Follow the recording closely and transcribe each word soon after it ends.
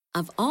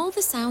Of all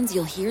the sounds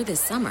you'll hear this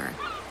summer,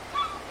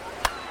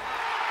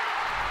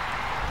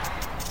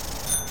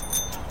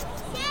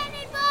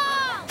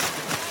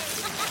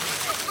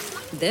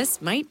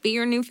 this might be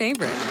your new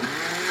favorite.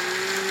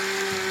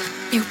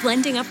 They're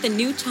blending up the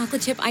new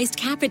chocolate chip iced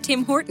cap at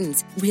Tim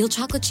Hortons. Real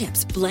chocolate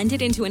chips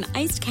blended into an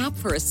iced cap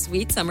for a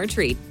sweet summer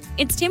treat.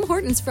 It's Tim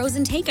Hortons'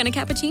 frozen take on a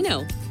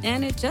cappuccino.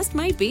 And it just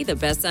might be the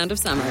best sound of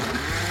summer.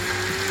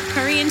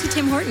 Hurry into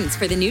Tim Hortons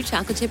for the new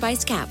chocolate chip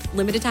iced cap.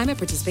 Limited time at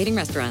participating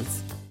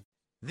restaurants.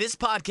 This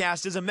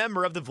podcast is a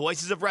member of the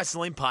Voices of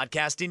Wrestling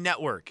Podcasting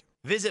Network.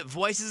 Visit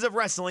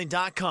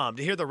voicesofwrestling.com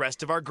to hear the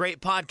rest of our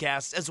great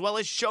podcasts, as well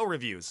as show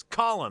reviews,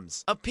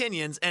 columns,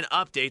 opinions, and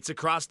updates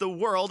across the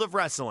world of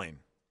wrestling.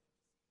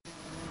 Do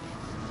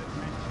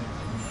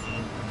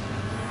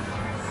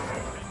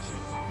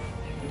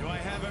I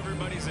have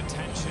everybody's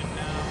attention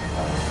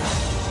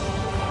now?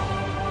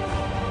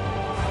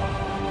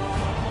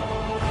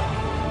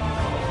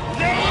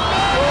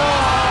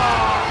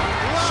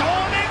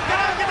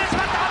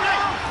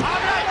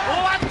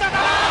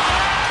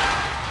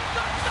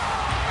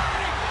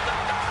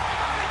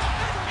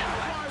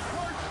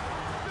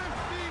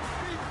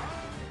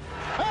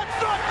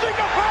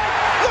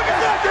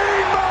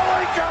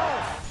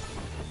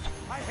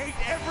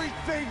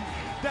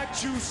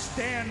 That you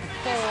stand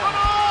for.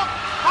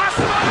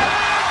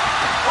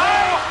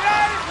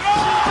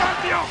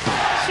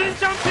 Shin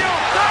champion!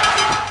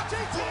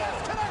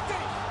 JT's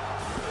connecting!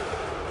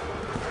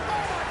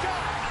 Oh my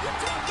God! You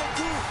take them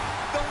to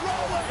the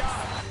Rolex!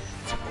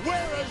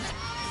 Wearing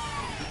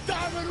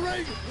diamond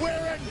ring,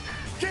 wearing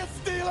kiss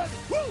stealing,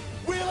 woo,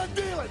 wheeling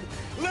dealing,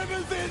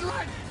 limousine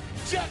right,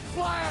 jet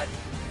flying,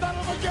 son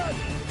of a gun!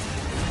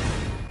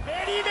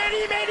 Very,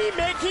 very, very,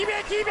 Mickey,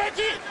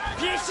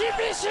 fishy,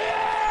 fishy!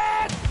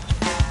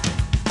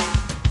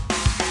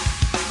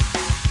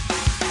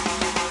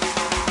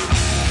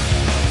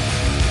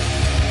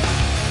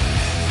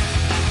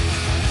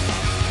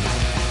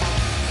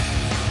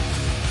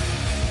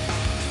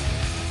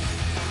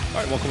 All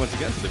right, welcome once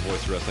again to the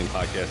Voice of Wrestling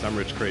Podcast. I'm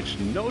Rich Craich.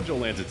 No Joe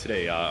Lanza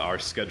today. Our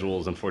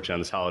schedules, unfortunately, on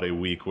this holiday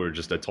week were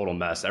just a total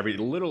mess.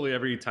 Literally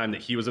every time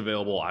that he was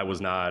available, I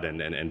was not,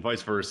 and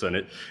vice versa. And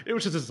it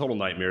was just a total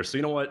nightmare. So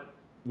you know what?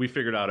 We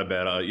figured out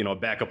a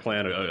backup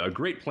plan, a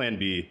great plan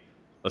B,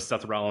 a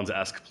Seth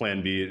Rollins-esque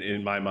plan B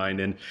in my mind.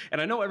 And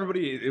I know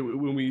everybody,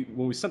 when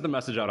we sent the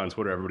message out on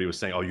Twitter, everybody was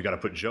saying, oh, you got to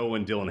put Joe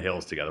and Dylan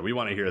Hales together. We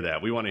want to hear that.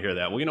 We want to hear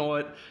that. Well, you know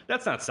what?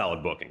 That's not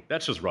solid booking.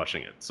 That's just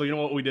rushing it. So you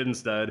know what we did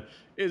instead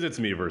is it's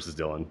me versus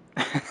Dylan.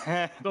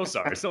 So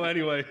sorry. So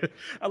anyway,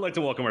 I'd like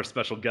to welcome our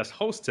special guest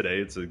host today.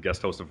 It's a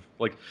guest host of,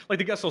 like the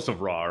guest host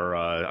of Raw, or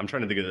I'm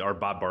trying to think of our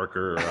Bob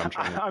Barker. Or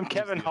I'm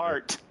Kevin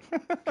Hart.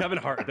 Kevin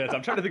Hart.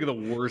 I'm trying to think of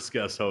the worst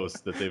guest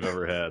host that they've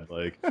ever had.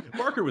 Like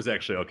Barker was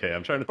actually okay.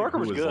 I'm trying to think Barker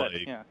who was good.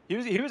 Like, yeah,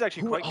 he was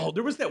actually quite good. Oh,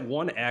 there was that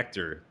one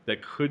actor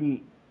that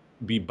couldn't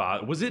be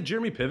was it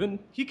Jeremy Piven?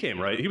 He came,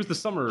 right? He was the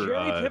summer.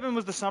 Jeremy Piven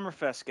was the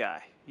Summerfest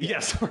guy.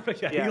 Yes,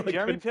 yeah.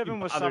 Jeremy Piven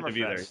was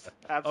Summerfest.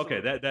 Absolutely.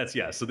 Okay, that's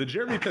yeah. So the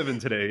Jeremy Piven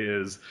today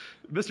is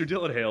Mr.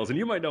 Dylan Hales, and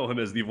you might know him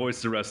as the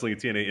voice of wrestling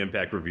TNA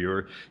Impact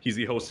reviewer. He's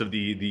the host of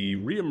the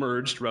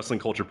reemerged Wrestling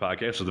Culture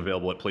podcast, which is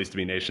available at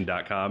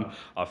placetobenation.com.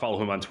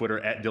 Follow him on Twitter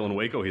at Dylan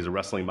Waco. He's a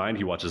wrestling mind.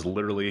 He watches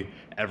literally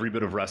every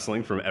bit of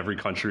wrestling from every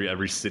country,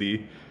 every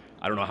city.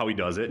 I don't know how he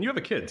does it. And you have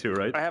a kid too,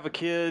 right? I have a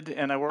kid,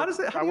 and I work.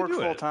 I work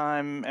full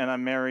time, and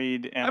I'm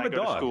married, and I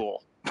go to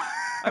school.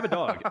 I have a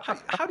dog.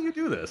 How do you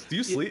do this? Do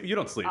you sleep? You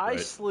don't sleep, right?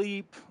 I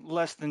sleep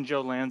less than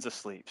Joe Lanza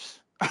sleeps.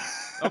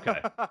 Okay.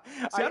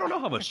 See, I don't know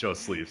how much Joe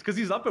sleeps because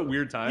he's up at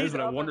weird times,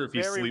 and I wonder if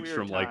he sleeps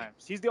from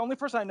times. He's the only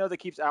person I know that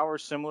keeps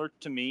hours similar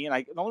to me, and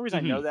the only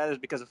reason I know that is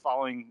because of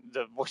following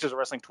the Voices of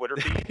Wrestling Twitter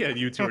feed. Yeah,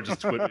 you two are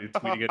just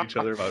tweeting at each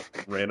other about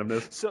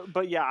randomness. So,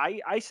 but yeah,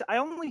 I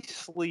only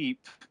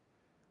sleep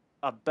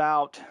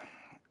about.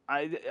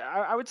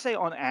 I would say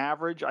on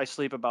average I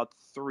sleep about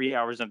 3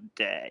 hours a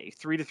day,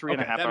 3 to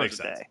 3.5 hours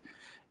a day.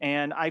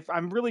 And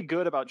I'm really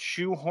good about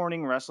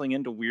shoehorning wrestling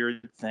into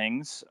weird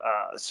things.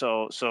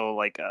 So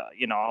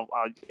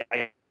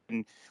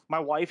my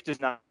wife does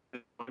not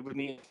with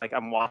me. Like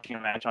I'm watching a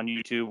match on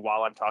YouTube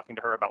while I'm talking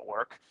to her about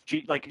work.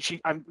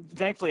 I'm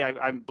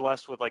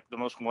blessed with like the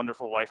most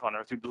wonderful wife on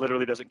earth who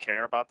literally doesn't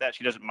care about that.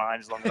 She doesn't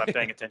mind as long as I'm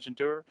paying attention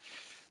to her.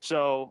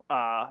 So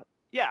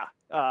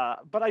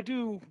but I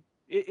do.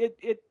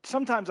 It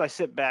sometimes I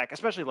sit back,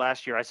 especially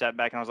last year. I sat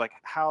back and I was like,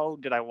 "How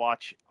did I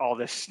watch all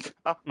this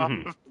stuff?"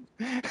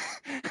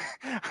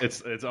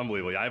 It's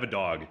unbelievable. I have a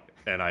dog,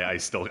 and I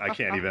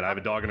can't even. I have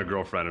a dog and a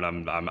girlfriend,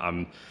 and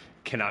I'm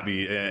cannot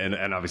be,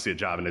 and obviously a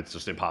job, and it's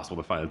just impossible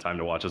to find the time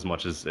to watch as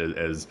much as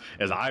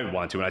I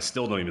want to, and I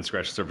still don't even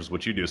scratch the surface of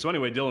what you do. So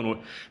anyway,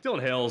 Dylan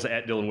Hales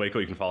at Dylan Waco.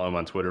 You can follow him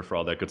on Twitter for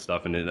all that good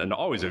stuff, and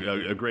always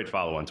a great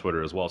follow on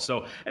Twitter as well.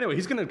 So anyway,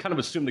 he's going to kind of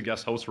assume the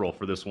guest host role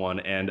for this one,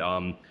 and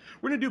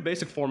we're going to do a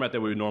basic format that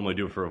we would normally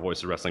do for a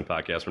Voice of Wrestling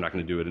podcast. We're not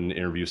going to do it in an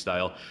interview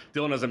style.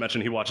 Dylan, as I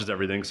mentioned, he watches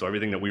everything, so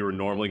everything that we were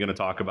normally going to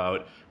talk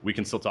about, we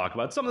can still talk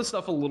about. Some of the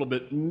stuff a little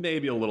bit,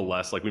 maybe a little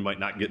less, like we might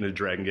not get into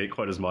Dragon Gate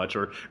quite as much,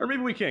 or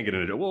maybe we can get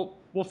get into it.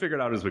 We'll figure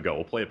it out as we go.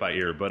 We'll play it by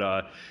ear.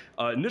 But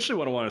initially,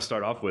 what I want to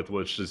start off with,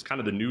 which is kind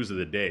of the news of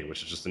the day,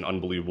 which is just an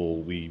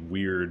unbelievably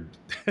weird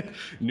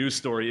news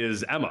story,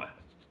 is Emma.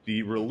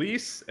 The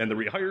release and the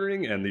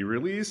rehiring and the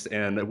release,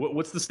 and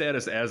what's the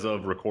status as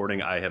of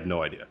recording? I have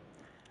no idea.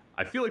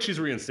 I feel like she's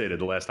reinstated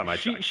the last time I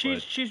checked.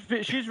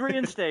 She's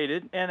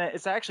reinstated, and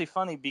it's actually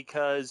funny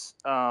because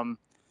I'm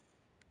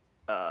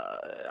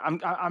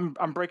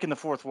breaking the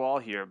fourth wall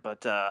here,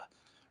 but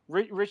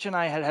Rich and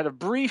I had a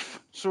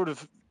brief sort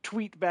of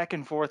tweet back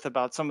and forth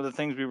about some of the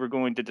things we were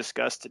going to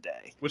discuss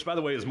today. Which, by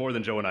the way, is more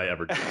than Joe and I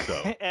ever do. So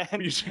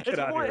and you should get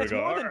out here and it's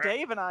go, more than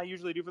Dave and I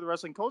usually do for the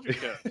Wrestling Culture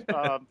show.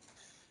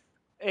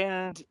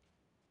 And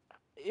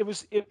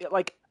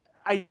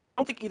I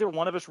don't think either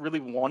one of us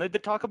really wanted to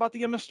talk about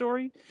the Emma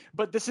story,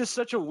 but this is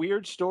such a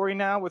weird story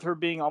now with her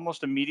being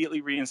almost immediately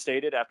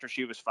reinstated after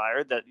she was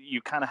fired that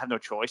you kind of have no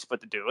choice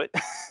but to do it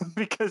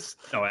because.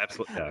 Oh,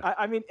 absolutely. Yeah.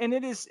 I mean, and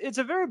it's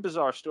a very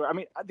bizarre story. I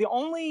mean, the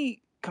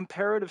only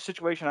comparative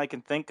situation I can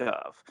think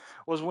of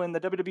was when the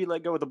WWE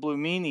let go of the Blue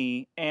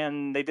Meanie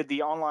and they did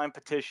the online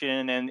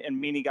petition and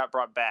Meanie got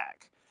brought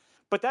back.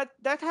 But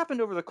that happened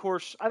over the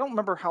course. I don't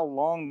remember how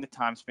long the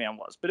time span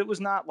was, but it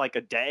was not like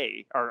a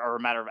day or a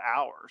matter of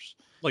hours.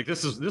 Like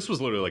this was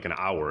literally like an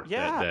hour.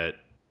 Yeah. That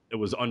it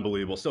was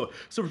unbelievable. So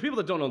for people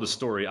that don't know the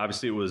story,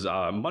 obviously it was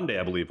Monday,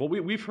 I believe. Well,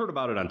 we've heard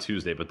about it on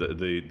Tuesday, but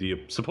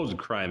the supposed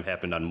crime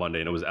happened on Monday,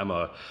 and it was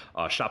Emma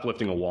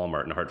shoplifting a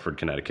Walmart in Hartford,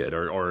 Connecticut,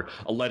 or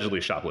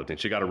allegedly shoplifting.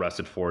 She got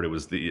arrested for it. It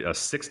was the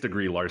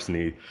 6th-degree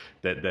larceny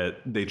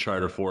that they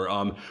tried her for.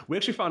 We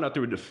actually found out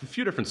through a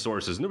few different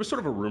sources, and there was sort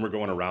of a rumor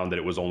going around that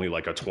it was only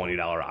like a $20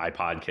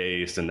 iPod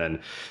case, and then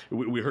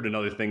we heard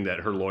another thing that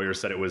her lawyer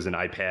said it was an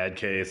iPad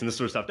case, and this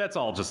sort of stuff. That's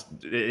all just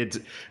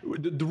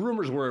the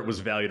rumors were it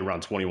was valued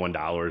around $21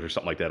 or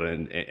something like that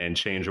and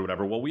change or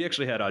whatever. Well, we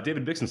actually had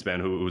David Bixenspan,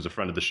 who was a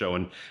friend of the show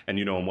and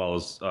you know him well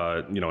as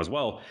as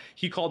well.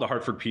 He called the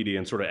Hartford PD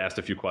and sort of asked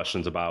a few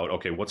questions about,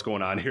 okay, what's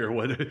going on here?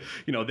 What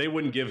they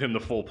wouldn't give him the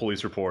full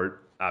police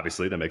report.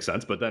 Obviously, that makes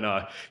sense. But then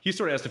he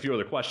sort of asked a few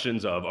other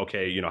questions of,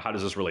 okay, how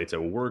does this relate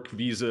to work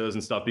visas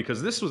and stuff?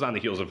 Because this was on the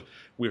heels of,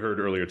 we heard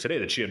earlier today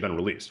that she had been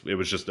released. It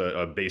was just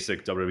a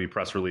basic WWE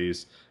press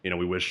release.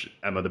 We wish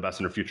Emma the best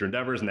in her future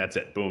endeavors, and that's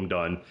it. Boom,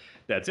 done.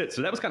 That's it.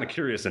 So that was kind of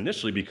curious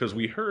initially because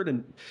we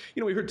heard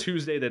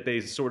Tuesday that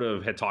they sort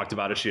of had talked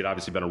about it. She had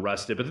obviously been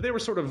arrested, but they were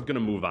sort of going to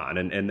move on,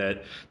 and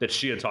that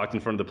she had talked in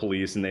front of the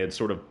police, and they had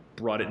sort of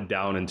brought it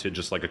down into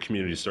just like a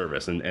community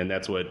service, and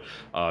that's what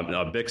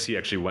Bix, he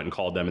actually went and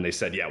called them, and they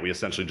said, yeah, we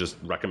essentially just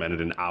recommended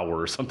an hour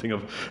or something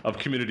of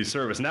community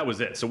service, and that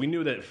was it. So we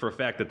knew that for a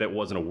fact that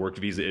wasn't a work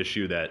visa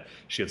issue, that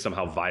she had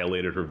somehow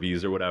violated her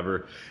visa or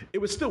whatever. It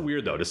was still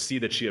weird though to see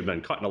that she had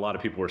been cut, and a lot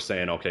of people were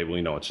saying, okay,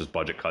 well, it's just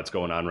budget cuts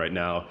going on right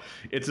now.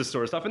 It's this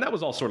sort of stuff, and that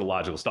was all sort of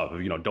logical stuff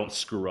of, don't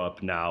screw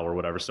up now or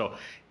whatever. So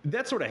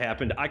that sort of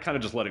happened. I kind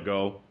of just let it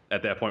go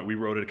at that point. We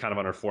wrote it kind of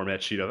on our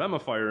format sheet of Emma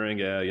firing.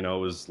 Yeah, it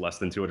was less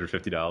than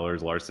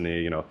 $250,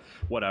 larceny,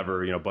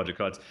 whatever, budget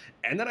cuts.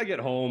 And then I get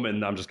home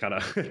and I'm just kind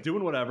of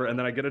doing whatever. And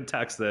then I get a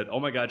text that, oh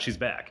my God, she's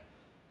back.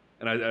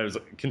 And I was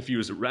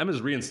confused.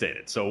 Emma's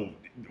reinstated. So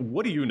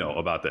what do you know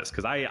about this?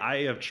 Because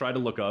I have tried to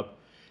look up.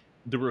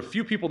 There were a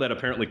few people that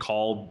apparently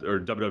called or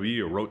WWE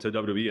or wrote to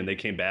WWE, and they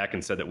came back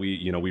and said that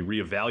we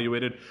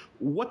reevaluated.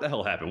 What the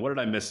hell happened? What did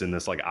I miss in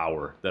this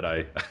hour that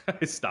I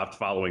stopped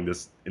following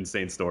this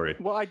insane story?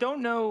 Well, I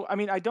don't know. I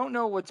mean, I don't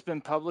know what's been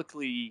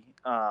publicly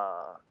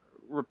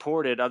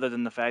reported other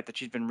than the fact that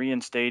she's been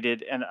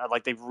reinstated and I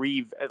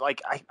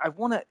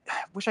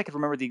wish I could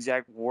remember the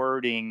exact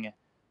wording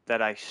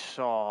that I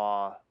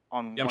saw.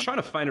 I'm trying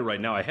to find it right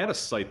now. I had a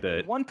site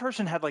that one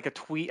person had a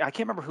tweet. I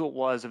can't remember who it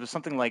was. It was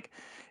something like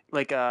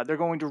they're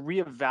going to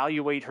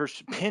reevaluate her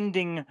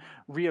pending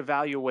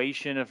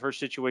reevaluation of her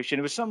situation.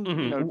 It was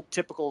some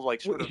typical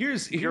sort of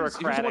here's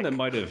one that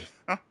might have.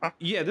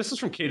 Yeah, this is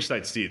from Cage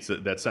Side Seats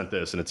that sent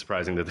this, and it's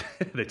surprising that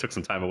they took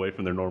some time away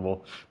from their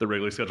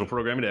regularly scheduled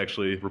programming to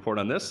actually report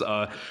on this.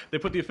 They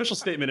put the official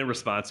statement in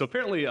response. So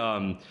apparently,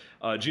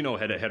 Gino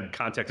had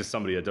contacted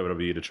somebody at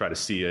WWE to try to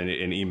see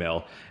an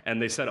email,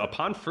 and they said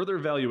upon further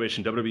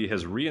evaluation, WWE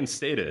has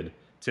reinstated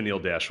to Neil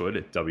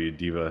Dashwood, W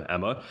Diva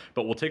Emma,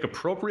 but will take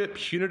appropriate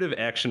punitive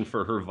action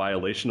for her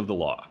violation of the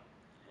law.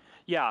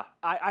 Yeah,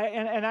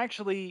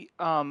 actually,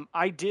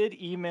 I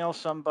did email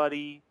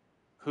somebody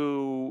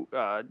who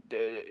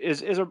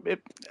is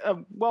a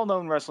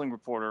well-known wrestling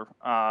reporter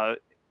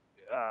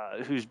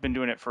who's been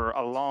doing it for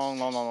a long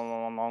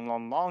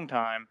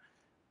time.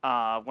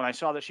 When I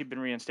saw that she'd been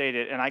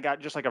reinstated, and I got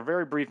just a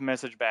very brief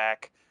message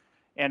back,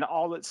 and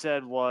all it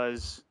said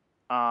was.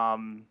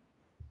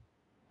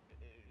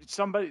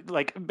 Somebody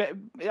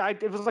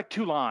it was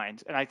 2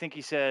 lines, and I think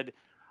he said,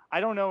 "I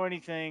don't know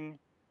anything.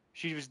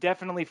 She was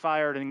definitely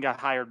fired and got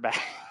hired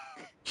back."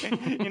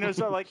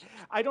 So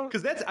I don't,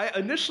 because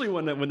initially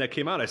when that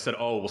came out, I said,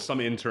 oh well,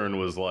 some intern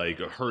was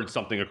heard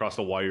something across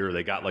the wire,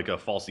 they got a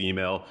false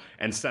email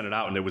and sent it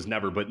out, and it was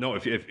never. But no,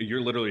 if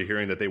you're literally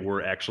hearing that they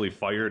were actually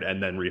fired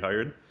and then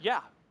rehired, yeah.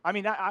 I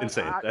mean,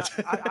 insane.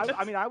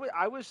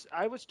 I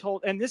was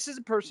told, and this is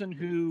a person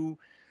who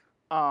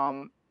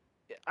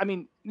I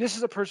mean, this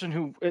is a person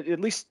who, at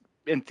least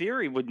in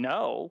theory, would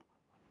know,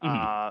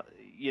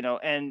 you know,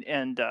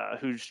 and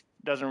who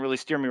doesn't really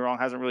steer me wrong,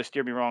 hasn't really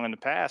steered me wrong in the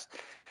past.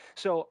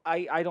 So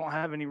I don't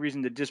have any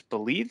reason to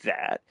disbelieve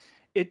that.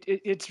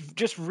 It's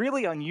just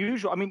really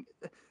unusual. I mean,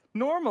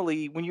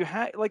 normally when you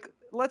had, like,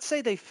 let's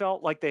say they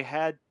felt like they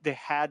had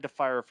to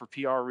fire for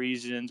PR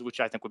reasons, which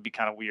I think would be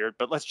kind of weird,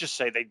 but let's just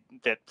say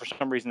that for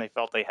some reason they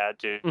felt they had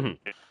to.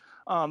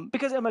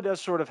 Because Emma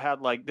does sort of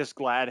have like this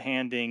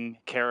glad-handing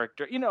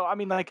character, you know. I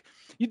mean, like,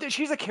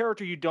 she's a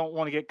character you don't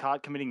want to get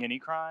caught committing any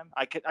crime.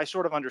 I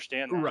sort of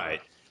understand that.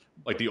 Right.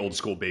 Like the old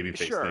school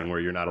babyface thing where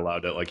you're not allowed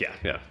to, like,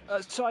 yeah.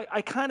 So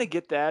I kind of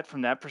get that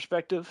from that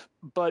perspective.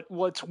 But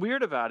what's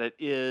weird about it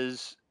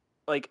is,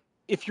 like,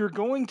 if you're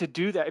going to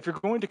do that, if you're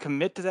going to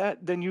commit to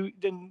that,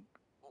 then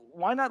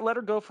why not let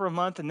her go for a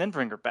month and then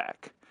bring her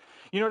back?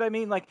 You know what I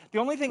mean? Like, the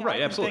only thing I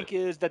can think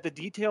is that the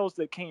details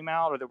that came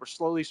out, or that were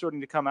slowly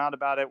starting to come out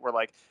about it, were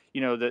like,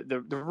 you know,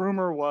 the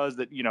rumor was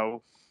that, you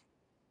know,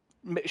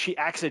 she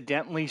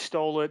accidentally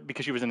stole it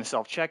because she was in a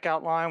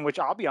self-checkout line, which,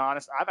 I'll be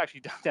honest, I've actually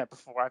done that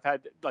before. I've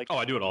had, like,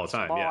 I do it all the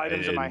time. Small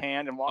items in my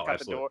hand and walk out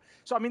the door.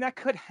 So, I mean, that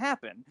could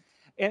happen.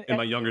 And in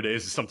my younger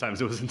days,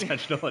 sometimes it was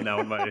intentional, and now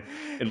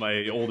in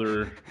my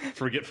older,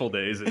 forgetful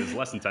days, it is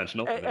less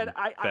intentional. And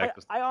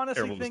I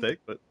honestly think, mistake,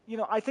 but you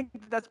know, I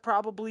think that's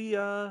probably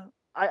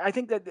I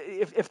think that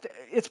if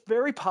it's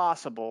very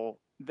possible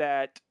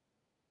that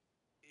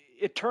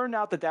it turned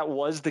out that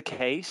was the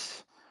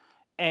case,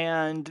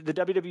 and the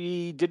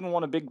WWE didn't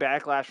want a big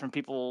backlash from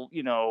people,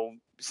 you know,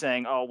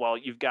 saying, "Oh, well,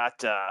 you've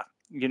got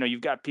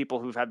people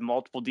who've had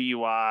multiple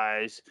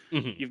DUIs.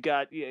 You've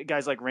got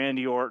guys like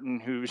Randy Orton,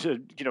 who's a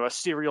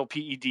serial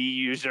PED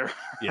user."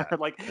 Yeah,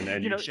 like, and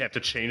then you have to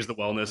change the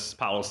wellness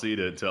policy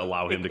to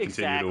allow him to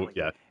continue to.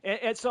 Yeah,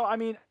 and so, I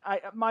mean,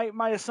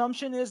 my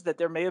assumption is that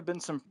they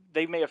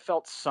may have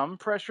felt some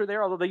pressure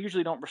there, although they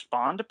usually don't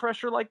respond to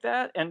pressure like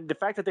that. And the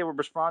fact that they would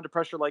respond to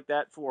pressure like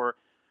that for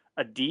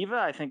a diva,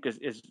 I think,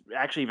 is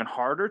actually even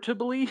harder to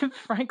believe,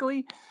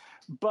 frankly.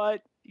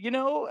 But, you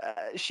know,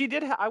 she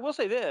did. I will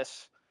say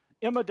this.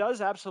 Emma does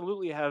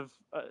absolutely have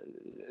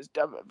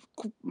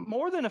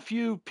more than a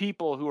few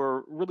people who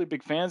are really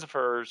big fans of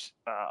hers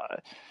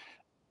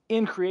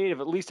in creative,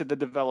 at least at the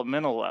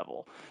developmental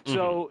level.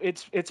 So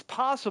it's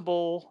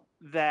possible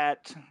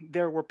that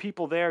there were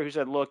people there who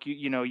said, "Look,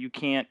 you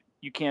can't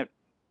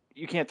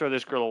throw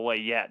this girl away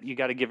yet. You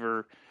got to give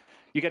her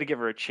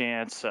a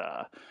chance.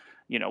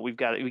 We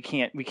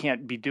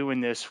can't be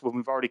doing this when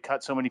we've already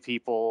cut so many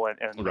people and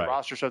the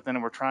roster's so thin,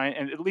 and we're trying,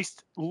 and at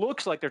least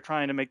looks like they're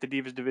trying to make the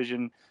Divas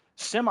division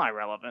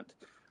semi-relevant."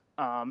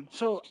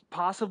 So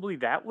possibly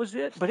that was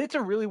it, but it's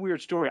a really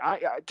weird story.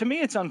 To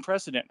me, it's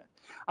unprecedented.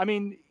 I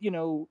mean, you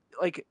know,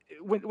 like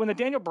when the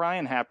Daniel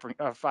Bryan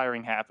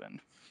firing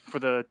happened for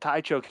the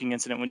tie choking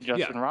incident with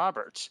Justin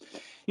Roberts,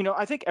 you know,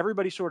 I think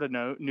everybody sort of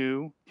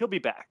knew he'll be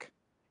back.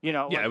 You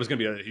know, it was going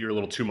to be your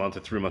little 2-month to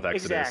 3-month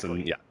exodus.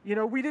 Exactly. And you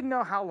know, we didn't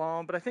know how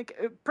long, but I think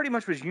it pretty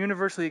much was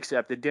universally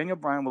accepted. Daniel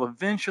Bryan will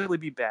eventually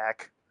be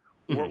back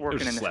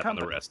working in this company. On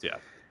the wrist, yeah.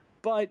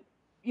 But,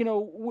 you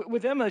know,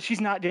 with Emma,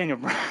 she's not Daniel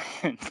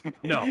Bryan.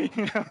 No. You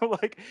know,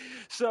 like,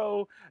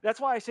 so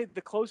that's why I say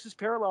the closest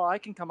parallel I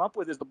can come up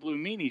with is the Blue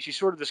Meanie. She's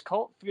sort of this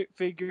cult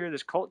figure,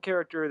 this cult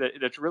character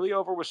that's really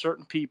over with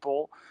certain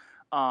people.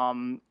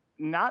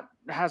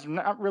 Has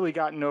not really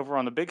gotten over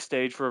on the big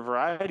stage for a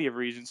variety of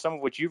reasons, some of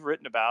which you've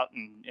written about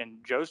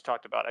and Joe's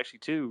talked about actually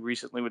too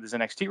recently with his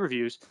NXT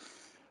reviews.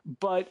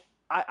 But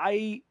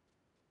it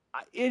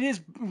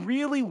is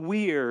really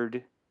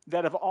weird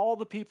that of all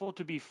the people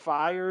to be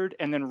fired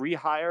and then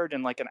rehired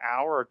in like an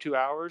hour or 2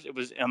 hours, it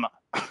was Emma.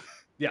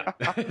 Yeah,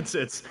 it's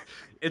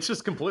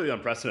just completely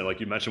unprecedented. Like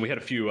you mentioned, we had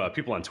a few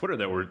people on Twitter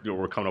that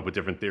were coming up with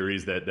different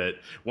theories. That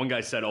one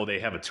guy said, "Oh, they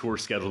have a tour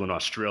scheduled in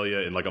Australia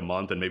in like a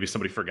month," and maybe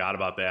somebody forgot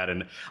about that.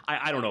 And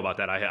I don't know about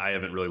that. I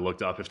haven't really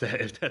looked up if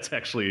that's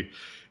actually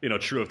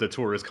true, if the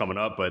tour is coming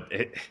up. But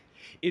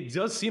it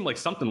does seem like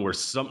something where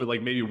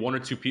like maybe one or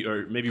two people,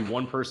 or maybe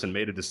one person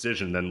made a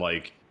decision. Then,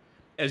 like,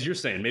 as you're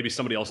saying, maybe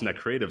somebody else in that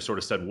creative sort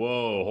of said,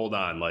 "Whoa, hold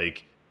on,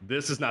 like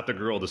this is not the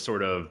girl to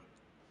sort of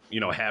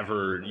have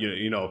her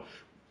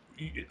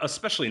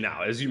especially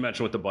now, as you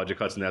mentioned, with the budget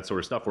cuts and that sort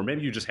of stuff, where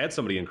maybe you just had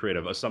somebody in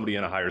creative, somebody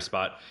in a higher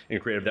spot in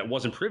creative that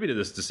wasn't privy to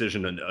this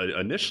decision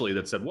initially,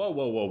 that said,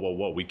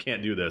 whoa, we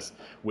can't do this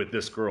with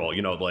this girl,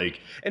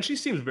 and she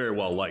seems very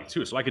well liked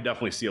too. So I could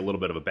definitely see a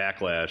little bit of a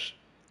backlash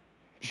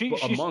she's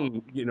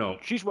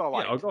well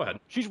liked. Yeah, go ahead.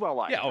 She's well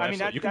liked. Yeah, I mean,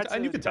 you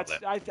can tell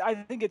that. I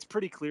think it's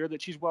pretty clear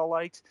that she's well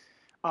liked.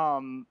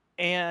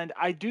 And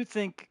I do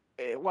think,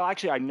 well,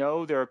 actually, I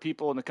know there are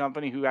people in the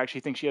company who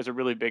actually think she has a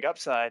really big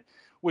upside,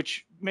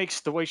 which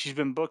makes the way she's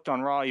been booked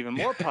on Raw even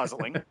more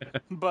puzzling.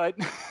 But,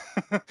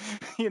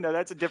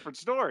 that's a different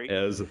story.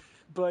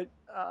 But,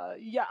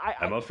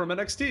 I'm up from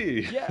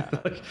NXT. Yeah.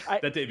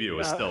 That debut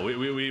is still,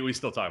 we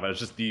still talk about it. It's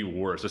just the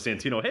worst. So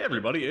Santino, hey,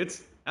 everybody,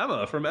 it's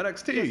Emma from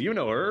NXT. You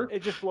know her.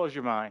 It just blows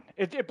your mind.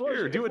 It blows.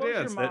 Here, It do a blows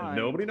dance your that mind.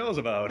 nobody knows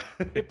about.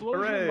 It blows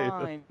your Hooray.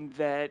 mind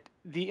that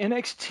the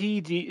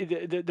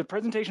NXT, the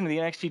presentation of the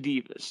NXT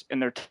Divas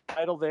and their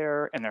title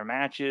there and their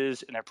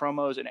matches and their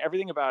promos and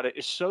everything about it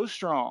is so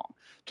strong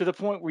to the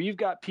point where you've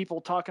got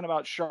people talking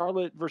about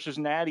Charlotte versus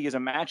Natty as a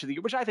match of the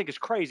year, which I think is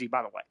crazy,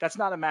 by the way. That's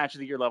not a match of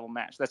the year level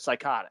match. That's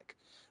psychotic.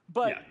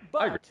 But, Yeah,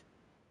 I agree.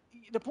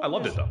 the point I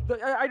loved is, it, though.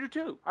 I do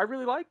too. I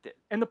really liked it.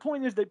 And the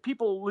point is that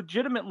people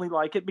legitimately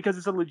like it because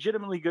it's a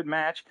legitimately good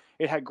match.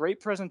 It had great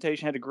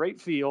presentation, had a great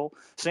feel.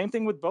 Same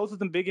thing with both of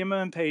them big Emma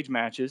and Paige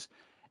matches.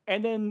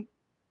 And then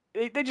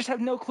they just have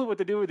no clue what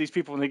to do with these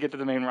people when they get to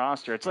the main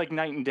roster. It's like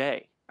night and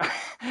day.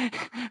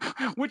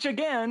 Which,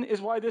 again,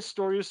 is why this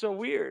story is so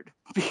weird.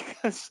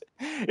 Because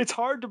it's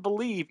hard to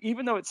believe,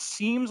 even though it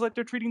seems like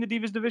they're treating the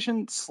Divas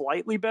division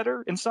slightly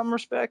better in some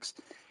respects,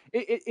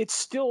 it's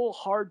still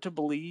hard to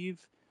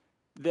believe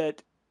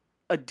that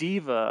a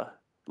diva,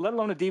 let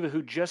alone a diva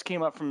who just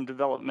came up from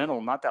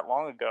developmental not that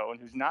long ago and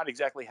who's not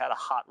exactly had a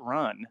hot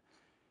run,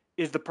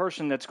 is the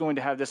person that's going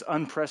to have this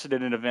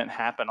unprecedented event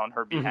happen on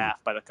her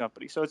behalf by the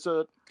company. So it's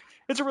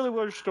a really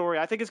weird story.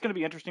 I think it's going to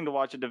be interesting to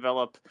watch it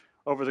develop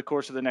over the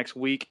course of the next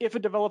week, if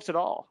it develops at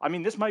all. I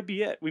mean, this might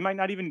be it. We might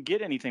not even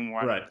get anything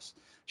more out of this.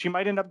 She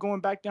might end up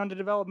going back down to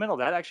developmental.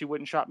 That actually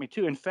wouldn't shock me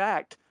too. In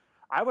fact,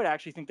 I would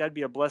actually think that'd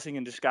be a blessing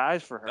in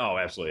disguise for her. Oh,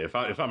 absolutely. If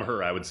I'm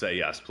her, I would say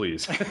yes,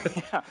 please.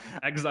 Yeah.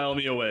 Exile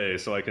me away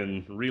so I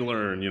can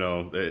relearn.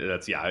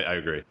 I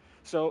agree.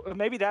 So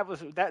maybe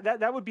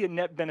that would be a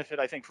net benefit,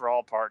 I think, for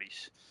all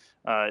parties.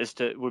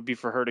 Would be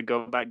for her to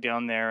go back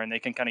down there, and they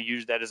can kind of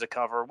use that as a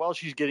cover. Well,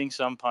 she's getting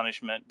some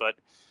punishment, but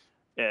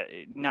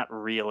not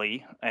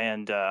really.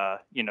 And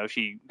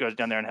she goes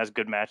down there and has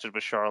good matches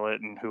with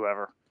Charlotte and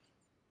whoever.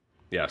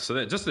 Yeah, so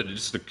that just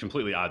a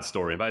completely odd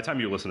story. And by the time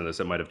you listen to this,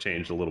 it might have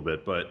changed a little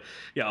bit. But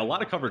yeah, a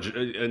lot of coverage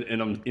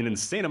and an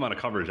insane amount of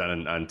coverage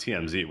on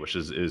TMZ, which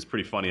is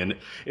pretty funny. And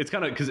it's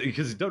kind of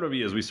because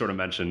WWE, as we sort of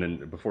mentioned,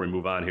 and before we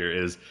move on here,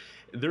 is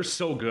they're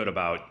so good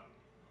about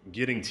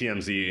getting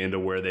TMZ into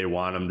where they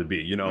want them to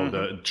be.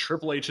 The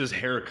Triple H's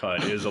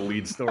haircut is a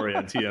lead story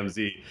on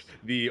TMZ.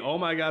 The, oh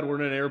my God,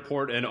 we're in an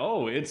airport and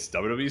it's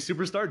WWE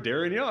superstar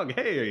Darren Young.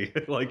 Hey,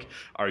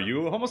 are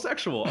you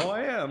homosexual? Oh,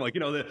 I am.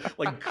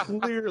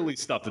 Clearly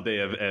stuff that they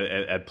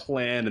have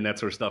planned and that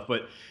sort of stuff.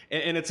 But,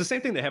 and it's the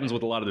same thing that happens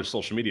with a lot of their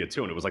social media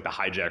too. And it was like the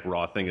Hijack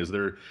Raw thing is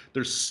they're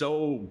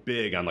so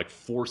big on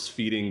force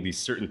feeding these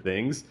certain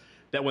things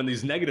that when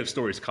these negative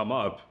stories come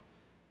up,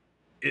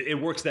 it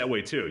works that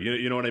way too.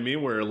 You know what I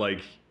mean? Where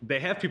they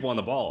have people on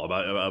the ball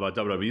about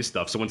WWE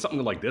stuff. So when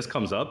something like this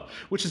comes up,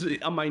 which is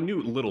a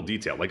minute little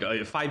detail,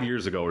 5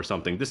 years ago or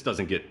something, this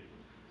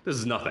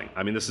is nothing.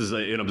 I mean, this is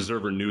an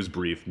Observer news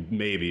brief,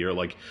 maybe, or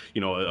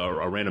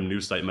a random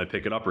news site might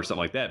pick it up or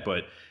something like that.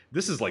 But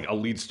this is a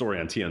lead story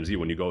on TMZ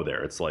when you go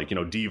there. It's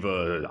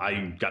Diva,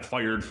 I got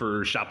fired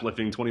for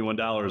shoplifting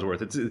 $21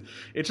 worth.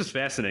 It's just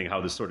fascinating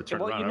how this sort of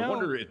turned around. I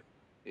wonder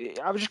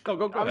I was just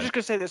going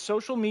to say that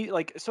social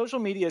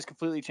media has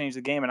completely changed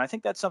the game, and I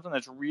think that's something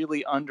that's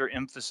really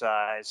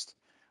underemphasized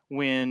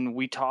when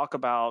we talk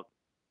about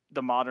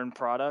the modern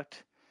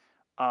product.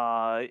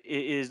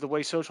 Is the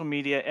way social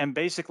media, and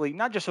basically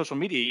not just social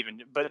media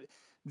even, but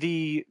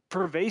the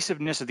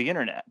pervasiveness of the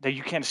internet, that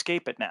you can't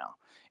escape it now.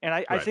 And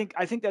I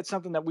think that's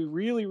something that we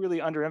really, really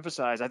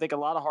underemphasize. I think a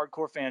lot of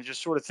hardcore fans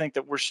just sort of think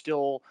that we're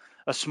still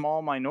a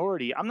small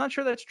minority. I'm not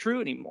sure that's true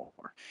anymore.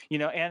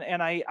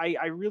 And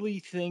I really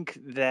think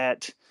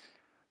that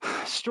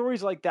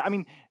stories like that,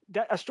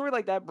 a story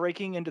like that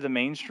breaking into the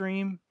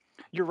mainstream,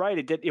 you're right,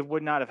 it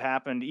would not have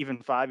happened even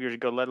 5 years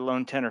ago, let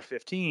alone 10 or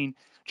 15.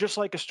 Just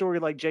like a story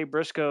like Jay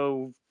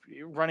Briscoe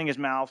running his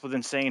mouth with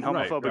insane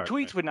homophobic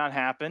tweets would not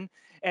happen.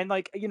 And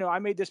I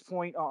made this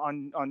point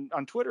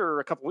on Twitter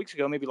a couple weeks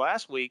ago, maybe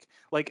last week.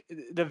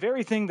 The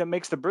very thing that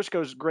makes the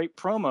Briscoes great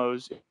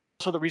promos is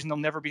also the reason they'll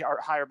never be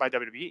hired by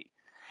WWE.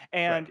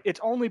 And it's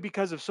only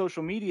because of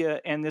social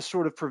media and this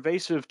sort of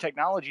pervasive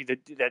technology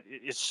that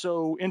is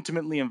so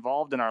intimately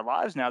involved in our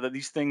lives now that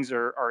these things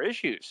are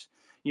issues.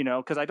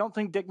 Because I don't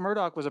think Dick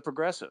Murdoch was a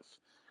progressive.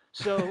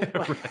 So,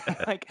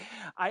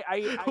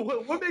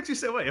 what makes you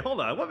say? Wait,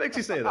 hold on. What makes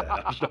you say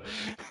that?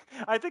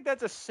 I think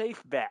that's a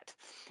safe bet.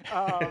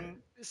 I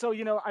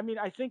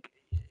think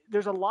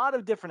there's a lot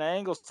of different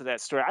angles to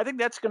that story. I think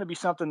that's going to be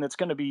something that's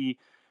going to be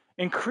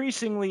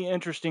increasingly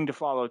interesting to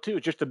follow too.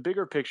 Just the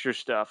bigger picture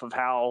stuff of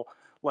how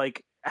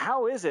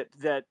is it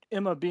that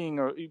Emma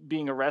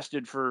being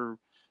arrested for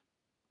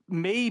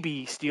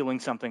maybe stealing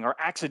something or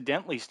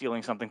accidentally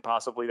stealing something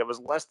possibly that was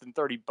less than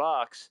 $30,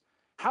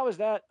 how is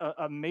that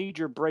a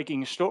major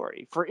breaking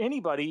story for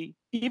anybody,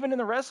 even in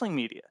the wrestling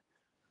media?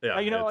 Yeah,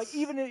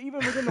 even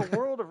within the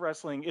world of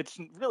wrestling, it's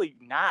really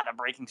not a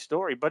breaking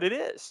story, but it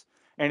is.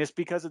 And it's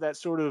because of that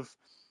sort of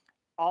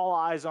all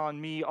eyes on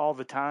me all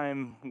the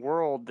time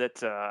world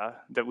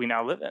that we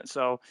now live in.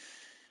 So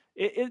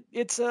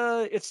it's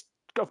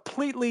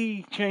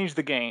completely changed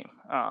the game.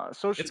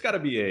 It's got to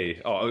be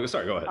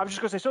sorry, go ahead. I was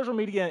just going to say social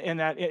media in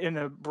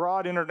the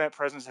broad internet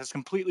presence has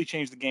completely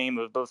changed the game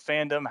of both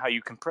fandom, how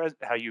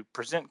you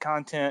present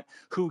content,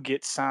 who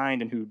gets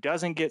signed and who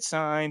doesn't get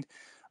signed.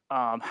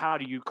 How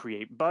do you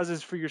create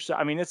buzzes for yourself?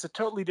 I mean, it's a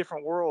totally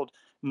different world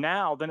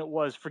now than it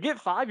was, forget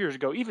 5 years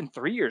ago, even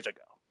 3 years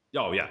ago.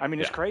 Oh, yeah. I mean,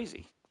 it's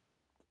crazy.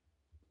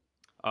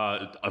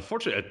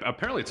 Unfortunately,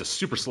 apparently it's a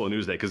super slow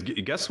news day because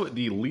guess what?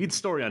 The lead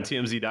story on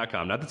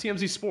TMZ.com, not the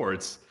TMZ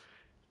Sports,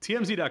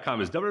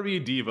 TMZ.com is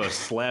WWE Diva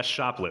 /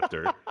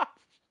 shoplifter.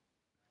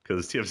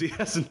 Because TMZ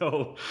has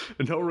no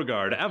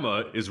regard.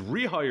 Emma is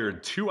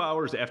rehired 2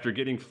 hours after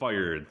getting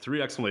fired.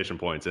 3 exclamation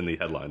points in the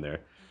headline there.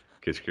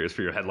 In case you're curious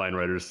for your headline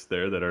writers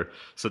there that are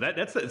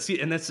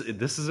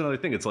this is another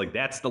thing. It's like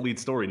that's the lead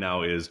story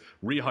now is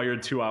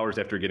rehired 2 hours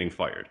after getting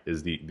fired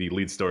is the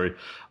lead story.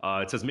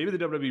 It says maybe the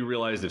WWE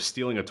realized if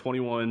stealing a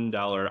 $21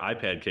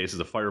 iPad case is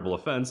a fireable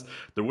offense,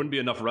 there wouldn't be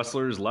enough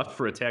wrestlers left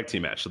for a tag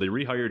team match. So they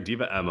rehired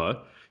Diva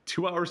Emma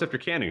 2 hours after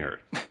canning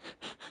her.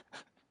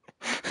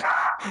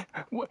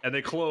 And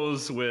they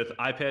close with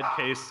iPad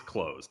case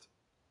closed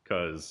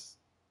because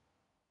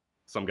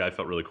some guy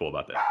felt really cool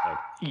about that.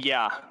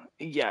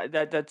 Yeah,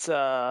 that's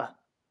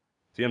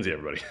TMZ,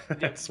 everybody.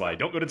 That's why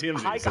don't go to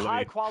TMZ.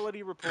 High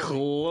quality reporting.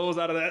 Close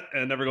out of that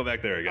and never go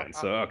back there again.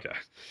 So okay.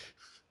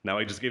 Now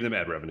I just gave them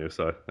ad revenue,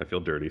 so I feel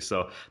dirty.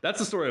 So that's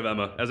the story of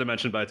Emma. As I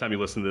mentioned, by the time you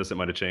listen to this, it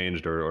might have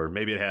changed, or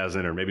maybe it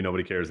hasn't, or maybe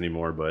nobody cares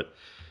anymore. But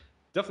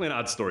definitely an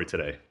odd story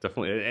today.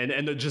 Definitely,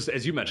 and just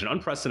as you mentioned,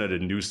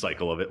 unprecedented news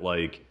cycle of it,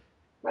 like.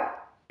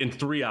 In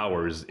 3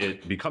 hours,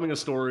 it becoming a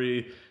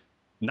story,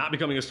 not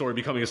becoming a story,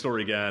 becoming a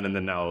story again, and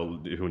then now,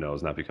 who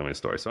knows, not becoming a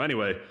story. So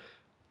anyway,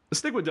 let's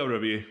stick with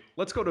WWE.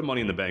 Let's go to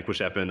Money in the Bank, which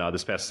happened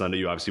this past Sunday.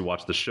 You obviously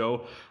watched the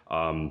show.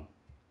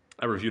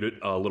 I reviewed it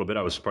a little bit.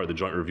 I was part of the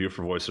joint review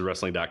for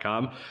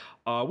voicesofwrestling.com.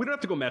 We don't have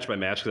to go match by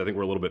match because I think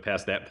we're a little bit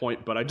past that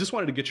point, but I just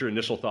wanted to get your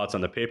initial thoughts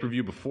on the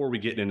pay-per-view before we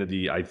get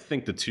into I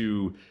think the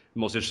two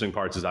most interesting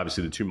parts is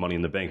obviously the 2 Money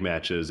in the Bank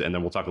matches, and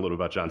then we'll talk a little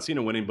about John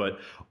Cena winning, but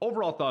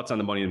overall thoughts on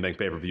the Money in the Bank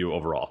pay-per-view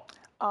overall.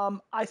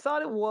 I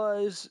thought it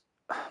was,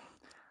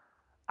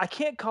 I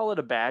can't call it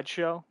a bad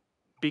show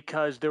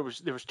because there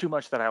was too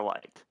much that I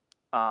liked.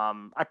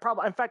 And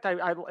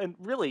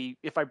really,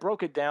 if I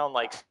broke it down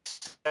like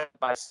segment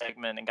by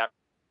segment and got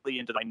really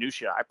into the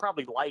minutia, I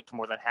probably liked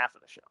more than half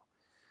of the show.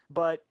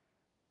 But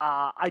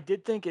I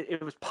did think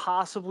it was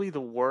possibly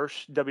the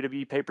worst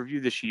WWE pay-per-view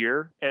this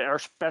year, or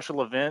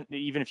special event,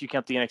 even if you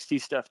count the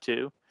NXT stuff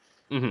too.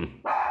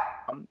 Mm-hmm.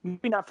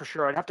 Maybe not for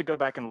sure. I'd have to go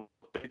back and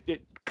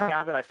it coming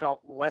out of it. I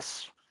felt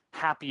less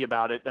happy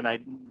about it than I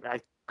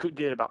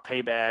did about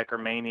Payback or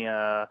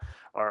Mania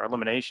or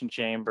Elimination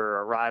Chamber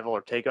or Rival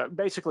or Takeover.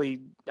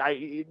 Basically,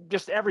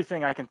 just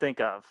everything I can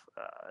think of,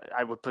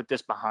 I would put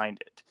this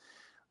behind it.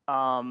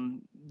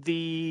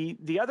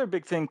 The other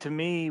big thing to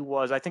me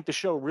was I think the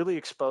show really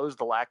exposed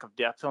the lack of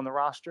depth on the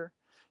roster.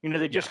 You know,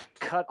 they just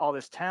cut all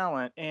this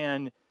talent,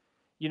 and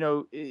you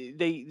know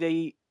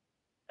they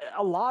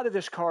a lot of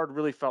this card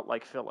really felt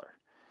like filler.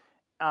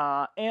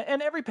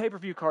 And every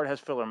pay-per-view card has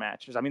filler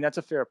matches. I mean, that's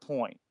a fair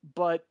point.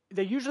 But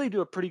they usually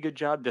do a pretty good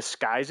job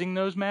disguising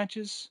those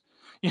matches.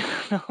 You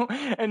know?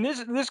 And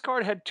this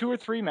card had 2 or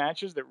 3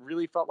 matches that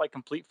really felt like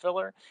complete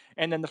filler.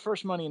 And then the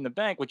first Money in the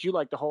Bank, which you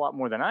liked a whole lot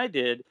more than I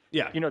did.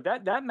 Yeah. You know,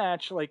 that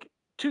match, like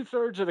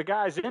 2/3 of the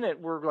guys in it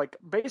were like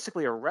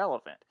basically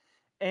irrelevant.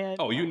 And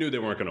you knew they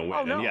weren't going to win.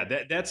 Oh, no.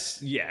 And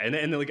that's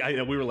and like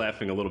we were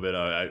laughing a little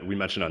bit. We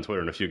mentioned on Twitter,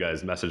 and a few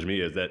guys messaged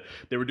me is that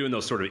they were doing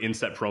those sort of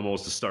inset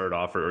promos to start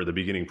off or the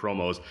beginning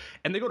promos,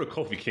 and they go to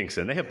Kofi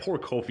Kingston. They have poor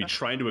Kofi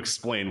trying to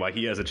explain why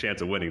he has a chance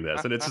of winning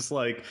this, and it's just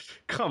like,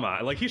 come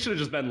on, like he should have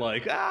just been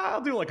like, I'll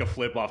do like a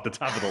flip off the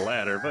top of the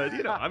ladder. But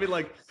you know, I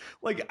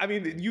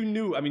mean, you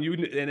knew,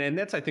 and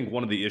that's I think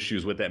one of the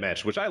issues with that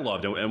match, which I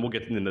loved, and we'll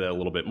get into that a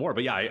little bit more.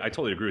 But yeah, I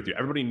totally agree with you.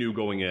 Everybody knew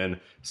going in,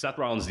 Seth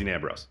Rollins, Dean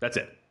Ambrose. That's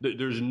it.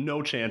 There's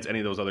no chance any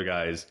of those other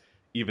guys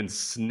even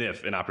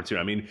sniff an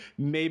opportunity. I mean,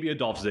 maybe a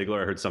Dolph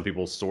Ziggler. I heard some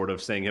people sort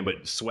of saying him,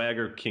 but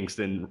Swagger,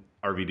 Kingston,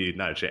 RVD,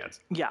 not a chance.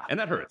 Yeah. And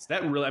that hurts.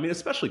 That really, I mean,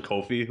 especially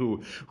Kofi,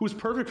 who's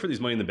perfect for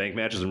these Money in the Bank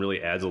matches and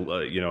really adds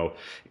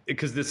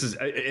because this is,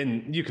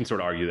 and you can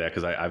sort of argue that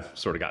because I've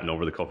sort of gotten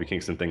over the Kofi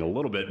Kingston thing a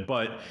little bit,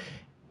 but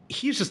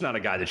he's just not a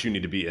guy that you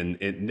need to be in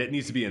that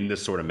needs to be in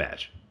this sort of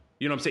match.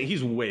 You know what I'm saying?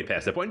 He's way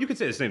past that point. And you could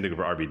say the same thing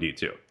for RVD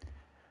too.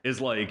 Is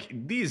like,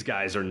 these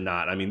guys are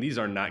not, I mean, these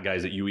are not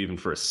guys that you even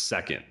for a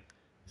second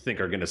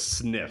think are going to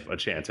sniff a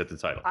chance at the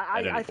title.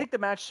 I think the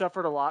match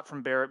suffered a lot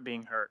from Barrett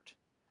being hurt.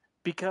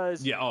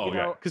 Because,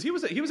 because he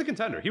was a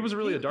contender. He was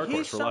really a dark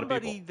horse for a lot of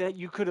people. He's somebody that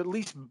you could at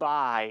least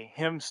buy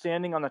him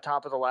standing on the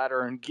top of the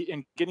ladder and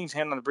getting his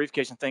hand on the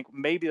briefcase and think,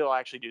 maybe they'll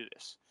actually do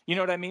this. You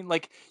know what I mean?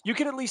 Like, you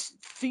could at least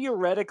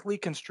theoretically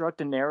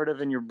construct a narrative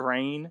in your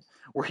brain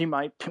where he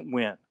might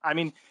win. I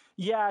mean,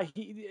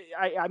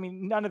 I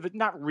mean, none of it,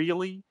 not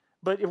really.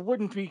 But it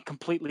wouldn't be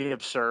completely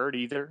absurd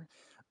either.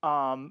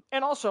 And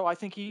also, I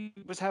think he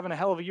was having a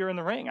hell of a year in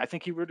the ring. I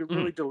think he would have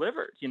really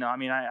delivered. You know, I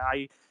mean,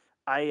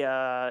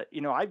 him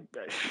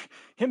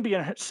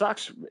being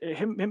sucks.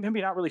 Him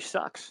being out really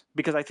sucks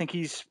because I think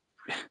he's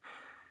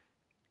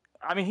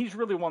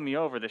really won me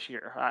over this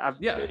year. Oh,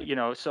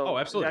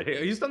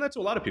 absolutely. He's done that to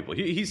a lot of people.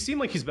 He seemed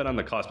like he's been on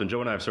the cusp, and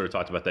Joe and I have sort of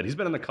talked about that. He's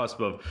been on the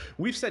cusp of,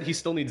 we've said he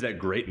still needs that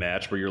great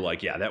match where you're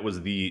like, yeah, that was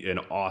an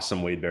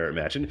awesome Wade Barrett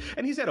match. And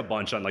he's had a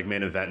bunch on like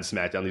Main Event and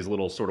SmackDown, these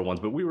little sort of ones,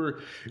 but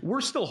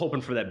we're still hoping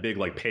for that big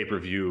like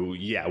pay-per-view,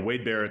 yeah,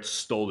 Wade Barrett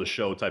stole the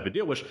show type of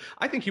deal, which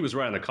I think he was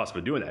right on the cusp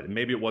of doing that. And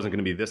maybe it wasn't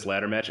going to be this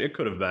ladder match. It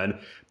could have been,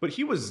 but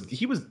he was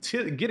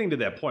getting to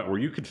that point where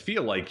you could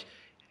feel like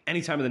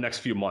anytime in the next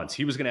few months,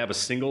 he was going to have a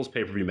singles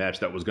pay-per-view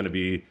match that was going to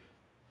be,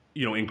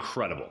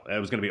 incredible. It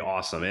was going to be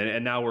awesome.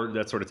 And now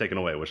that's sort of taken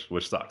away,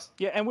 which sucks.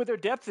 Yeah, and with their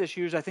depth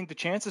issues, I think the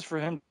chances for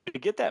him to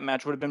get that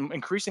match would have been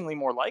increasingly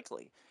more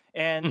likely.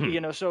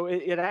 And, so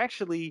it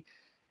actually,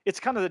 it's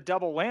kind of the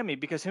double whammy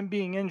because him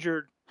being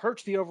injured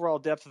hurts the overall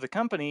depth of the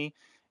company.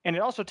 And it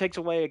also takes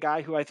away a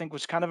guy who I think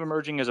was kind of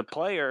emerging as a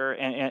player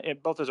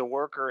and both as a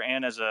worker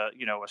and as a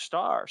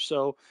star.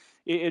 So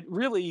it's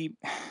really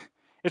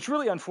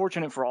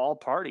unfortunate for all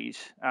parties.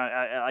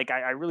 I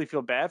really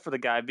feel bad for the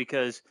guy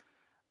because,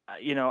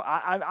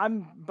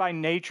 I'm by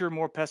nature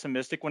more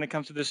pessimistic when it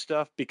comes to this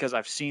stuff because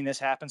I've seen this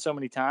happen so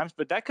many times.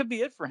 But that could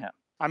be it for him.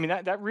 I mean,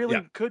 that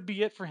really could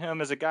be it for him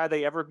as a guy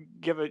they ever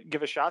give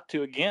a shot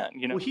to again.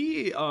 Well,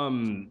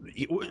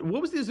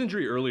 what was his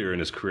injury earlier in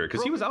his career?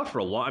 Because he was out for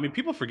a long. I mean,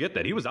 people forget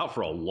that he was out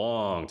for a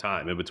long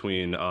time in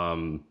between.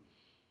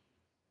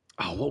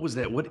 What was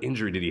that? What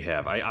injury did he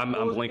have? I'm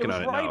blanking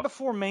on it now. Right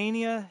before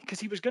Mania, because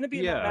he was going to be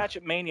in that match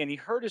at Mania, and he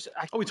hurt his.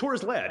 He tore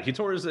his lat. He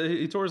tore his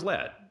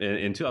lat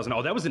in 2000.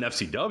 Oh, that was an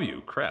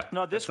FCW. Crap.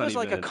 No, this was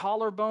like a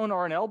collarbone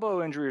or an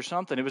elbow injury or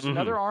something. It was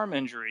another arm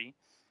injury,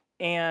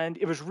 and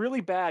it was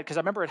really bad because I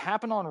remember it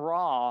happened on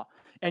Raw,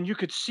 and you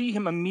could see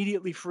him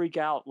immediately freak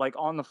out, like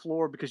on the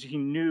floor, because he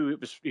knew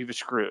he was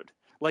screwed.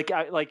 Like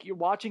you're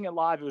watching it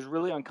live, it was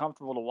really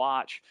uncomfortable to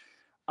watch.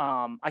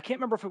 I can't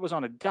remember if it was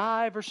on a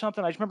dive or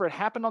something. I just remember it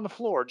happened on the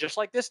floor, just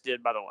like this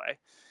did, by the way.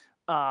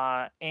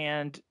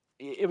 And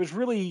it was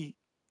really,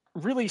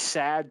 really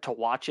sad to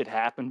watch it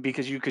happen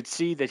because you could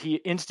see that he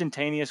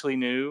instantaneously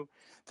knew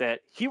that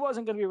he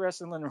wasn't going to be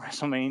wrestling in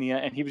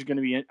WrestleMania and he was going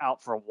to be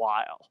out for a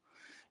while.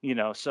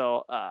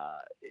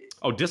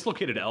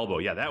 Dislocated elbow.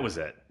 Yeah, that was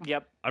it.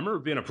 Yep. I remember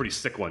being a pretty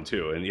sick one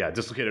too. And yeah,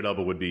 dislocated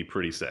elbow would be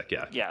pretty sick.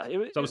 Yeah. Yeah.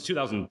 That was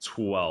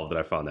 2012 that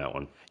I found that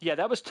one. Yeah,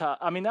 that was tough.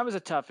 I mean, that was a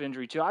tough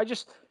injury too.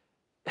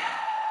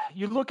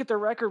 You look at the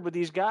record with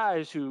these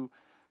guys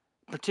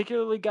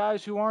particularly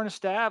guys who aren't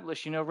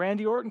established,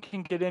 Randy Orton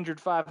can get injured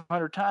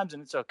 500 times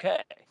and it's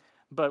okay.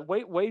 But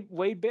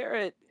Wade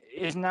Barrett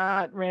is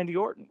not Randy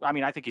Orton. I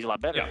mean, I think he's a lot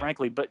better,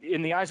 frankly, but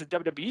in the eyes of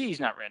WWE, he's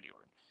not Randy Orton.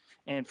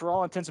 And for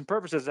all intents and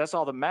purposes, that's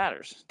all that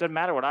matters. Doesn't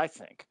matter what I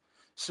think.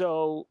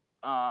 So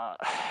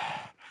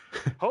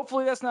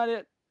hopefully that's not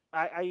it.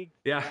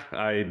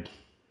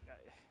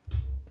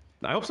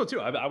 I hope so too.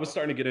 I was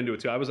starting to get into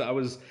it too. I was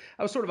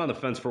sort of on the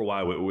fence for a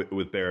while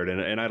with Barrett,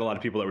 and I had a lot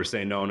of people that were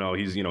saying no,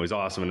 he's he's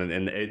awesome,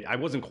 and I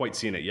wasn't quite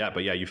seeing it yet.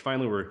 But yeah, you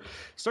finally were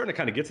starting to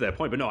kind of get to that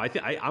point. But no,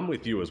 I'm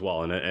with you as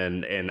well,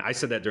 and I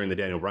said that during the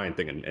Daniel Bryan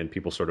thing, and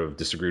people sort of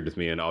disagreed with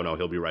me, and oh no,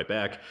 he'll be right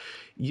back.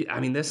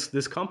 I mean,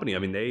 this company, I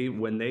mean,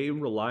 when they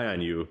rely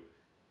on you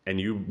and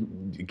you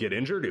get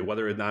injured,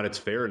 whether or not it's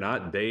fair or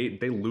not, they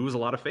lose a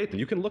lot of faith. And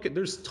you can look at,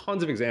 there's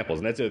tons of examples,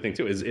 and that's the other thing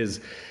too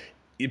is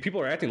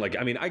people are acting like,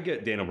 I mean, I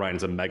get Daniel Bryan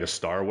is a mega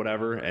star or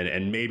whatever,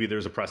 and maybe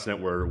there's a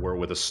precedent where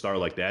with a star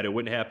like that, it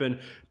wouldn't happen.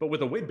 But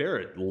with a Wade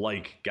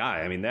Barrett-like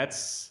guy, I mean,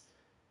 that's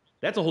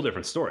a whole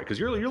different story. Because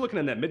you're looking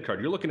in that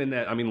mid-card, you're looking in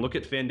that, I mean, look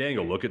at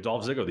Fandango, look at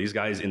Dolph Ziggler, these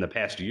guys in the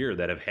past year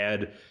that have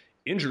had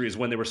injuries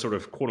when they were sort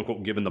of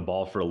quote-unquote given the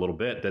ball for a little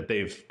bit, that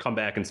they've come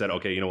back and said,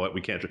 okay, you know what, we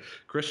can't.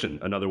 Christian,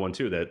 another one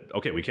too, that,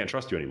 okay, we can't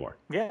trust you anymore.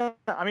 Yeah,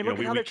 I mean, look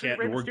at how they treat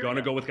Rey Mysterio. We're going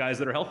to go with guys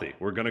that are healthy.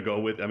 We're going to go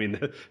with, I mean,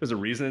 there's a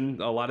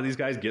reason a lot of these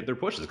guys get their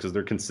pushes because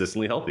they're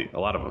consistently healthy, a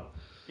lot of them.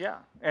 Yeah,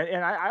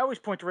 and I always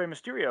point to Rey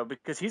Mysterio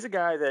because he's a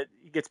guy that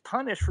gets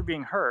punished for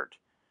being hurt,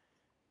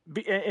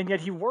 and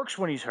yet he works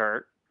when he's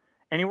hurt,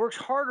 and he works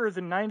harder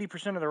than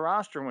 90% of the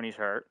roster when he's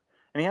hurt.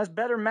 And he has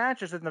better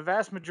matches than the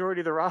vast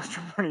majority of the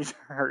roster when he's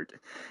hurt.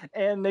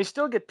 And they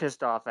still get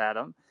pissed off at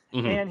him.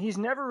 Mm-hmm. And he's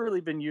never really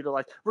been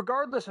utilized.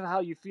 Regardless of how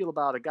you feel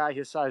about a guy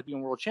his size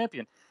being world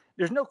champion,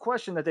 there's no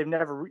question that they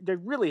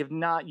really have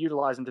not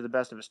utilized him to the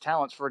best of his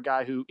talents for a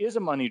guy who is a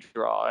money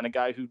draw and a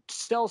guy who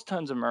sells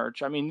tons of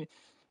merch. I mean,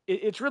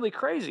 it's really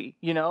crazy,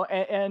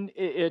 and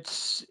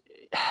it's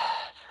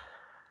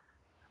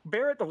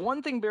Barrett. The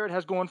one thing Barrett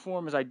has going for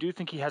him is I do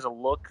think he has a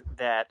look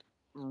that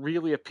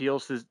really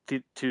appeals to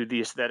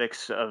the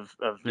aesthetics of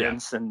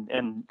Vince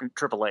and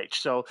Triple H.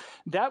 So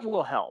that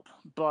will help,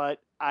 but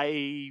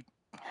I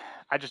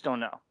just don't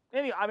know.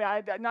 Anyway, I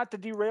mean, not to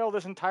derail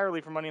this entirely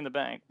from Money in the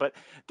Bank, but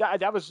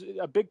that was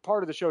a big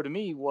part of the show to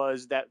me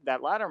was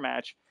that ladder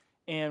match.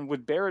 And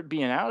with Barrett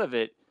being out of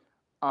it,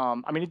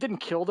 I mean, it didn't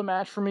kill the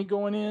match for me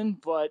going in,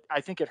 but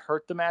I think it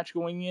hurt the match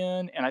going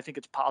in, and I think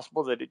it's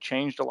possible that it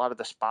changed a lot of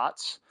the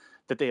spots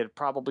that they had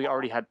probably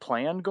already had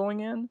planned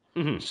going in.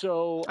 Mm-hmm.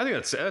 So I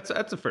think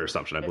that's a fair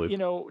assumption, I believe. You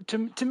know,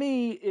 to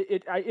me,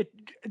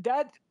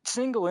 that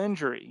single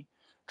injury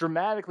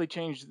dramatically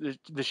changed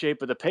the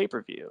shape of the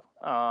pay-per-view.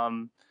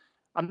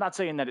 I'm not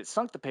saying that it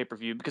sunk the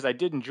pay-per-view because I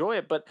did enjoy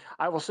it, but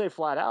I will say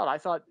flat out, I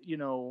thought,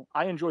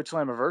 I enjoyed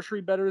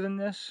Slammiversary better than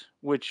this,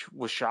 which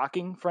was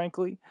shocking,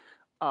 frankly.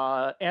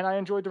 And I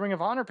enjoyed the Ring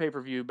of Honor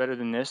pay-per-view better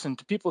than this. And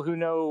to people who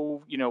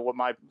know, what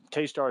my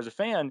taste are as a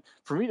fan,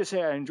 for me to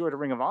say I enjoyed a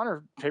Ring of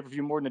Honor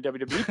pay-per-view more than the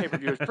WWE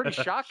pay-per-view is pretty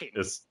shocking.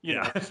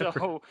 Yeah.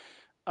 So,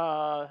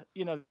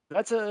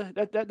 that's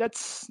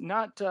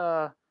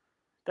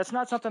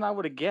not something I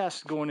would have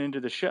guessed going into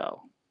the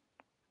show.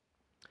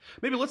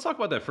 Maybe let's talk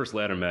about that first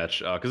ladder match,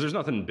 because there's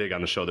nothing big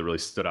on the show that really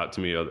stood out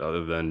to me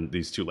other than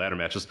these two ladder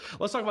matches.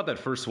 Let's talk about that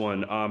first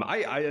one.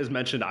 I as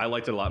mentioned, I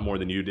liked it a lot more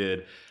than you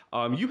did.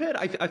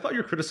 I thought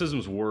your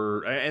criticisms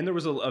were, and there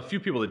was a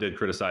few people that did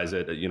criticize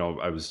it,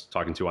 I was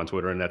talking to on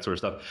Twitter and that sort of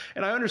stuff,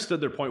 and I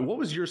understood their point. What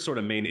was your sort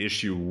of main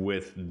issue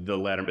with the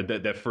ladder,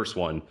 that first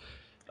one?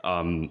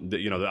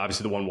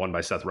 Obviously the one won by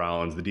Seth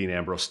Rollins, the Dean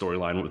Ambrose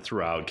storyline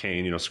throughout,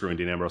 Kane, screwing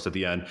Dean Ambrose at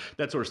the end,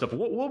 that sort of stuff.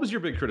 What was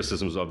your big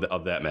criticisms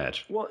of that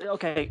match? Well,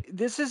 okay,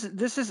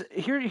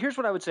 here's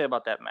what I would say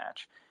about that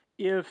match.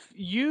 If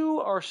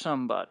you are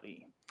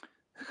somebody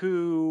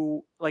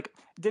who,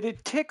 did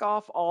it tick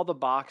off all the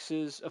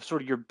boxes of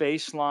sort of your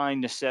baseline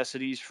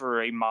necessities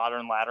for a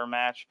modern ladder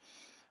match,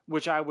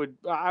 which I would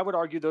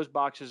argue those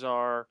boxes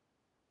are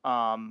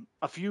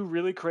a few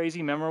really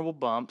crazy memorable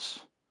bumps.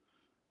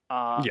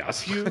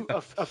 Yes.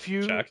 a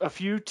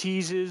few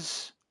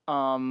teases,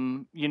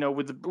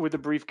 with the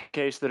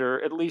briefcase that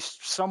are at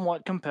least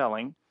somewhat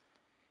compelling,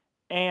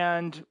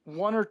 and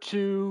one or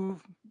two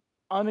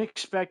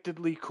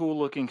unexpectedly cool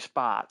looking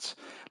spots.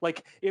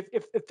 Like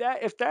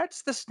if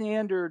that's the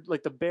standard,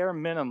 like the bare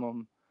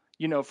minimum,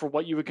 for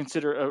what you would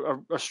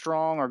consider a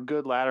strong or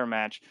good ladder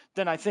match,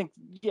 then I think,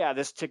 yeah,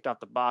 this ticked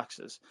off the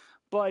boxes.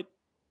 But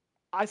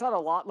I thought a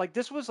lot, like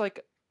this was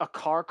like a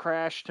car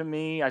crash to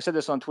me. I said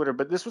this on Twitter,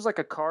 but this was like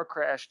a car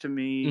crash to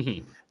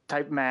me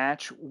type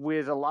match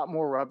with a lot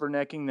more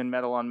rubbernecking than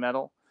metal on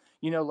metal.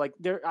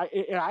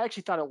 I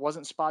actually thought it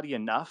wasn't spotty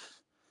enough.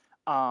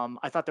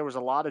 I thought there was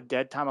a lot of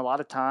dead time, a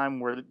lot of time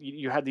where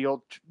you had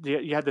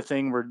the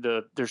thing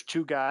where there's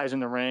two guys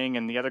in the ring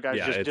and the other guys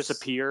just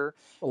disappear.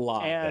 A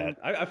lot. And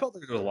I felt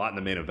like there was a lot in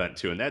the main event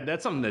too, and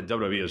that's something that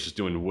WWE is just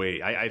doing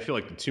way. I feel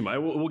like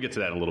we'll get to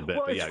that in a little bit.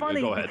 Well, but it's yeah, funny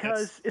go ahead.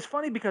 It's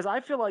funny because I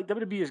feel like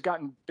WWE has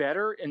gotten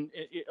better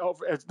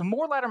as the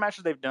more ladder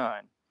matches they've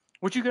done,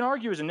 which you can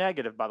argue is a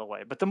negative, by the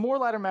way. But the more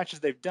ladder matches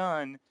they've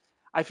done,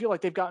 I feel like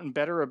they've gotten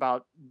better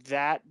about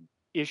that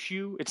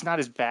issue. It's not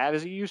as bad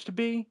as it used to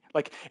be.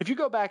 Like if you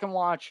go back and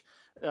watch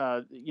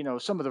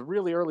some of the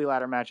really early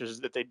ladder matches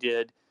that they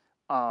did,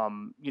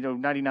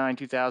 99,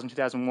 2000,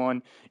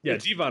 2001. Yeah,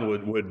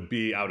 Devon would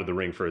be out of the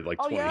ring for like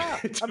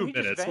 22 he'd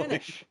minutes. Just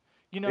vanish.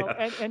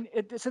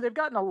 So they've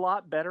gotten a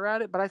lot better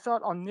at it, but I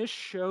thought on this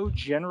show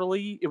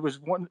generally it was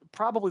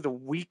probably the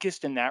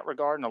weakest in that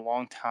regard in a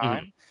long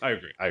time. I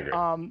agree.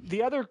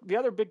 The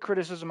other big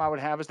criticism I would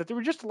have is that there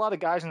were just a lot of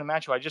guys in the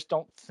match who I just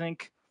don't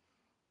think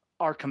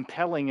are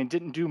compelling and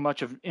didn't do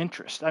much of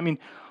interest. I mean,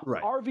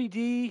 right.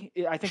 RVD,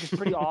 I think, is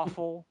pretty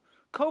awful.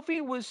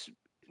 Kofi was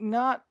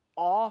not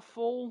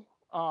awful,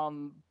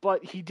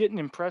 but he didn't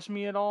impress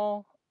me at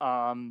all.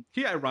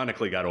 He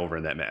ironically got over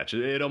in that match.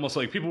 It almost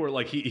like people were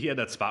like, he had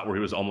that spot where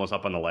he was almost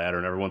up on the ladder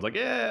and everyone's like,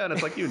 yeah. And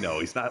it's like,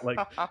 he's not like,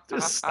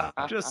 just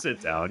stop, just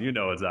sit down.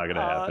 It's not going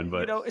to happen.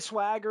 But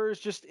Swagger is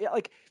just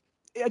like,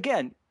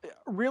 again,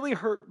 really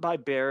hurt by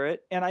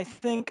Barrett. And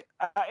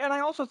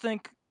I also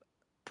think,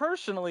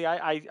 personally,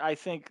 I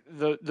think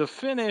the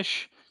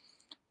finish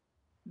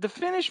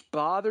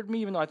bothered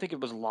me, even though I think it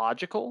was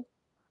logical.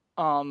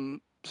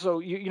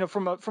 So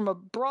from a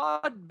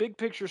broad, big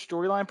picture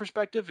storyline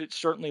perspective, it's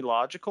certainly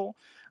logical.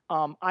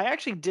 I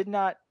actually did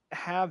not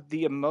have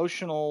the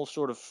emotional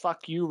sort of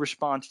 "fuck you"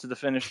 response to the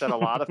finish that a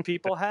lot of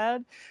people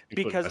had,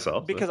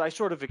 because I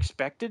sort of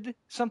expected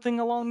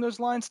something along those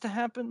lines to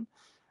happen.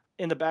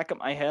 In the back of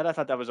my head, I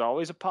thought that was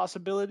always a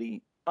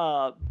possibility,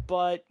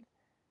 but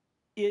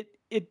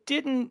it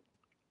didn't.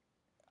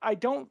 I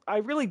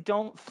really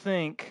don't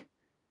think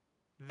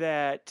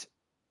that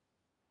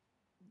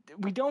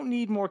we don't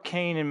need more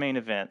Kane in main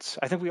events.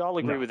 I think we all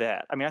agree with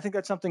that. I mean, I think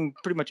that's something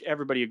pretty much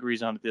everybody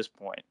agrees on at this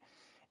point.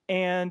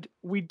 And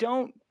you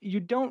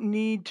don't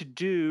need to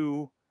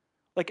do,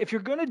 like, if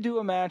you're going to do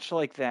a match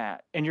like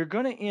that and you're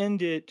going to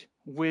end it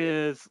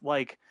with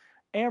like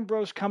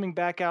Ambrose coming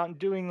back out and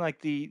doing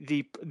like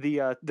the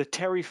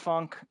Terry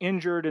Funk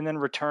injured and then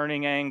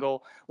returning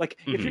angle, like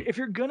if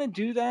you're going to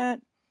do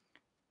that,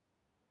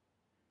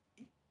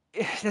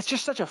 that's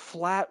just such a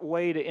flat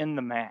way to end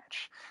the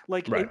match.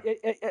 Like, right.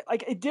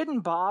 It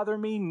didn't bother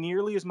me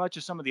nearly as much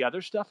as some of the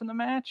other stuff in the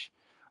match.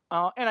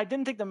 And I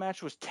didn't think the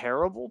match was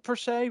terrible per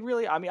se,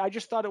 really. I mean, I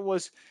just thought it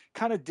was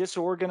kind of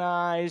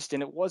disorganized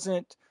and it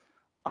wasn't,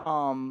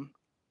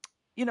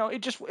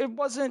 it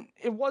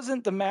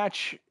wasn't the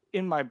match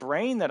in my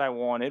brain that I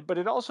wanted, but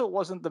it also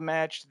wasn't the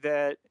match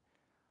that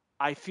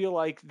I feel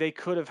like they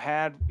could have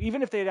had,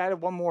 even if they'd added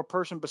one more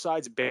person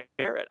besides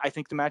Barrett. I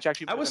think the match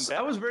actually would have been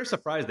better. I was very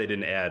surprised they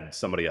didn't add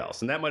somebody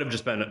else, and that might have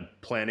just been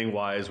planning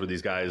wise, where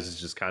these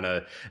guys just kind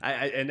of.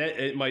 And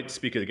it might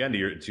speak again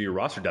to your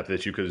roster depth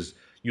issue, because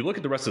you look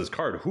at the rest of this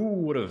card, who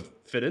would have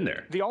fit in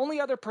there? The only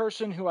other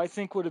person who I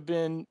think would have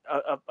been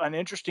an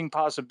interesting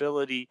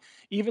possibility,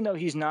 even though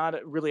he's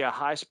not really a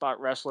high spot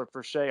wrestler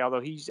per se,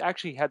 although he's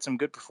actually had some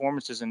good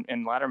performances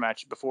in ladder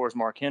matches before, is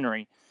Mark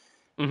Henry.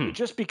 Mm-hmm.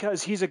 Just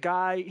because he's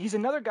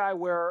another guy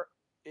where,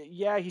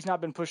 yeah, he's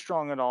not been pushed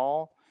strong at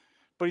all,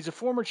 but he's a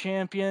former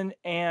champion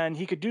and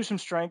he could do some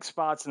strength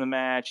spots in the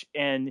match.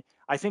 And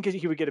I think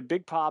he would get a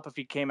big pop if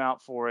he came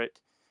out for it.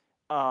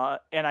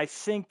 And I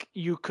think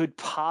you could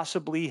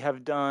possibly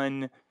have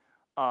done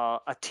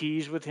a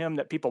tease with him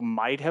that people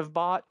might have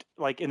bought,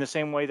 like in the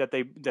same way that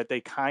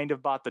they kind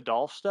of bought the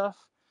Dolph stuff.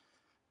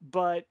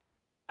 But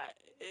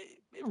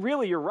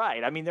really, you're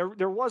right. I mean,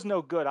 there was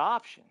no good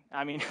option.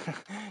 I mean,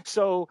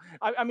 so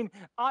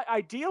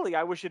ideally,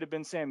 I wish it had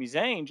been Sami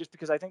Zayn, just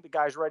because I think the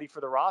guy's ready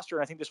for the roster,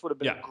 and I think this would have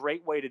been a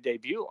great way to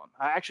debut him.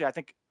 I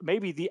think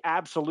maybe the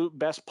absolute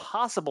best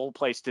possible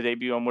place to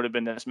debut him would have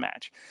been this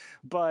match,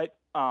 but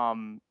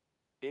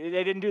they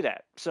didn't do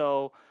that.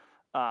 So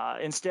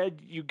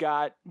instead, you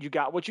got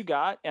what you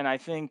got, and I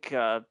think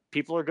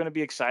people are going to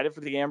be excited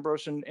for the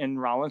Ambrose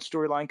and Rollins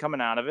storyline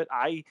coming out of it.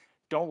 I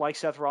don't like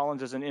Seth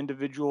Rollins as an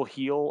individual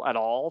heel at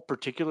all,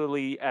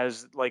 particularly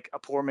as like a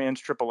poor man's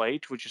Triple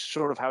H, which is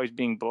sort of how he's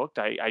being booked.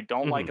 I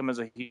don't like him as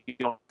a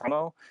heel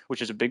promo,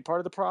 which is a big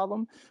part of the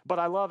problem, but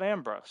I love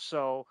Ambrose.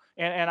 So,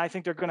 and I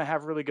think they're going to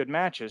have really good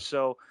matches.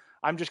 So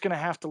I'm just going to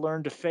have to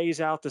learn to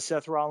phase out the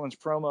Seth Rollins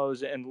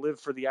promos and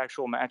live for the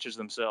actual matches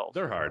themselves.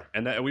 They're hard.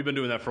 And we've been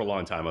doing that for a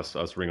long time,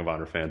 us Ring of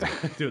Honor fans.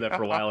 Doing that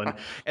for a while.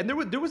 And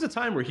there was a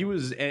time where he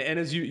was, and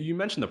as you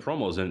mentioned the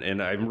promos,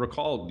 and I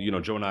recall,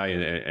 Joe and I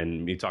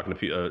and me talking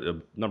to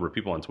a number of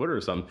people on Twitter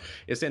or something,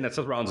 is saying that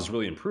Seth Rollins has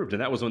really improved.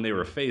 And that was when they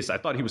were a face. I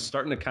thought he was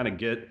starting to kind of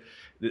get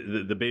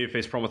the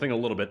babyface promo thing a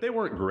little bit. They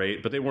weren't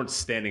great, but they weren't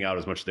standing out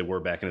as much as they were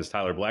back in his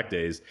Tyler Black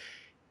days.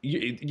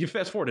 You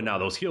fast forward to now,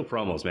 those heel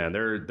promos, man,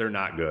 they're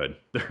not good.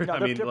 They're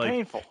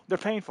painful. They're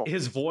painful.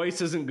 His voice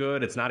isn't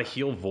good. It's not a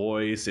heel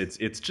voice. It's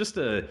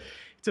a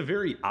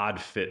very odd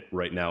fit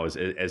right now as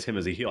him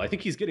as a heel. I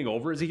think he's getting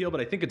over as a heel,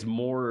 but I think it's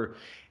more.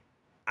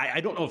 I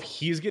don't know if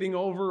he's getting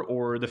over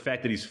or the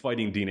fact that he's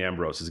fighting Dean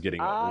Ambrose is getting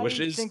over.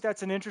 I think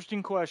that's an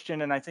interesting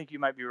question, and I think you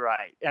might be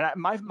right. And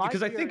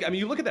because I think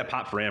you look at that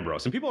pop for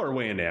Ambrose, and people are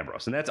way into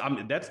Ambrose, and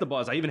that's the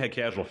buzz. I even had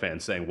casual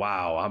fans saying,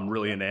 "Wow, I'm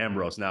really into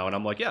Ambrose now," and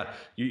I'm like, "Yeah,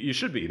 you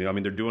should be." I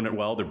mean, they're doing it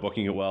well, they're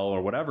booking it well,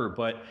 or whatever.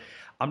 But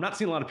I'm not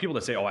seeing a lot of people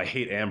that say, "Oh, I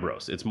hate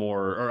Ambrose." It's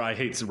more, or I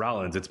hate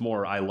Rollins. It's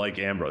more, I like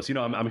Ambrose.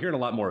 I'm hearing a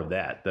lot more of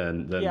that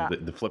than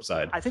the flip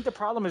side. I think the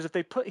problem is if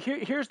they put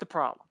here's the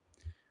problem.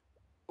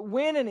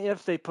 When and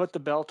if they put the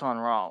belt on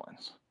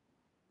Rollins,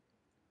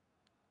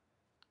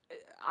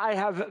 I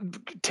have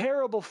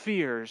terrible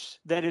fears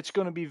that it's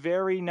going to be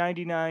very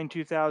 99,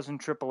 2000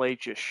 Triple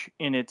H-ish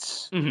in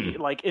its,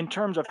 like in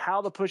terms of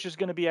how the push is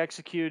going to be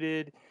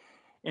executed,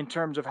 in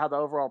terms of how the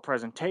overall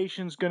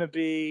presentation is going to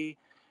be.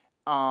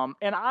 And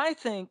I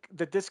think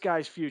that this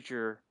guy's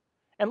future,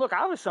 and look,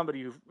 I was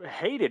somebody who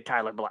hated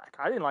Tyler Black.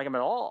 I didn't like him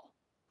at all.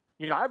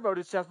 I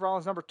voted Seth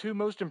Rollins number 2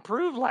 most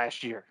improved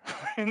last year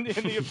in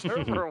the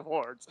Observer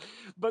Awards.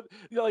 But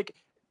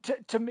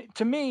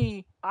to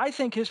me, I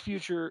think his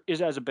future is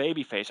as a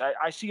babyface.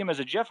 I see him as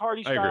a Jeff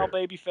Hardy style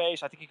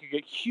babyface. I think he could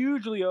get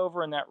hugely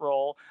over in that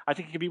role. I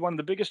think he could be one of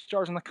the biggest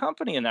stars in the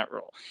company in that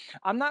role.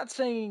 I'm not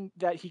saying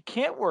that he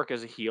can't work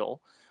as a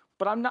heel,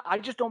 but I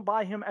just don't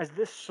buy him as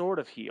this sort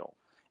of heel.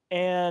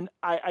 And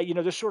I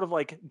this sort of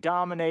like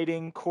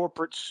dominating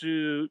corporate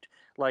suit,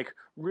 like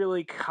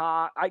really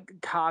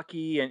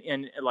cocky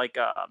and like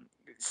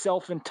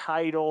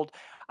self-entitled.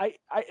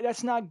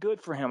 That's not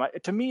good for him.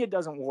 To me, it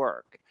doesn't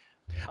work.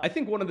 I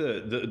think one of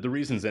the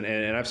reasons, and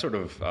I've sort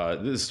of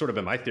this is sort of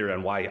in my theory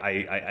on why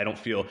I don't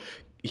feel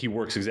he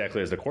works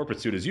exactly as the corporate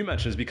suit, as you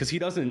mentioned, is because he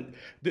doesn't.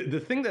 The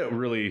thing that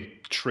really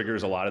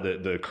triggers a lot of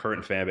the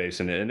current fan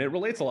base, and it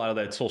relates a lot of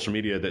that social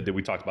media that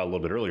we talked about a little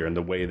bit earlier, and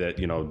the way that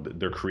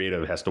their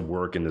creative has to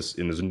work in this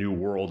new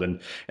world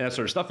and that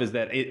sort of stuff, is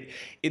that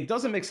it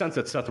doesn't make sense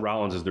that Seth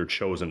Rollins is their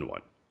chosen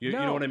one. You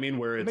know what I mean?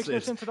 Where it makes no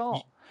sense at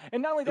all.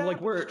 And not only that,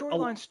 like the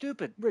storyline's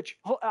stupid. Rich,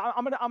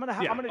 I'm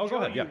gonna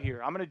Joe you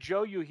here. I'm gonna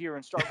Joe you here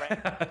and start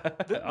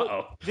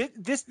ranting.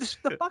 This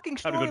the fucking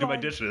storyline. I'm gonna go do my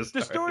dishes. The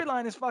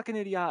storyline is fucking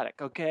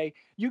idiotic. Okay,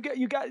 you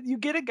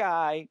get a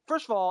guy.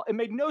 First of all,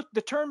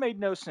 the turn made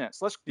no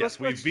sense.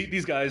 We beat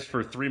these guys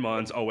for 3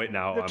 months. Oh wait,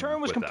 now the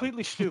turn was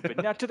completely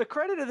stupid. Now, to the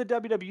credit of the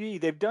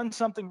WWE, they've done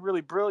something really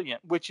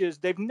brilliant, which is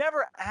they've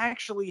never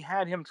actually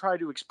had him try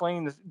to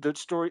explain the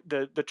story,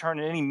 the turn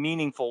in any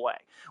meaningful way.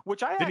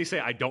 Did he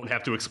say, "I don't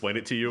have to explain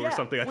it to you"? Or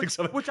something. I think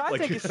something which I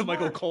think is smart.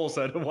 Michael Cole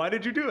said, "Why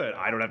did you do it?"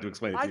 "I don't have to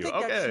explain it to you." I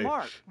think that's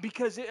smart,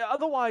 because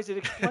otherwise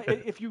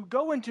if you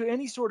go into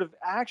any sort of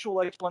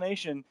actual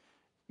explanation,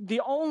 the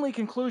only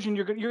conclusion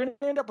you're going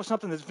to end up with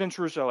something that's Vince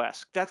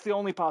Russo-esque. That's the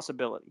only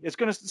possibility. It's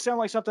going to sound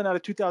like something out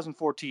of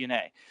 2004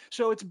 TNA.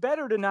 So it's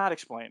better to not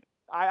explain it.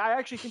 I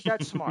actually think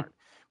that's smart.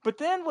 But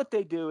then what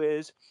they do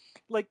is,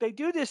 like, they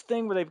do this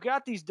thing where they've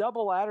got these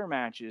double ladder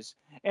matches,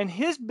 and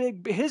his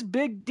big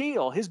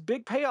deal, his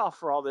big payoff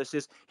for all this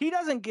is he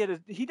doesn't,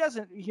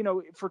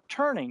 for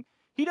turning,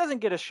 he doesn't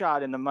get a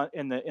shot in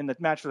the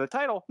match for the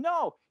title.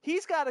 No,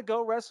 he's got to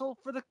go wrestle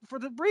for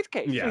the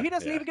briefcase. Yeah, so he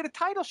doesn't even get a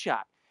title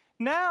shot.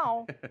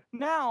 Now,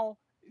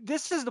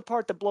 this is the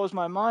part that blows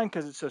my mind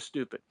because it's so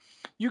stupid.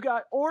 You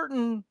got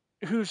Orton,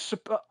 who's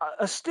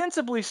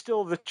ostensibly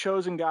still the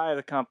chosen guy of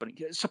the company.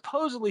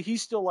 Supposedly,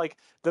 he's still like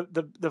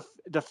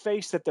the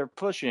face that they're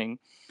pushing.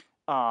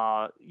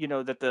 That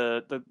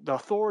the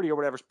authority or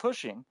whatever's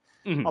pushing,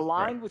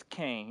 aligned with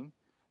Kane.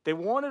 They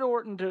wanted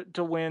Orton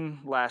to win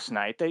last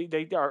night.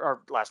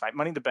 Or last night,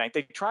 Money in the Bank.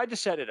 They tried to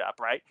set it up,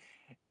 right?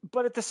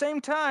 But at the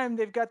same time,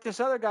 they've got this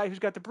other guy who's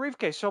got the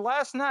briefcase. So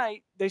last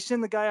night, they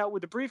send the guy out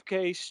with the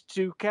briefcase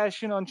to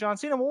cash in on John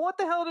Cena. Well, what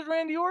the hell did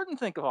Randy Orton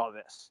think of all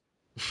this?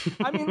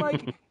 I mean,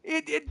 like,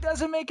 it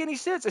doesn't make any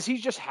sense. Is he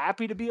just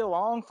happy to be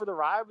along for the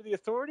ride with the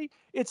authority?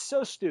 It's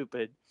so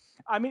stupid.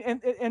 I mean,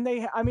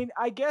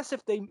 I guess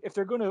if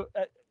they're going to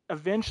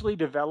eventually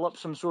develop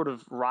some sort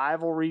of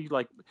rivalry,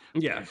 like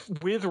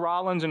with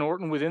Rollins and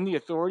Orton within the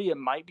authority, it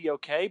might be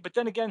okay. But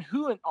then again,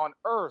 who on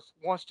earth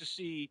wants to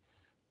see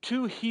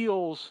two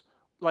heels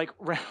like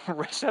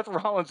Seth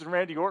Rollins and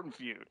Randy Orton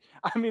feud?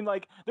 I mean,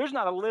 like, there's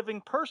not a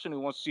living person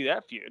who wants to see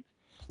that feud.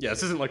 Yeah,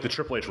 this isn't like the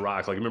Triple H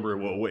Rock. Like,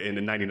 remember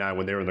in '99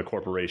 when they were in the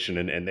corporation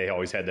and they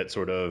always had that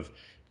sort of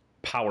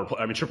power play.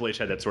 I mean, Triple H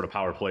had that sort of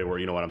power play where,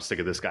 you know what, I'm sick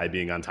of this guy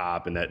being on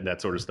top and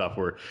that sort of stuff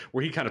where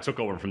he kind of took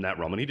over from that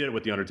realm. And he did it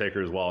with The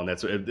Undertaker as well.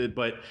 And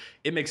but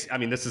it makes, I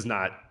mean, this is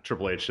not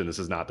Triple H and this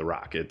is not The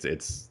Rock.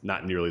 It's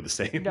not nearly the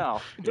same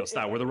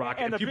style where The Rock,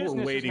 and people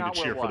were waiting to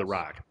cheer for The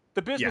Rock.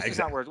 The business is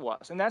not where it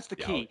was. And that's the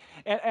key.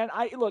 And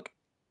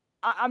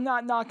I'm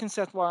not knocking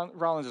Seth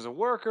Rollins as a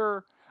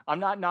worker. I'm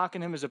not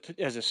knocking him as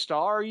a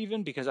star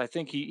even, because I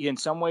think he in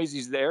some ways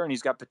he's there and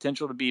he's got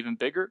potential to be even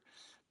bigger.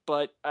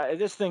 But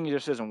this thing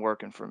just isn't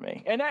working for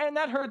me. And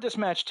that hurt this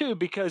match too,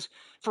 because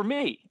for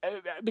me,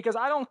 because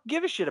I don't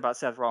give a shit about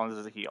Seth Rollins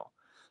as a heel.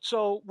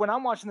 So when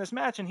I'm watching this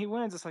match and he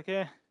wins, it's like,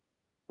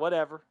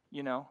 whatever,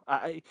 you know.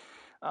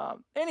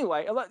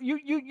 Anyway,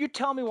 you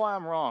tell me why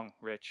I'm wrong,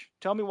 Rich.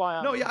 Tell me why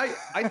I'm No, yeah,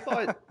 I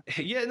thought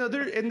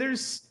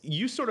there's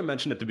you sort of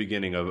mentioned at the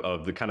beginning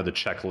of the kind of the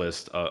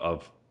checklist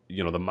of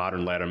you know, the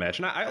modern ladder match.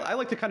 And I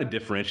like to kind of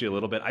differentiate a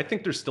little bit. I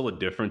think there's still a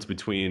difference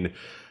between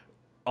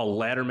a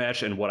ladder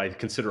match and what I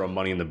consider a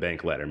Money in the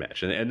Bank ladder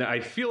match. And I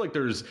feel like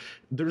there's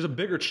a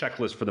bigger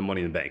checklist for the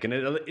Money in the Bank. And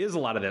it is a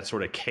lot of that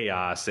sort of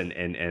chaos and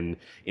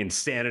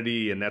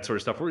insanity and that sort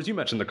of stuff. Whereas you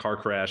mentioned the car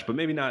crash, but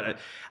maybe not.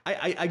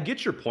 I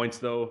get your points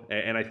though.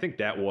 And I think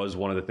that was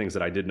one of the things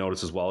that I did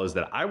notice as well, is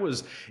that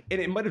and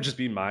it might have just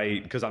been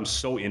because I'm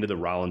so into the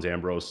Rollins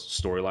Ambrose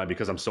storyline,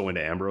 because I'm so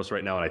into Ambrose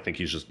right now. And I think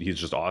he's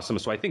just awesome.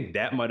 So I think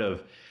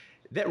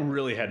that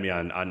really had me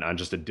on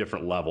just a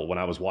different level when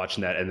I was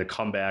watching that and the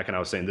comeback, and I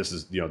was saying this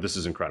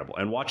is incredible.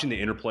 And watching the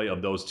interplay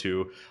of those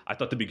two, I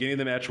thought the beginning of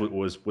the match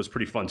was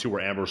pretty fun too,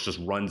 where Ambrose just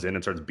runs in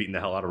and starts beating the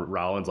hell out of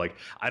Rollins, like,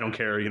 I don't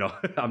care, you know,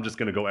 I'm just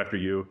gonna go after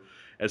you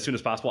as soon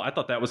as possible. I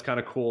thought that was kind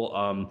of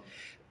cool.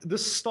 The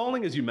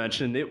stalling, as you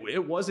mentioned,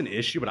 it was an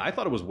issue, but I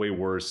thought it was way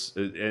worse.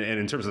 And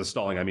in terms of the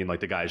stalling, I mean, like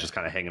the guys just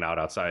kind of hanging out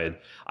outside.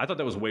 I thought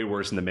that was way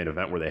worse in the main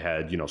event, where they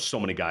had, you know, so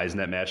many guys in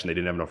that match and they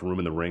didn't have enough room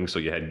in the ring. So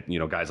you had, you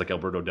know, guys like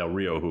Alberto Del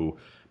Rio who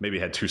maybe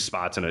had 2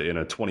 spots in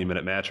a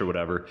 20-minute match or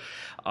whatever.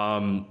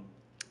 I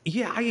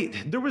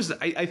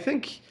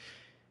think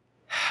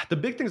the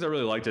big things I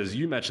really liked, as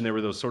you mentioned, there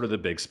were those sort of the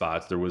big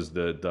spots. There was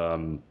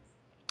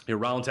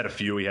Rollins had a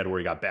few. He had where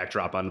he got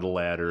backdrop onto the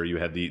ladder. You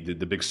had the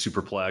big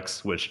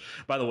superplex, which,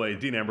 by the way,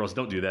 Dean Ambrose,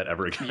 don't do that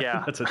ever again.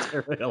 Yeah, that's a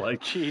terrible.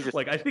 Jesus.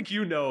 Like, I think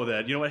you know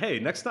that. You know what? Hey,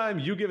 next time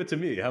you give it to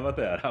me. How about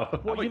that?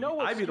 You know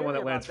what's I be the one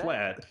that lands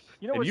flat,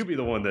 and you be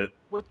the one that.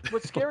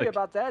 What's scary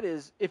about that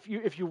is if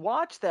you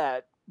watch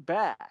that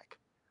back,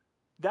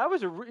 that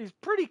was it's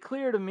pretty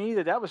clear to me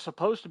that was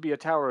supposed to be a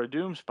Tower of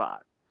Doom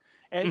spot.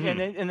 And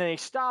then they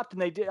stopped and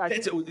they did.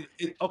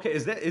 Okay,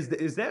 is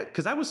that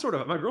because I was sort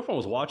of, my girlfriend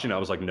was watching. I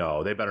was like,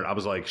 no, they better. I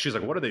was like, she's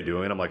like, what are they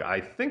doing? I'm like,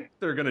 I think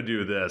they're gonna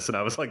do this, and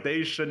I was like,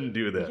 they shouldn't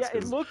do this. Yeah,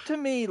 it looked to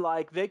me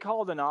like they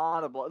called an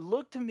audible. It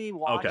looked to me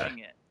watching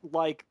it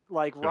like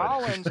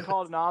Rollins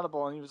called an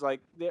audible, and he was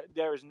like,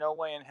 there is no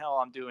way in hell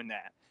I'm doing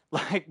that.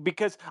 Like,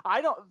 because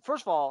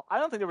first of all, I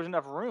don't think there was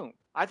enough room.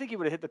 I think he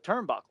would have hit the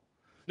turnbuckle.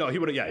 No, he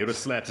would have. Yeah, he would have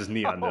slapped his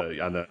knee on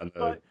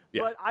the.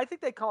 But I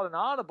think they called an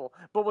audible.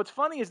 But what's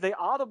funny is they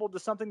audibled to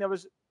something that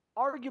was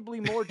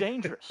arguably more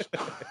dangerous.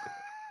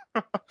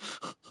 But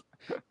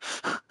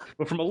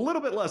from a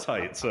little bit less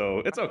height, so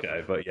it's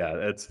okay. But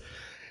yeah,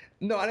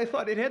 and I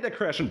thought it had that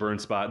crash and burn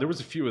spot. There was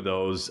a few of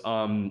those.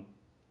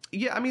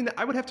 Yeah, I mean,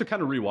 I would have to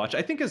kind of rewatch.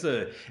 I think as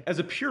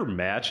a pure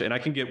match, and I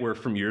can get where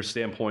from your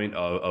standpoint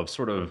of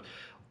sort of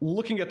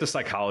looking at the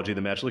psychology of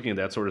the match, looking at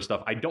that sort of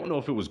stuff, I don't know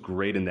if it was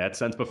great in that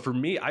sense. But for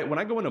me, when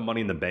I go into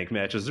Money in the Bank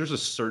matches, there's a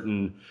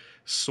certain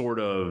sort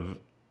of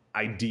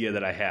idea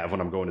that I have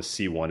when I'm going to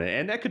see one,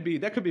 and that could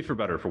be for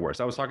better or for worse.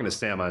 I was talking to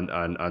Sam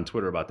on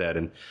Twitter about that,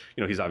 and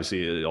he's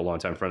obviously a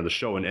longtime friend of the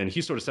show, and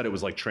he sort of said it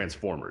was like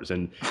Transformers,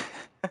 and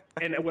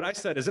and what I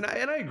said is, and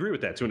I agree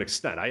with that to an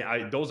extent.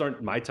 I those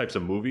aren't my types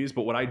of movies,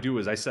 but what I do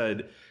is I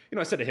said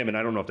to him, and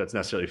I don't know if that's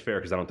necessarily fair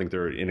because I don't think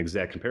they're in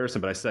exact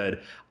comparison, but I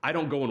said I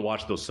don't go and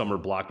watch those summer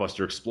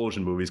blockbuster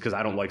explosion movies because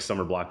I don't like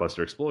summer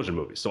blockbuster explosion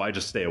movies, so I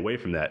just stay away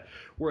from that.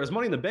 Whereas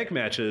Money in the Bank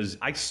matches,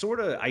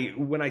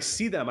 when I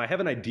see them, I have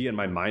an idea in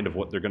my mind of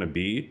what they're going to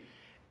be,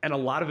 and a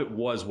lot of it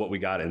was what we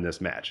got in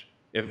this match,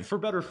 for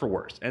better or for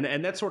worse,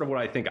 and that's sort of what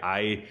I think.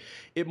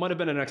 It might have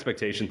been an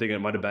expectation thing, it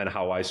might have been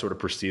how I sort of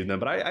perceived them,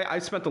 but I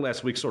spent the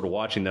last week sort of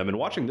watching them, and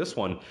watching this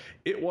one,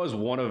 it was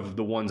one of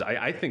the ones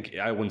I think,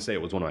 I wouldn't say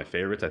it was one of my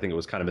favorites. I think it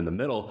was kind of in the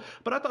middle,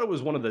 but I thought it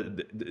was one of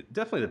the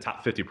definitely the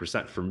top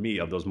 50% for me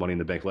of those Money in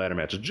the Bank ladder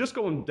matches, just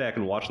going back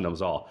and watching them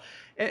all,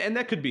 and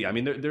that could be, I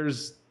mean,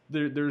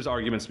 there's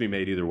arguments to be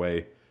made either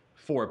way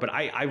for it, but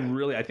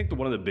I think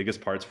one of the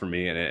biggest parts for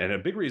me, and a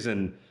big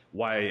reason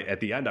why at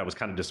the end I was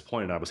kind of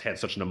disappointed, I had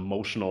such an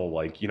emotional,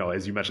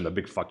 as you mentioned, the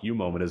big fuck you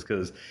moment, is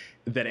because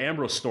that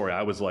Ambrose story,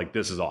 I was like,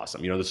 this is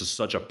awesome. This is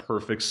such a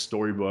perfect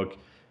storybook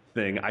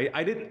thing.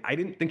 I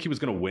didn't think he was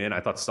going to win. I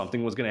thought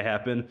something was going to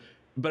happen,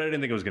 but I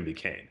didn't think it was going to be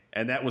Kane.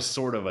 And that was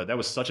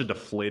such a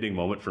deflating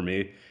moment for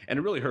me, and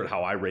it really hurt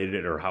how I rated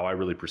it or how I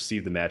really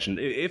perceived the match. And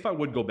if I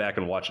would go back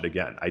and watch it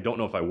again, I don't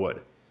know if I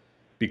would,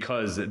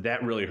 because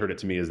that really hurt it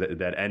to me, is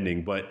that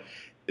ending. But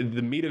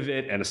the meat of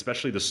it, and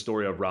especially the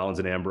story of Rollins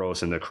and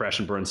Ambrose and the crash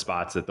and burn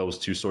spots that those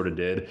two sort of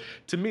did,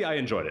 to me, I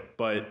enjoyed it.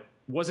 But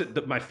was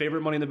it my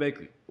favorite Money in the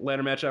Bank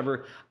ladder match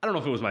ever? I don't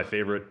know if it was my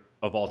favorite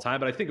of all time,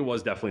 but I think it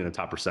was definitely in the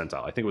top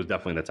percentile. I think it was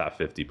definitely in the top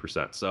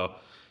 50%. So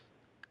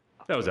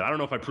that was it. I don't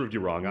know if I proved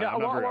you wrong.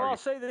 I'll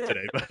say this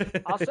today,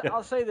 but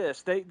I'll say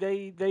this.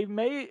 They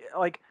may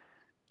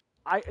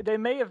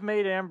have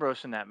made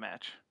Ambrose in that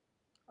match.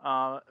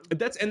 I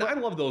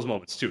love those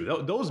moments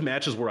too. Those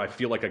matches where I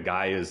feel like a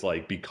guy is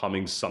like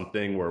becoming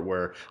something,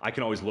 where I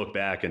can always look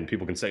back and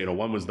people can say,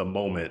 when was the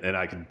moment, and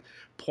I can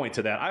point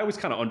to that. I always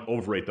kind of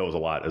overrate those a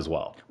lot as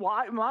well.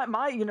 Well,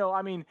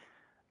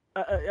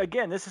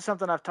 again, this is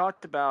something I've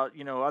talked about,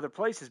 other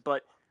places,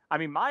 but I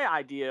mean, my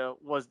idea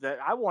was that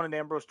I wanted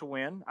Ambrose to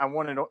win. I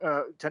wanted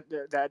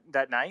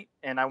that night,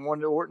 and I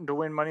wanted Orton to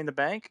win Money in the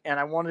Bank, and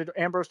I wanted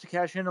Ambrose to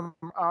cash in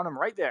on him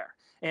right there.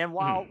 And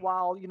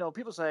while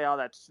people say, oh,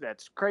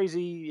 that's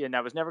crazy, and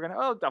that was never going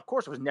to, of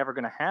course it was never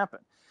going to happen.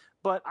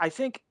 But I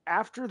think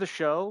after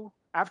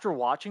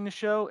watching the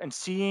show and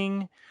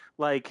seeing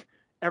like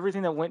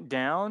everything that went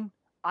down,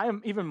 I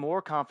am even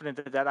more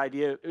confident that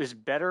idea is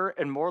better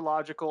and more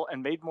logical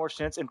and made more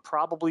sense, and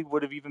probably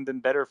would have even been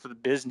better for the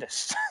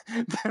business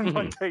than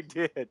what they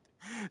did.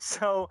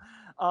 So,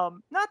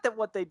 not that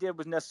what they did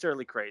was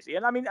necessarily crazy.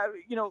 And I mean,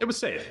 it was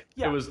safe.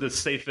 Yeah. It was the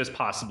safest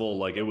possible.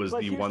 Like, it was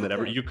the one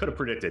that you could have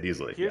predicted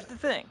easily. Here's the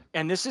thing.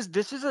 And this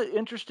is an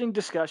interesting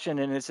discussion,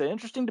 and it's an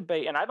interesting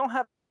debate. And I don't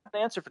have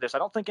an answer for this. I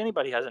don't think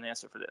anybody has an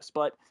answer for this,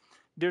 but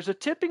there's a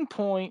tipping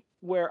point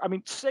where, I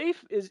mean,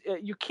 safe is,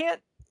 you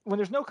can't, when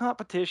there's no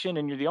competition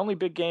and you're the only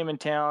big game in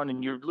town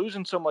and you're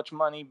losing so much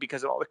money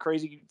because of all the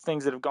crazy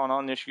things that have gone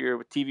on this year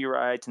with TV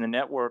rights and the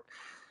network,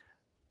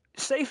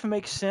 safe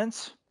makes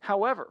sense.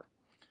 However,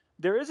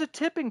 there is a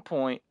tipping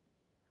point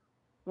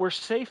where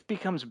safe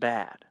becomes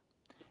bad.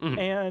 Mm-hmm.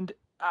 And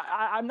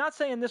I'm not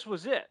saying this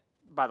was it,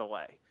 by the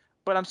way,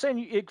 but I'm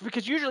saying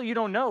because usually you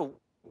don't know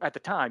at the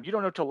time. You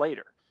don't know till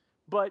later.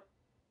 But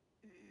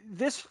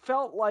this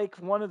felt like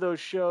one of those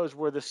shows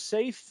where the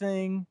safe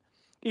thing,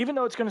 even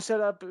though it's going to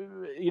set up,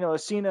 a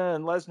Cena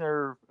and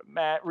Lesnar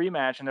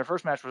rematch, and their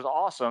first match was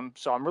awesome,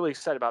 so I'm really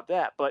excited about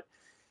that. But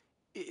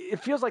it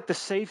feels like the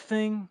safe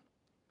thing,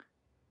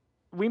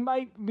 we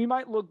might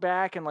look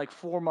back in like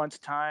 4 months'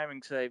 time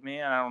and say,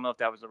 man, I don't know if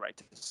that was the right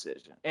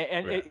decision.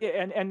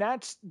 And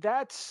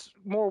that's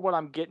more what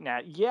I'm getting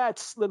at. Yeah,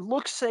 it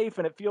looks safe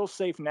and it feels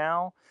safe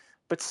now,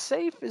 but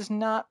safe is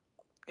not.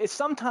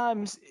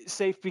 Sometimes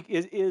safe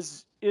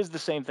is the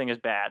same thing as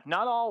bad.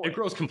 Not always. It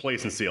grows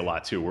complacency a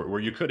lot too, where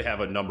you could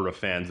have a number of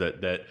fans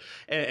that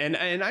and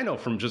I know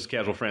from just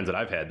casual friends that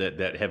I've had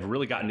that have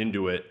really gotten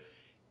into it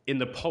in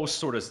the post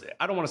sort of,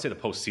 I don't want to say the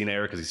post Cena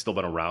era because he's still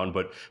been around,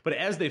 but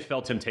as they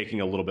felt him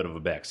taking a little bit of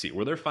a backseat,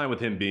 where they're fine with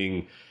him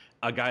being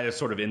a guy that's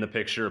sort of in the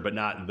picture but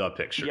not the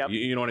picture. Yep.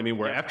 You know what I mean?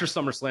 Where after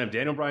SummerSlam,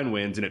 Daniel Bryan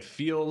wins, and it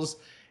feels.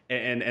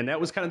 And that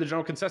was kind of the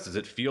general consensus.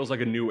 It feels like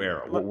a new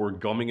era. We're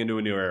going into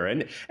a new era.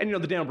 And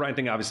the Daniel Bryan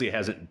thing obviously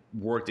hasn't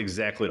worked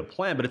exactly to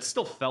plan, but it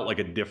still felt like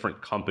a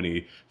different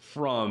company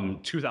from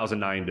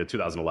 2009 to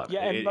 2011.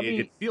 Yeah,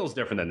 it feels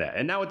different than that.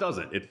 And now it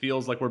doesn't. It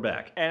feels like we're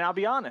back. And I'll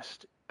be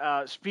honest,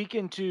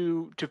 speaking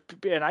to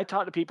and I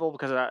talk to people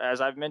because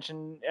as I've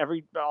mentioned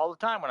all the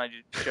time when I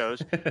do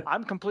shows,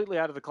 I'm completely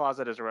out of the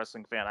closet as a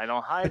wrestling fan. I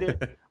don't hide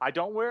it. I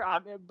don't wear I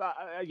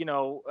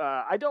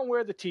don't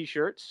wear the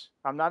t-shirts.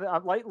 I'm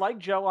like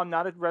Joe, I'm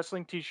not a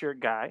wrestling t-shirt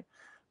guy,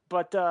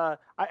 But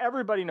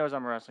everybody knows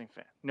I'm a wrestling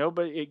fan.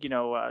 Nobody,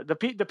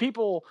 the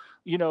people,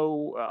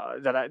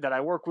 that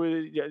I work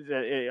with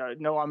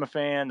know I'm a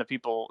fan. The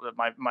people that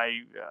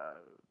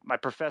my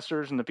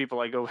professors and the people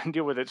I go and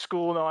deal with at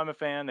school know I'm a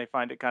fan. They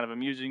find it kind of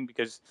amusing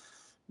because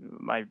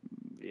my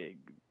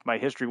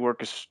history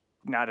work is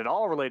not at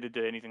all related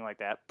to anything like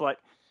that. But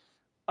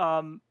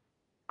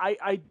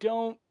I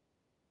don't.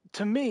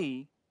 To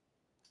me,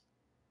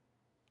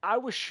 I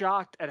was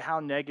shocked at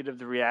how negative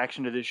the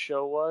reaction to this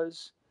show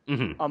was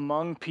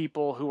among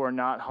people who are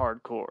not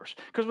hardcores.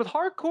 Because with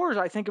hardcores,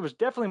 I think it was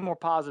definitely more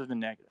positive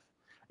than negative.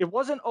 It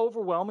wasn't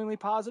overwhelmingly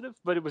positive,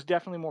 but it was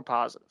definitely more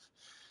positive.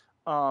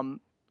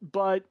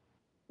 But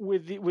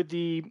with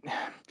the,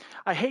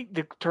 I hate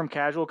the term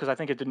casual because I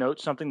think it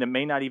denotes something that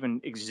may not even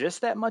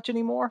exist that much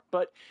anymore.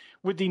 But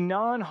with the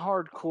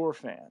non-hardcore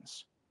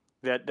fans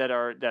that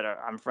are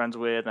I'm friends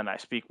with and I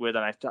speak with,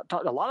 and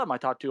a lot of them I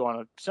talk to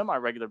on a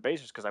semi-regular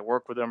basis because I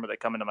work with them or they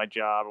come into my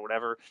job or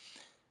whatever.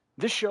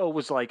 This show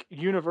was like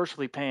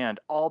universally panned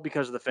all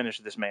because of the finish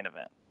of this main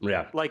event.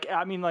 Yeah.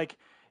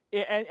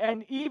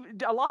 And even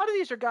a lot of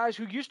these are guys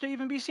who used to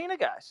even be Cena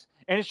guys,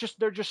 and it's just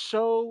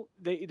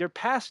they're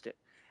past it,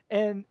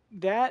 and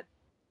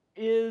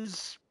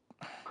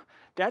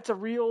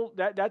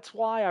that's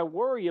why I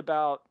worry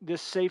about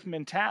this safe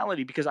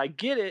mentality, because I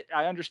get it,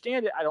 I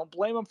understand it, I don't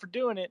blame them for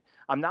doing it.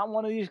 I'm not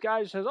one of these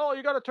guys who says, "Oh,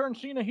 you got to turn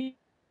Cena heel,"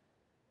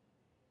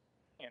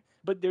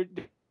 but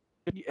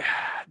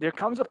there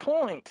comes a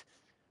point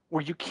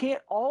where you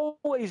can't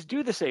always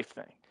do the safe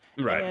thing,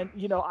 right?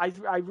 And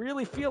I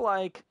really feel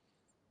like.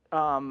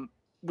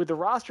 With the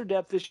roster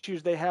depth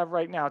issues they have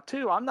right now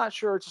too, I'm not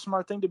sure it's a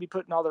smart thing to be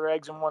putting all their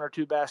eggs in one or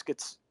two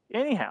baskets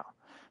anyhow.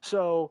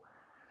 So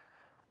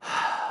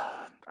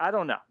I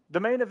don't know. The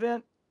main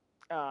event,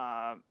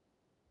 I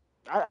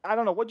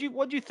don't know. What'd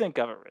you think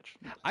of it, Rich?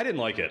 I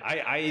didn't like it.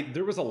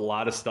 There was a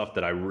lot of stuff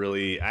that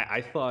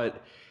I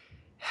thought.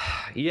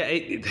 Yeah,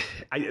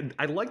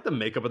 I like the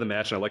makeup of the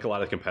match, and I like a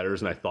lot of the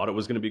competitors, and I thought it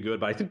was going to be good.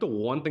 But I think the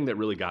one thing that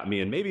really got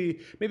me, and maybe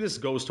this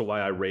goes to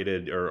why I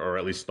rated or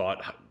at least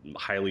thought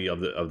highly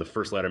of the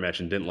first ladder match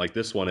and didn't like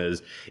this one,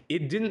 is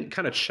it didn't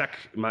kind of check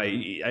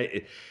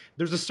my.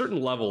 There's a certain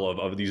level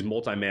of these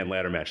multi-man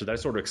ladder matches that I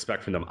sort of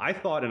expect from them. I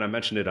thought, and I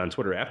mentioned it on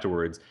Twitter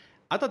afterwards,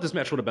 I thought this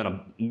match would have been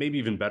maybe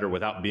even better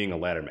without being a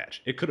ladder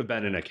match. It could have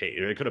been in a cage.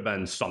 It could have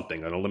been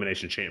something, an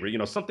elimination chamber,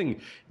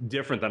 something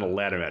different than a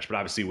ladder match. But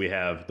obviously we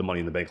have the Money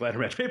in the Bank ladder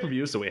match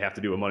pay-per-view, so we have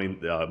to do a Money in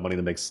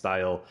the Bank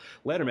style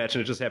ladder match,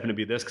 and it just happened to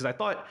be this because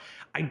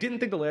I didn't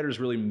think the ladders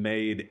really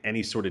made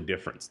any sort of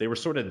difference. They were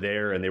sort of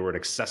there, and they were an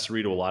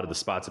accessory to a lot of the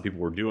spots that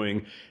people were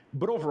doing.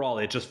 But overall,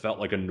 it just felt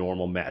like a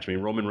normal match. I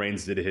mean, Roman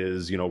Reigns did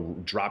his,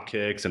 drop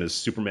kicks and his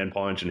Superman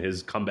punch and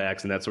his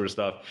comebacks and that sort of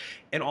stuff.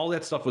 And all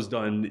that stuff was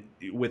done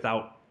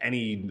without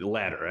any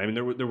ladder. I mean,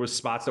 there was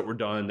spots that were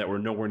done that were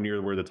nowhere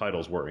near where the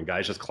titles were, and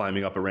guys just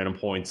climbing up at random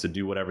points to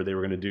do whatever they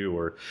were going to do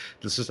or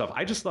this stuff.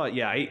 I just thought,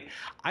 I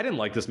didn't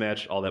like this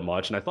match all that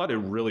much, and I thought it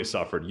really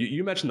suffered.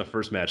 You mentioned the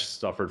first match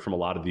suffered from a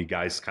lot of the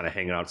guys kind of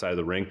hanging outside of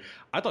the ring.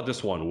 I thought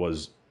this one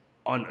was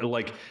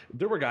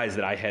there were guys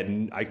that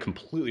I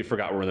completely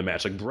forgot were in the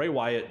match. Like Bray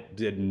Wyatt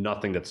did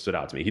nothing that stood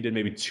out to me. He did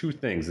maybe two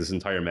things this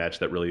entire match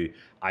that really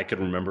I could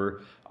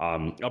remember.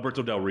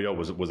 Alberto Del Rio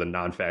was a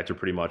non-factor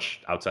pretty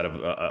much outside of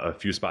a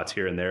few spots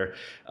here and there.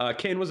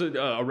 Kane was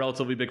a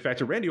relatively big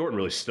factor. Randy Orton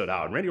really stood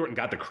out. And Randy Orton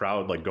got the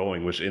crowd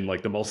going, which in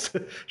the most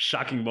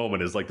shocking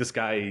moment is this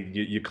guy,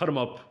 you cut him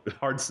up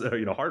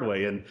hard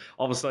way, and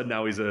all of a sudden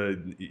now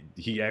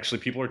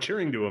people are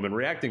cheering to him and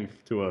reacting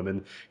to him,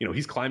 and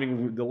he's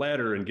climbing the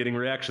ladder and getting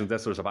reactions,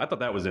 that sort of stuff. I thought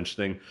that was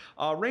interesting.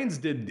 Reigns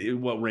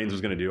did what Reigns was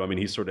going to do. I mean,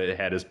 he sort of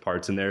had his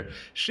parts in there.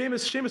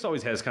 Sheamus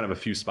always has kind of a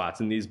few spots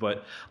in these,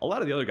 but a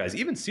lot of the other guys,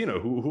 even Cena,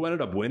 who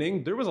ended up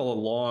winning, there was a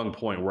long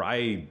point where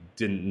I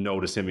didn't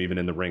notice him even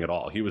in the ring at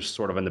all. He was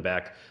sort of in the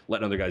back,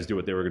 letting other guys do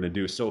what they were going to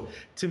do. So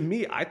to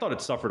me, I thought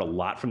it suffered a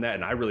lot from that,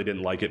 and I really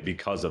didn't like it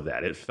because of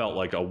that. It felt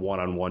like a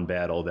one-on-one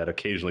battle that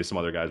occasionally some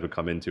other guys would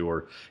come into,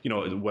 or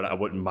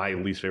what my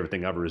least favorite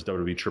thing ever is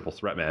WWE triple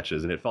threat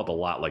matches, and it felt a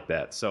lot like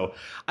that. So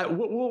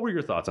what were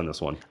your thoughts on this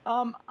one?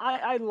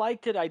 I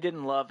liked it. I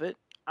didn't love it.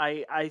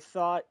 I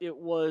thought it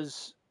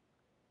was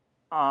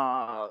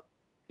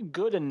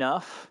good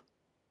enough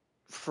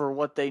for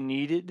what they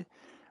needed.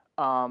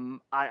 The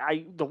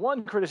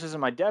one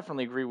criticism I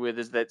definitely agree with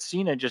is that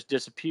Cena just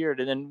disappeared,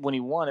 and then when he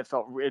won, it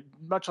felt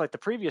much like the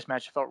previous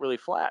match. It felt really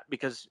flat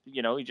because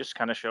he just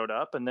kind of showed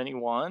up and then he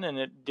won, and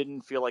it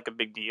didn't feel like a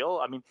big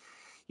deal. I mean,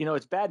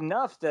 it's bad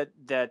enough that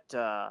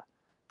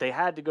they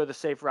had to go the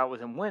safe route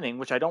with him winning,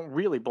 which I don't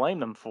really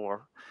blame them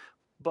for,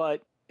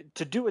 but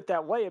to do it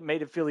that way, it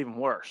made it feel even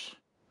worse.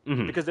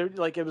 Mm-hmm. Because it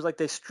was like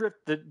they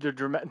stripped the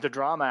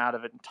drama out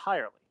of it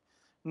entirely.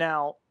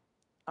 Now,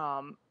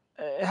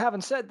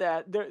 having said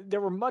that, there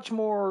were much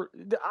more.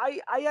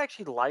 I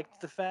actually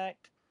liked the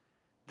fact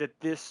that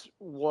this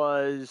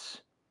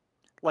was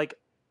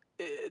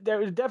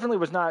there definitely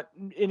was not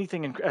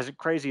anything as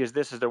crazy as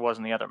this as there was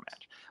in the other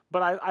match.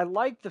 But I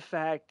liked the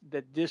fact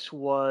that this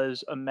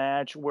was a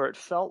match where it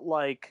felt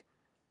like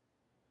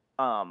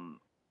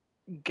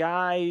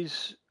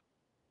guys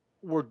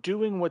were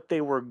doing what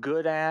they were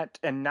good at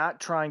and not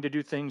trying to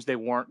do things they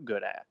weren't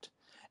good at.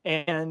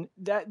 And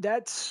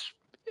that's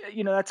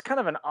kind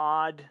of an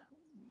odd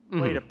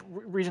way to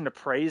reason to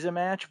praise a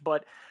match,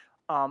 but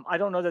I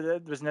don't know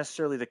that was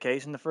necessarily the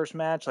case in the first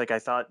match. Like I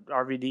thought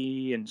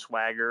RVD and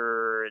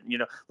Swagger,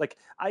 and like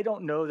I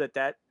don't know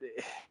that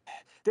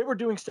they were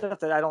doing stuff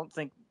that I don't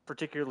think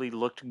particularly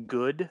looked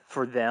good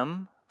for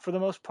them for the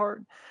most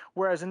part.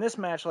 Whereas in this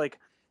match, like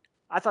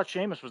I thought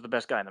Sheamus was the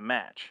best guy in the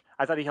match.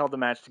 I thought he held the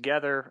match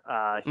together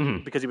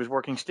because he was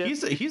working stiff.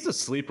 He's a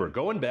sleeper.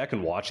 Going back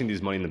and watching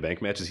these Money in the Bank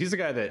matches, he's a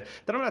guy that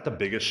I'm not the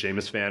biggest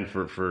Sheamus fan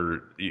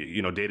for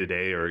day to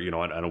day or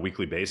on a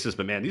weekly basis.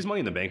 But man, these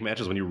Money in the Bank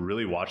matches, when you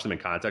really watch them in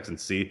context and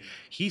see,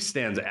 he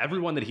stands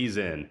everyone that he's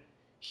in.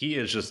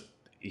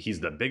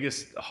 He's the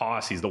biggest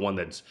hoss. He's the one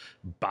that's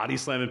body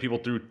slamming people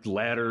through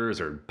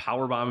ladders or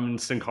power bombing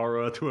Sin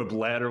Cara through a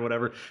ladder or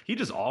whatever. He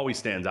just always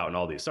stands out in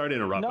all these. Sorry to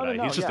interrupt, but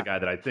he's just a guy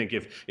that I think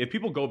if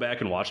people go back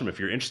and watch him, if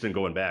you're interested in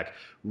going back,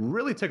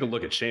 really take a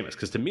look at Sheamus.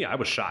 Because to me, I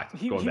was shocked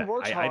going back.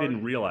 I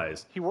didn't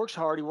realize. He works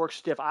hard. He works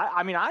stiff.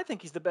 I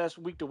think he's the best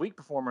week-to-week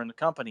performer in the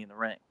company in the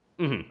ring.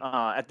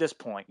 At this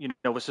point,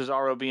 with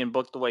Cesaro being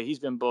booked the way he's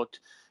been booked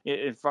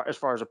as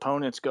far as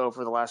opponents go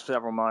for the last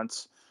several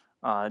months.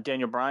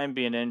 Daniel Bryan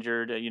being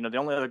injured, the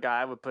only other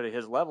guy I would put at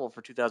his level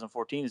for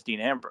 2014 is Dean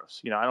Ambrose.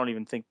 I don't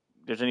even think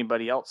there's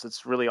anybody else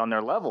that's really on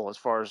their level as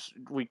far as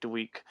week to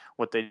week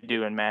what they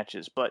do in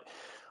matches. But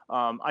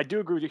I do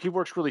agree with you. He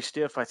works really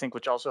stiff, I think,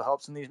 which also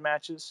helps in these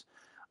matches.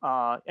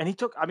 And he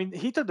took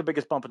the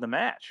biggest bump in the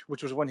match,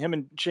 which was when him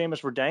and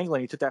Sheamus were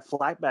dangling. He took that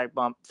flat back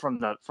bump from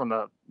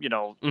the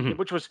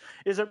which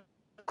is a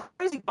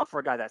crazy bump for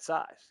a guy that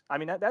size. I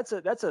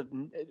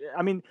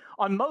mean,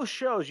 on most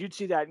shows you'd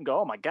see that and go,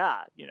 oh my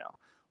God,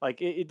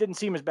 like it didn't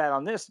seem as bad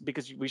on this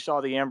because we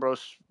saw the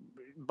Ambrose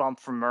bump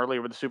from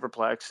earlier with the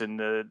superplex and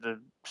the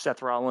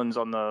Seth Rollins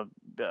on the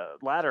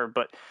ladder.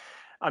 But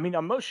I mean,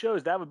 on most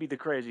shows that would be the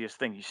craziest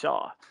thing you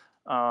saw.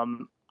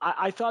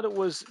 I thought it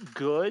was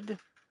good.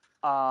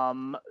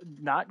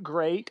 Not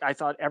great. I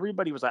thought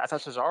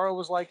Cesaro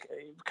was like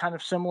kind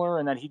of similar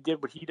in that he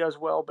did what he does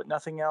well, but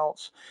nothing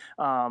else.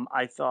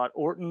 I thought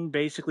Orton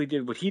basically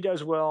did what he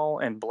does well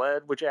and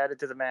bled, which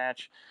added to the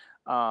match.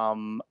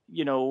 I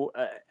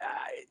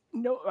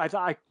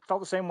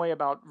felt the same way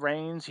about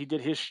Reigns. He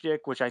did his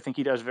shtick, which I think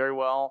he does very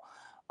well.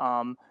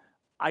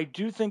 I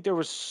do think there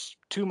was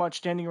too much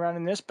standing around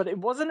in this, but it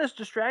wasn't as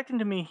distracting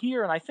to me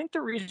here. And I think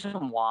the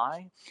reason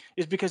why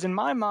is because in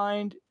my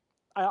mind,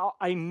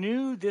 I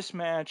knew this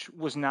match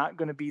was not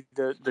going to be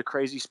the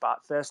crazy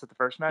spot fest that the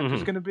first match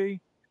was going to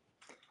be.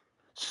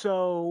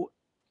 So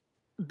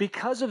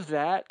because of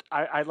that,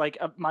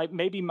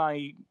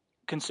 my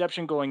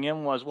conception going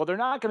in was, well, they're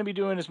not going to be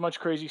doing as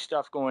much crazy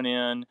stuff going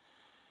in,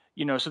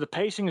 so the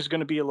pacing is going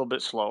to be a little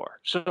bit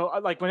slower. So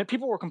like when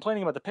people were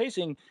complaining about the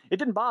pacing, it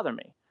didn't bother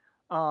me.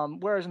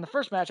 Whereas in the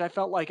first match, I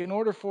felt like in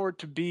order for it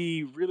to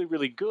be really,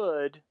 really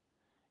good,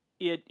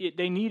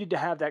 they needed to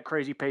have that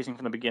crazy pacing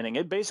from the beginning.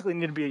 It basically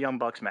needed to be a Young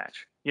Bucks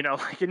match.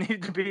 Like it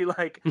needed to be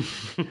like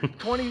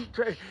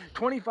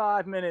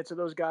 25 minutes of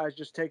those guys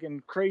just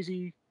taking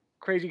crazy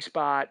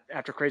spot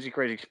after crazy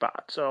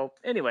spot. So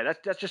anyway,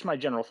 that's just my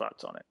general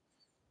thoughts on it.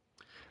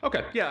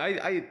 Okay, yeah,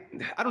 I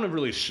don't have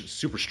really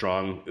super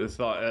strong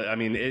thought. I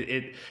mean,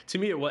 it to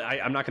me,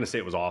 I'm not going to say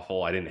it was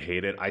awful. I didn't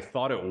hate it. I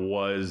thought it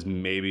was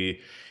maybe.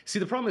 See,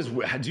 the problem is,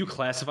 do you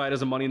classify it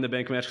as a Money in the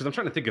Bank match? Because I'm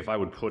trying to think if I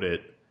would put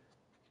it.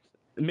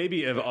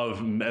 Maybe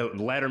of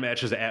ladder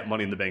matches at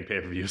Money in the Bank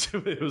pay-per-views.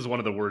 It was one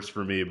of the worst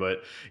for me,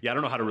 but yeah, I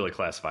don't know how to really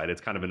classify it.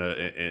 It's kind of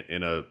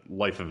in a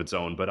life of its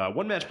own. But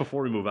one match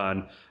before we move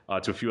on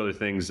to a few other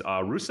things.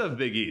 Rusev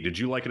Big E. Did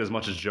you like it as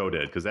much as Joe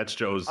did? Because that's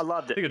Joe's. I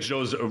loved it. I think it's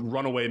Joe's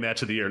runaway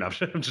match of the year. Now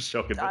I'm just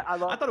joking. I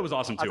thought it was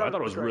awesome too. I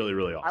thought it was really,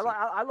 really awesome.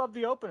 I love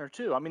the opener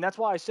too. I mean, that's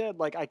why I said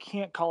like I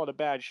can't call it a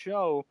bad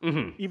show,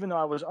 even though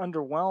I was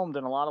underwhelmed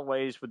in a lot of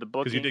ways with the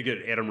booking. Because you did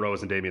get Adam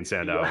Rose and Damian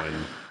Sandow. Yeah.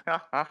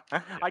 And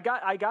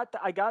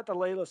I got the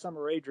Layla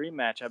Summer Rae dream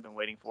match I've been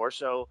waiting for.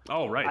 So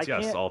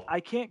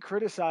I can't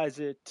criticize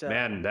it.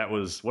 Man, that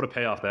was what a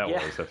payoff that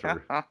was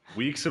after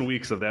weeks and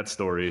weeks of that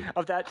story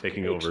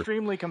taking over.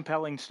 Extremely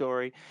compelling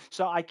story.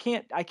 So I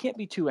can't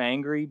be too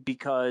angry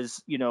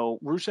because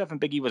Rusev and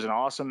Big E was an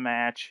awesome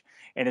match,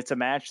 and it's a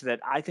match that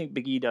I think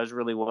Big E does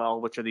really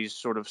well, which are these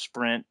sort of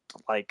sprint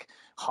like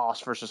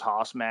Haas versus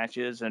Haas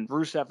matches, and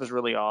Rusev is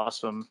really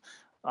awesome.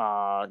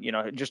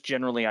 Just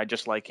generally, I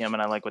just like him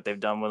and I like what they've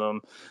done with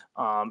him.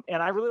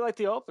 And I really like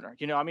the opener.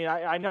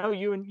 I know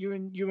you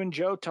and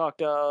Joe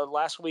talked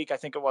last week, I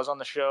think it was on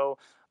the show,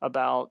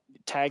 about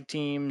tag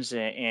teams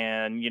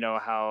and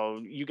how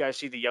you guys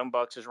see the Young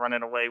Bucks as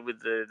running away with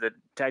the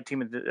tag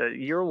team of the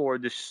year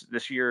award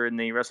this year in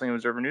the Wrestling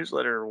Observer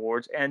Newsletter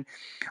Awards. And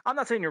I'm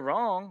not saying you're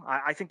wrong.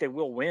 I think they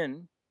will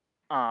win.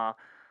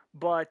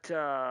 But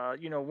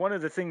one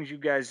of the things you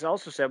guys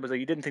also said was that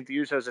you didn't think the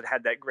Usos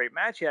had that great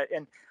match yet.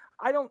 And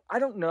I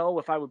don't know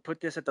if I would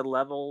put this at the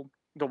level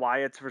the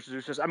Wyatts versus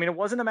Usos. I mean, it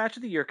wasn't a match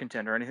of the year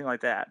contender or anything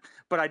like that,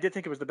 but I did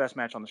think it was the best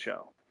match on the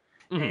show.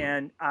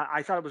 And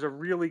I thought it was a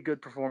really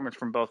good performance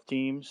from both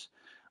teams.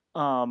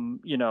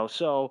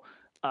 So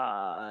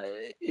to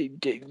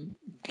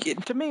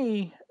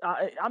me,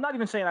 I'm not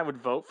even saying I would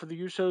vote for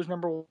the Usos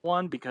number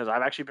one, because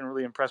I've actually been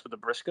really impressed with the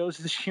Briscoes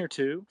this year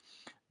too.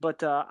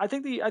 But I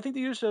think the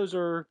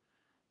Usos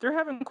they're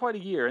having quite a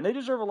year, and they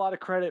deserve a lot of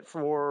credit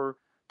for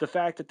the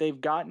fact that they've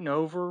gotten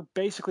over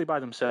basically by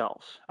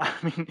themselves. I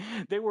mean,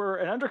 they were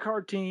an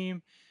undercard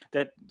team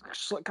that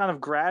kind of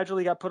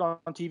gradually got put on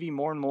TV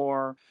more and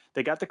more.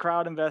 They got the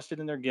crowd invested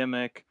in their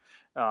gimmick.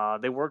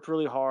 They worked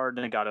really hard,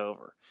 and they got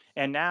over.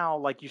 And now,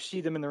 like, you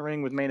see them in the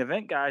ring with main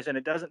event guys, and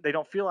they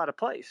don't feel out of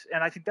place.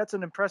 And I think that's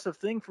an impressive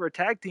thing for a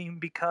tag team,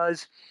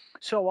 because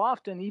so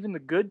often, even the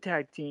good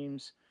tag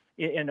teams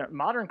in a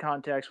modern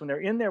context, when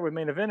they're in there with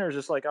main eventers,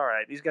 it's like, all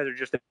right, these guys are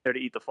just there to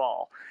eat the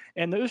fall.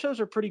 And the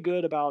Usos are pretty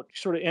good about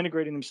sort of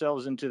integrating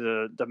themselves into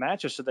the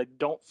matches, so they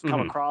don't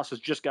come across as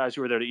just guys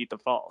who are there to eat the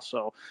fall.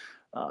 So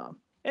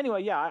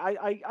anyway, yeah,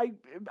 I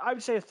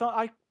would say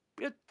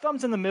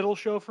thumbs in the middle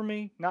show for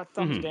me, not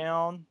thumbs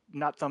down,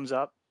 not thumbs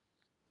up.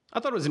 I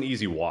thought it was an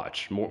easy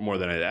watch more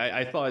than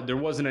I thought. There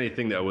wasn't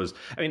anything that was,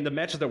 I mean, the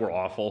matches that were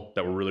awful,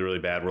 that were really, really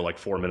bad, were like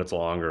 4 minutes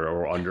long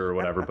or under or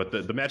whatever. But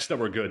the matches that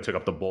were good took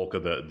up the bulk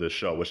of the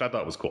show, which I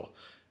thought was cool.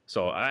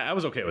 So I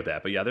was okay with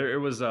that. But yeah,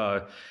 it was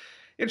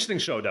interesting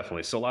show,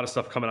 definitely. So a lot of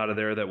stuff coming out of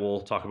there that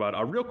we'll talk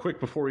about. Real quick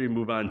before we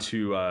move on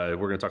to, we're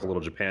going to talk a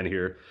little Japan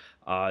here.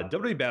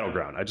 WWE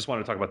Battleground. I just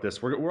want to talk about this.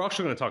 We're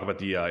actually going to talk about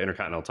the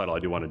Intercontinental title. I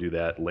do want to do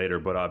that later.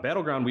 But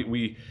Battleground,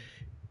 we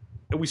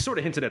sort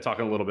of hinted at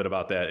talking a little bit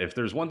about that. If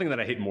there's one thing that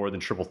I hate more than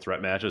triple threat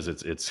matches,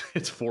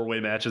 it's four-way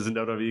matches in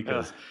WWE,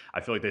 because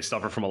I feel like they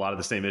suffer from a lot of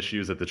the same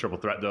issues that the triple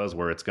threat does,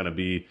 where it's going to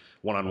be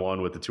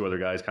one-on-one with the two other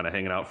guys kind of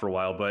hanging out for a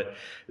while. But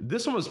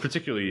this one was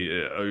particularly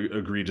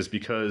egregious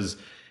because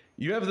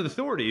you have the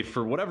Authority,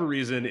 for whatever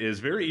reason, is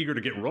very eager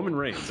to get Roman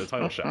Reigns a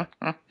title shot.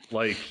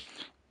 Like,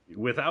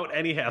 without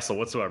any hassle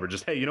whatsoever.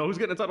 Just, hey, you know who's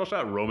getting a title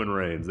shot? Roman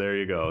Reigns. There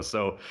you go.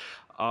 So,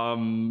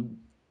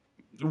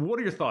 what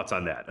are your thoughts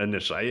on that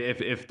initially,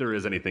 if there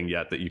is anything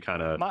yet that you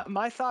kind of...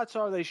 My thoughts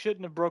are they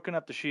shouldn't have broken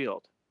up the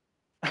Shield.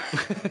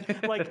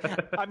 Like,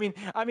 I mean,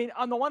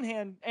 on the one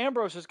hand,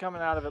 Ambrose is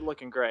coming out of it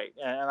looking great,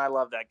 and I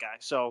love that guy.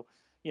 So,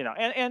 you know,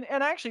 and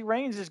actually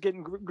Reigns is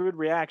getting good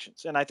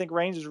reactions, and I think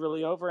Reigns is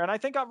really over, and I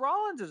think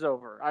Rollins is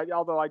over.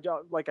 Although I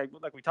don't, like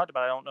we talked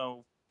about, I don't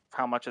know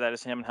how much of that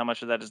is him and how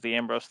much of that is the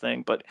Ambrose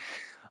thing, but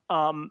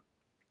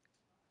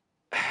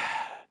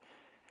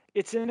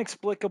it's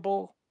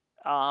inexplicable.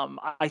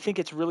 I think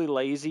it's really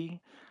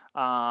lazy.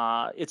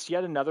 It's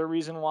yet another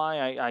reason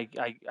why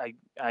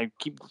I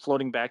keep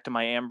floating back to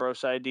my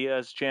Ambrose idea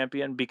as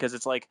champion, because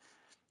it's like,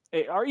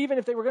 or even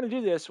if they were going to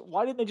do this,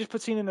 why didn't they just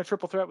put Cena in a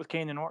triple threat with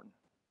Kane and Orton?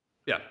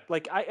 Yeah.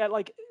 Like,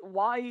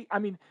 why? I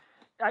mean,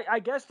 I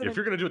guess if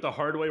you're going to do it the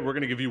hard way, we're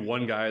going to give you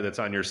one guy that's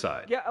on your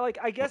side. Yeah, like,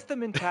 I guess the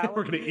mentality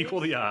we're going to equal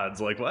the odds.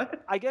 Like,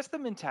 what? I guess the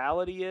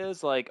mentality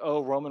is like,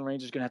 oh, Roman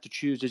Reigns is going to have to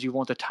choose. Does he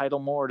want the title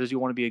more, or does he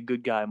want to be a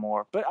good guy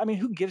more? But I mean,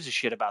 who gives a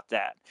shit about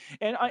that?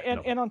 And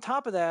on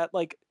top of that,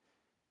 like,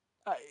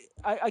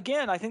 I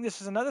think this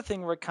is another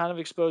thing where it kind of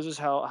exposes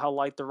how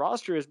light the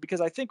roster is,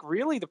 because I think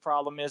really the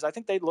problem is, I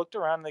think they looked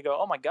around and they go,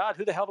 oh my God,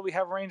 who the hell do we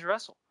have Reigns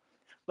wrestle?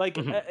 Like,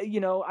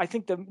 I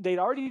think they'd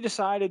already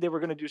decided they were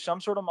going to do some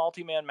sort of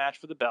multi-man match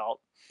for the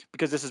belt,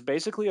 because this is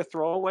basically a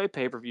throwaway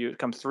pay-per-view. It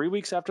comes 3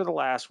 weeks after the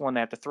last one. They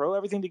have to throw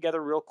everything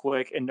together real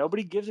quick, and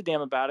nobody gives a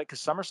damn about it,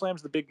 because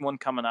SummerSlam's the big one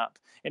coming up,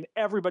 and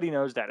everybody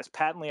knows that. It's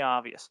patently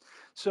obvious.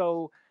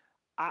 So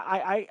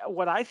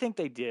what I think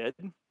they did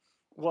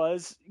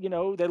was,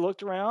 they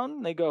looked around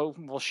and they go,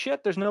 well,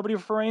 shit, there's nobody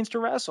for Reigns to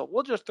wrestle.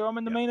 We'll just throw him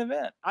in the main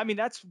event. I mean,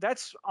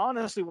 that's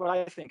honestly what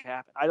I think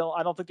happened. I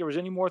don't think there was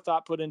any more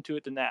thought put into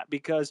it than that,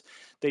 because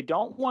they're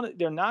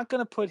not going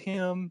to put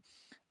him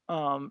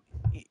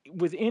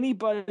with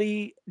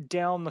anybody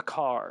down the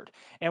card.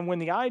 And when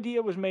the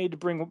idea was made to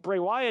bring Bray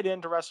Wyatt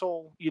in to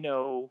wrestle,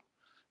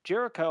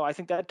 Jericho, I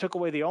think that took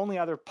away the only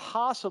other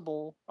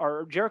possible,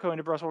 or Jericho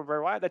into wrestle with Bray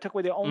Wyatt, that took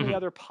away the only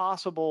other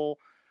possible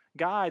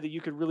guy that you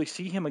could really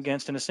see him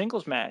against in a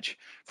singles match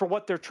for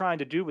what they're trying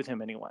to do with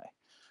him anyway.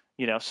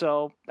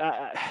 So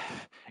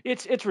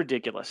it's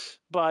ridiculous.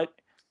 But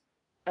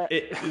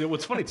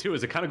what's funny too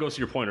is it kind of goes to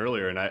your point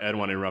earlier, and I didn't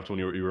want to interrupt when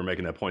you were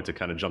making that point to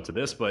kind of jump to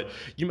this, but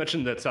you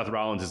mentioned that Seth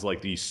Rollins is like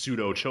the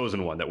pseudo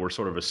chosen one that we're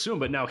sort of assumed,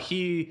 but now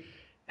he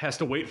has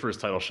to wait for his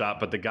title shot,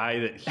 but the guy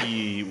that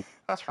he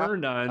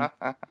turned on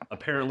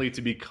apparently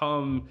to be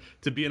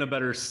in a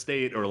better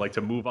state, or like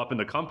to move up in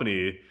the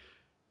company,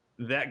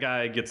 that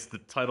guy gets the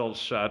title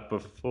shot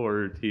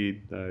before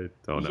I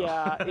don't know.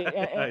 Yeah,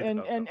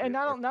 and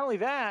not only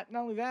that,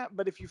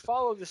 but if you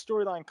follow the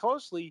storyline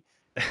closely,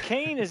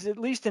 Kane is at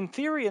least in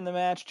theory in the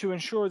match to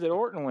ensure that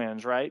Orton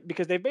wins, right?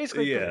 Because they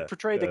basically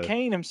portrayed that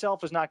Kane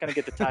himself is not going to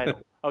get the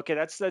title. Okay,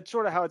 that's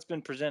sort of how it's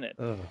been presented.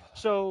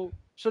 So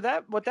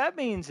that what that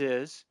means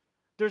is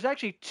there's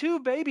actually two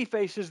baby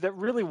faces that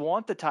really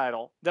want the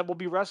title that will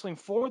be wrestling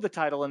for the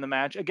title in the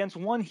match against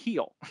one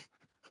heel.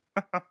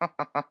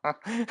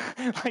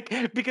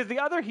 Like, because the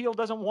other heel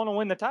doesn't want to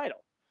win the title.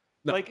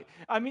 No. Like,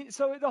 I mean,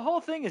 so the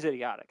whole thing is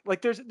idiotic.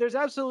 Like, there's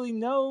absolutely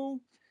no.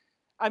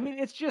 I mean,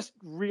 it's just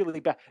really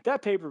bad.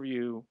 That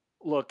pay-per-view,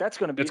 look, that's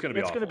going It's going to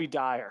be to be awful.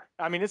 dire.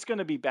 I mean, it's going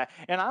to be bad.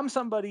 And I'm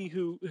somebody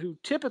who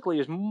typically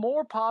is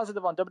more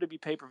positive on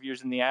WWE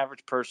pay-per-views than the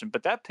average person,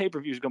 but that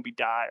pay-per-view is going to be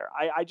dire.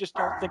 I just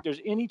don't think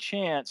there's any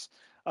chance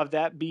of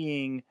that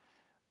being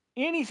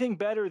anything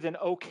better than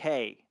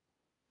okay.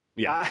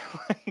 Yeah.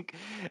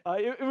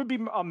 It would be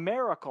a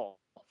miracle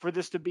for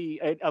this to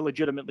be a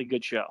legitimately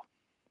good show.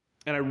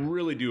 And I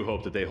really do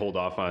hope that they hold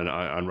off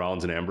on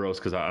Rollins and Ambrose,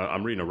 because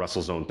I'm reading a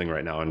WrestleZone thing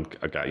right now, and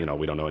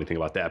we don't know anything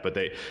about that, but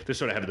they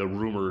sort of have the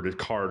rumored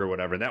card or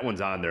whatever, and that one's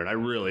on there, and I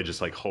really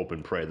just like hope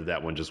and pray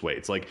that one just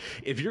waits. Like,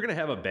 if you're gonna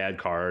have a bad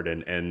card,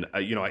 and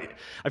I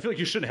feel like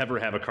you shouldn't ever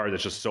have a card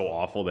that's just so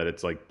awful that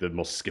it's like the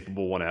most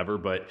skippable one ever.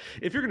 But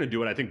if you're gonna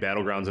do it, I think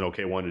Battleground's an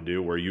okay one to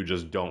do, where you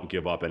just don't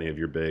give up any of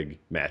your big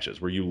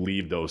matches, where you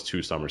leave those to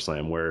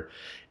SummerSlam, where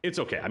it's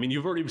okay. I mean,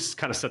 you've already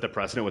kind of set the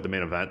precedent with the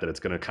main event that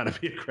it's going to kind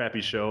of be a crappy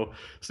show,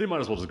 so you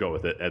might as well just go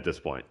with it at this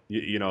point.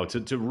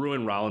 To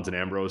ruin Rollins and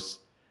Ambrose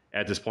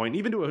at this point,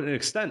 even to an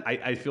extent,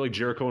 I feel like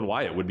Jericho and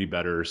Wyatt would be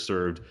better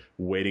served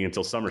waiting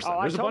until SummerSlam.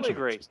 Oh, There's I totally a bunch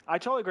agree. Of I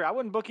totally agree. I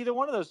wouldn't book either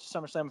one of those to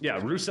SummerSlam. Yeah,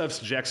 Rusev's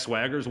Jack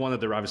Swagger is one that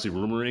they're obviously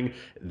rumoring.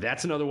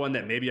 That's another one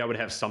that maybe I would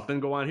have something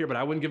go on here, but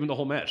I wouldn't give him the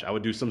whole match. I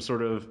would do some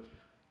sort of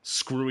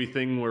screwy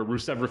thing where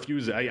Rusev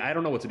refuses. I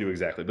don't know what to do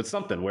exactly, but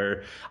something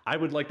where I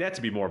would like that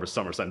to be more of a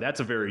SummerSlam. That's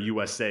a very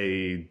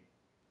USA-ish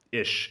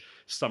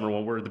summer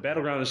one, where the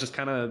Battleground is just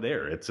kind of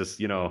there. It's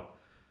just,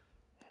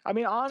 I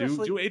mean,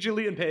 honestly, do AJ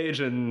Lee and Paige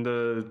and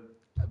the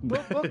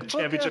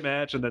championship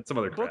match, and then some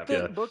other crap.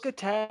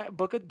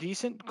 Book a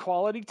decent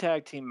quality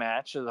tag team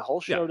match, so the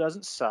whole show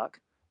doesn't suck.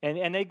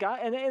 And they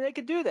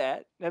could do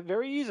that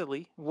very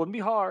easily. It wouldn't be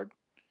hard.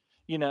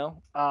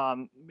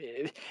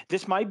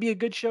 This might be a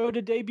good show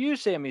to debut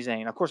Sami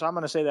Zayn. Of course, I'm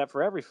going to say that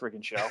for every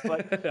freaking show.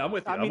 But I'm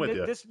with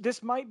you.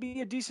 This might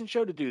be a decent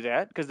show to do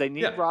that, because they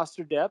need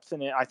roster depth,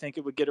 and I think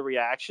it would get a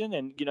reaction.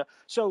 And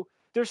so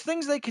there's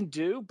things they can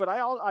do, but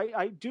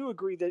I do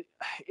agree that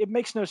it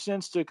makes no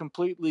sense to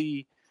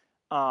completely.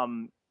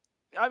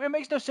 It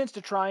makes no sense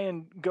to try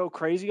and go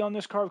crazy on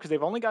this card, because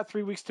they've only got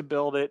 3 weeks to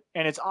build it,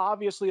 and it's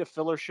obviously a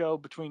filler show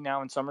between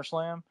now and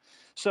SummerSlam.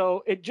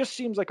 So it just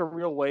seems like a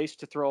real waste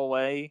to throw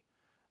away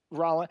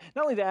Rollins.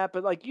 Not only that,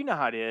 but like,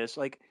 how it is.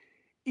 Like,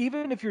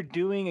 even if you're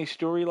doing a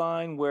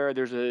storyline where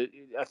there's a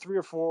 3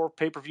 or 4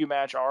 pay-per-view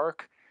match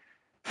arc,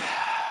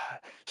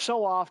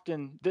 so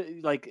often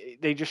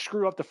they just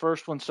screw up the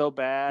first one so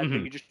bad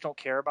that you just don't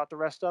care about the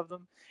rest of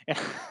them. And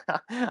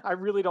I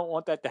really don't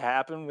want that to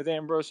happen with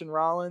Ambrose and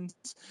Rollins.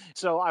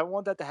 So I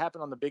want that to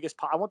happen on the biggest.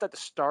 I want that to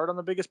start on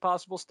the biggest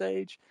possible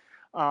stage.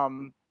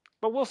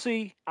 But we'll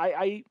see.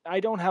 I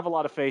don't have a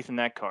lot of faith in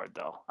that card,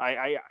 though.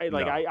 I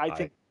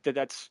think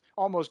that's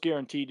almost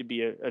guaranteed to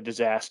be a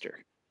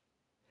disaster.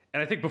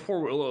 And I think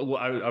before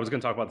I was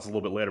going to talk about this a little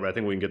bit later, but I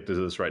think we can get to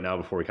this right now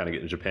before we kind of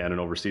get into Japan and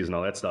overseas and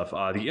all that stuff.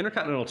 The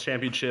Intercontinental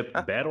Championship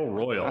Battle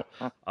Royal.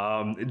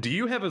 Do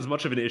you have as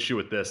much of an issue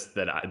with this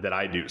that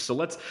I do? So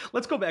let's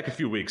go back a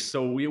few weeks.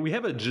 So we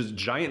have a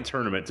giant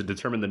tournament to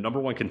determine the number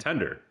one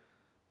contender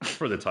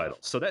for the title.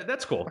 So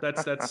that's cool.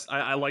 That's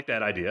I like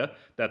that idea.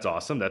 That's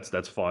awesome.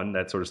 That's fun.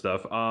 That sort of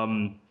stuff.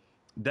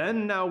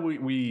 Then now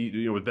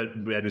we with Bad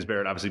News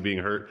Barrett obviously being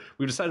hurt,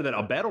 we've decided that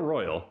a Battle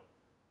Royal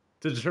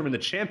to determine the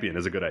champion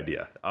is a good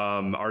idea.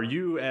 Are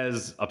you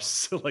as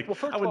upset? Like,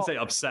 I wouldn't say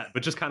upset,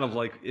 but just kind of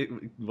like,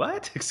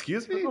 what?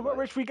 Excuse me? But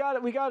Rich, we got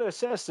to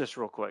assess this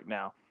real quick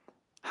now.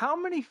 How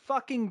many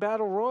fucking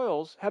battle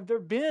royals have there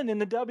been in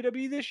the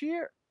WWE this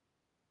year?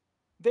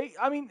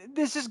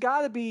 This has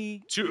got to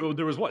be 2.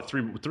 There was what,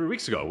 3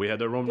 weeks ago we had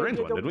the Roman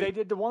Reigns one, didn't we? They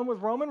did the one with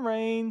Roman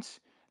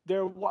Reigns. They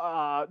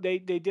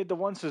did the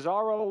one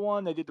Cesaro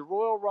one. They did the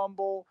Royal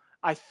Rumble.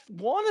 I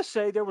want to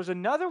say there was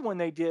another one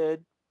they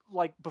did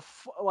like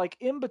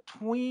in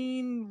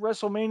between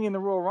WrestleMania and the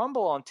Royal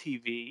Rumble on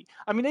TV.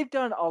 I mean, they've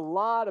done a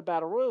lot of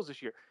battle royals this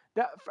year.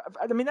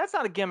 That's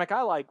not a gimmick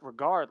I like,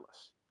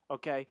 regardless.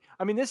 Okay,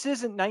 I mean, this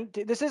isn't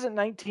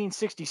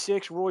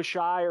 1966 Roy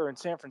Shire in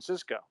San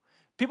Francisco.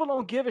 People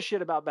don't give a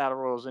shit about battle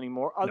royals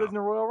anymore, other than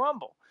the Royal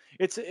Rumble.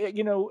 It's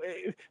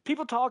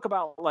people talk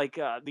about like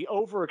the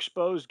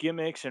overexposed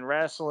gimmicks in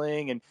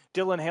wrestling, and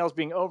Dylan Hales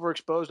being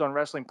overexposed on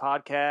wrestling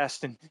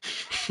podcasts, and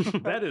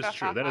that is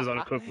true. That is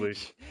unequivocally.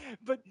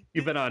 But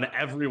you've been on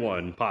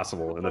everyone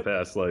possible in the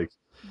past. Like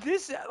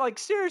this,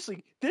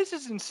 seriously, this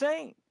is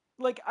insane.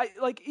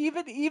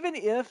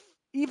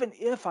 Even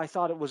if I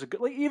thought it was a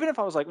good, even if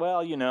I was like,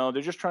 well,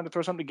 they're just trying to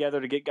throw something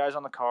together to get guys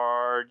on the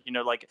card,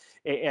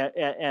 it'll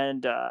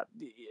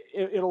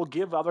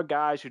give other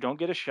guys who don't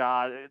get a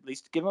shot, at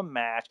least give them a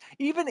match.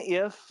 Even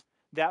if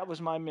that was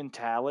my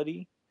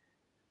mentality,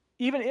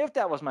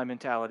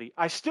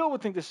 I still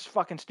would think this is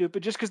fucking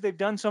stupid, just because they've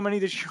done so many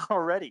this year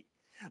already.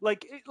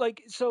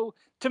 So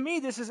to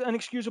me, this is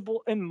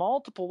inexcusable in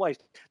multiple ways.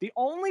 The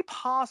only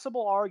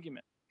possible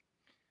argument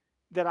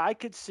that I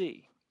could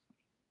see,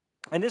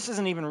 and this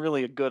isn't even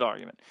really a good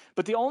argument,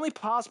 but the only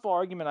possible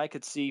argument I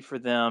could see for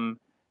them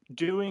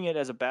doing it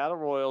as a battle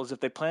royal is if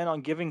they plan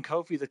on giving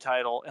Kofi the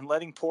title and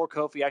letting poor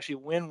Kofi actually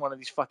win one of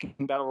these fucking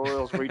battle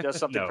royals where he does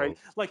something No. crazy.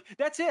 Like,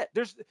 that's it.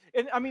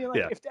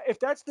 If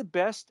that's the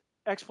best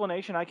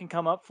explanation I can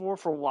come up for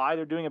why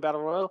they're doing a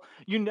battle royal,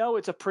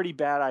 it's a pretty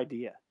bad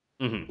idea.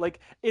 Mm-hmm. Like,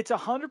 it's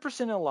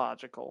 100%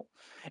 illogical.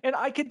 And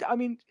I get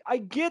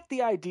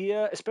the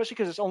idea, especially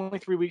because it's only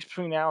 3 weeks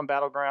between now and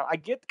Battleground. I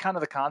get kind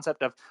of the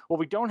concept of, well,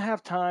 we don't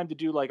have time to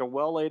do like a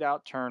well laid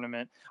out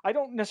tournament. I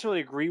don't necessarily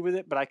agree with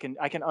it, but I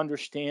can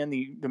understand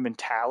the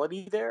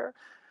mentality there.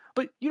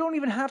 But you don't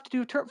even have to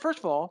do first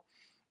of all,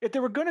 if they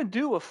were going to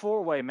do a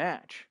 4-way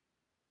match,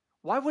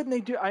 why wouldn't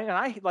they do?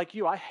 I like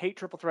you. I hate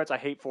triple threats. I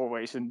hate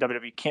 4-ways in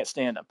WWE. Can't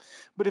stand them.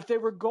 But if they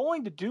were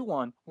going to do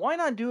one, why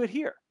not do it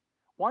here?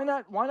 Why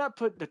not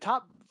put the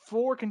top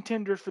 4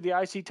 contenders for the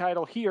IC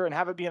title here and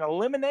have it be an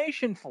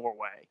elimination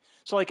 4-way?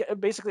 So like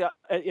basically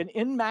an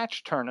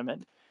in-match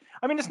tournament.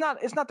 I mean, it's not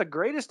the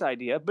greatest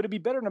idea, but it'd be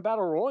better than a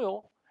battle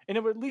royal, and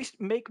it would at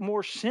least make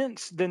more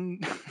sense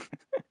than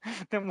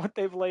than what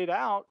they've laid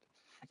out.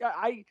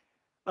 I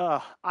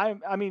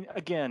mean,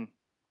 again,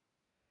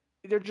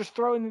 they're just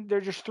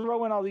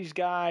throwing all these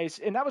guys,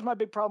 and that was my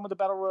big problem with the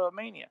Battle Royal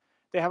Mania.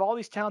 They have all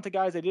these talented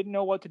guys. They didn't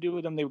know what to do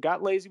with them. They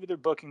got lazy with their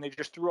booking. They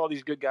just threw all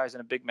these good guys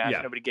in a big match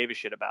nobody gave a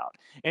shit about.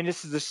 And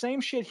this is the same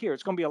shit here.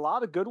 It's going to be a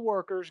lot of good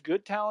workers,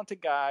 good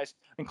talented guys,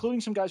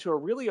 including some guys who are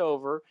really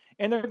over,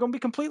 and they're going to be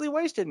completely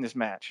wasted in this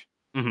match.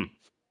 Mm-hmm.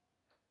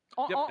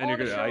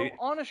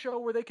 On a show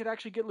where they could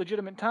actually get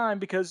legitimate time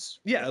because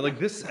like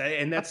this,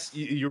 and that's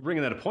you're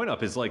bringing that point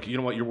up is like, you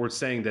know what, we're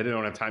saying that they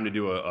don't have time to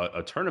do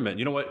a tournament.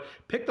 You know what,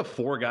 pick the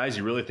 4 guys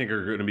you really think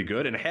are going to be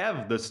good and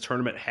have this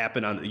tournament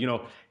happen on,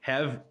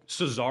 have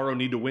Cesaro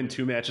need to win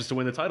 2 matches to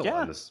win the title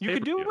on this. You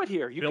could do it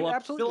here. You can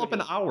absolutely fill up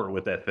an hour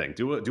with that thing.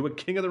 Do a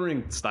King of the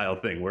Ring style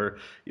thing where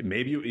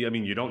maybe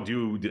you don't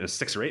do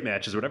 6 or 8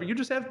 matches or whatever. You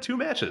just have 2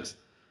 matches.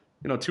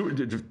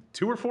 2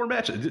 or 4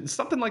 matches,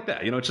 something like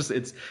that.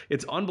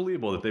 It's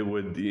unbelievable that they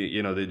would,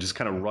 they just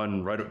kind of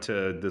run right up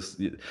to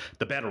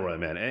the Battle Royal,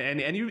 man.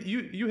 And you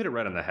hit it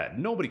right on the head.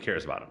 Nobody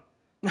cares about him.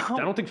 No.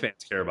 I don't think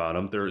fans care about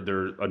them.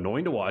 They're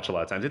annoying to watch a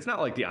lot of times. It's not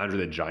like the Andre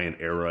the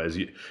Giant era, as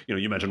you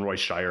mentioned Roy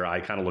Shire.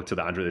 I kind of look to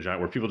the Andre the Giant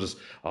where people just,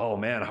 oh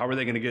man, how are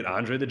they going to get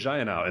Andre the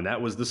Giant out? And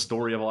that was the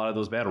story of a lot of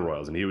those battle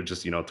royals. And he would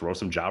just throw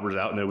some jobbers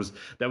out, and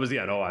that was the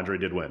end. Oh, Andre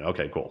did win.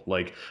 Okay, cool.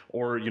 Like,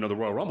 or the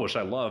Royal Rumble, which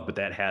I love, but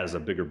that has a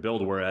bigger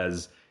build.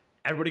 Whereas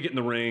everybody get in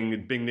the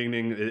ring, bing ding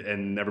ding,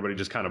 and everybody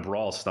just kind of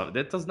brawls stuff.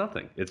 That does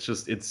nothing. It's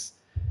just it's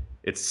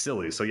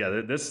silly. So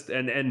yeah, this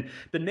and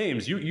the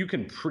names you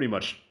can pretty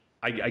much.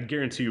 I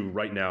guarantee you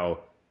right now.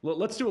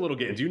 Let's do a little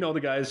game. Do you know the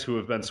guys who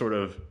have been sort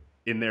of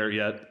in there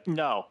yet?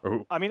 No.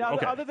 I mean,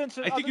 okay. Other than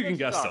I think you can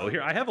guess though.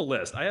 Here, I have a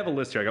list.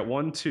 here. I got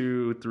 1,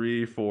 2,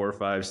 3, 4,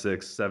 5,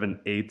 6, 7,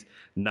 8,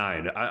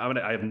 9.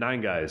 I have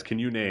 9 guys. Can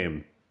you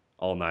name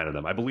all 9 of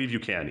them? I believe you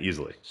can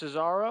easily.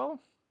 Cesaro.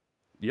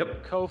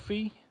 Yep.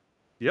 Kofi.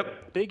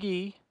 Yep. Big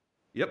E.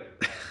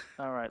 Yep.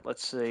 All right,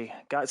 let's see.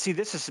 God, see,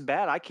 this is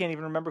bad. I can't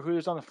even remember who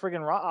was on the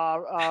friggin'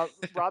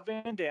 Rob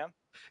Van Dam.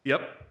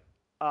 Yep.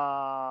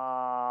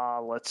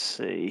 Let's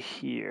see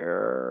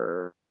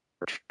here.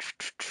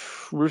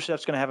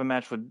 Rusev's going to have a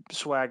match with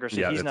Swagger,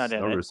 so he's not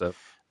in it. Rusev.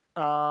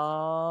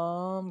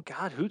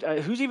 God,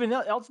 who's even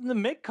else in the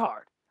mid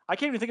card? I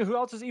can't even think of who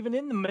else is even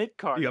in the mid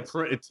card. Yeah,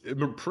 it's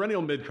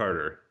perennial mid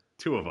carder.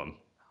 2 of them.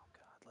 Oh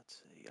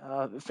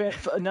God, let's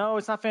see. No,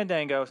 it's not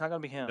Fandango. It's not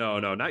going to be him. No,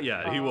 not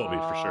yet. He will be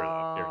for sure.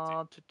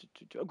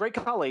 Guaranteed. Great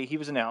Khali, he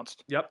was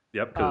announced. Yep,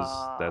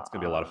 because that's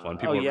going to be a lot of fun.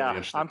 People are really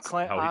interested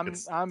how he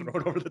gets thrown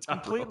over the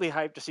top. Completely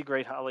hyped to see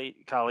Great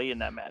Khali in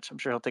that match. I'm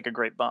sure he'll take a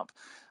great bump.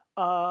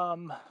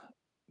 God,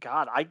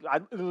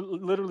 I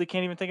literally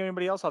can't even think of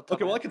anybody else.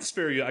 Okay, well, I could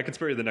spare you.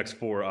 the next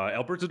 4.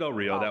 Alberto Del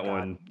Rio,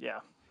 one. Yeah.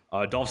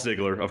 Dolph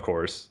Ziggler, of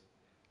course.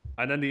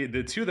 And then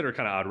the 2 that are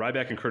kind of odd,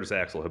 Ryback and Curtis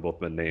Axel have both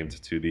been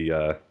named to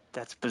the.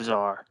 That's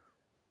bizarre.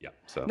 Yeah.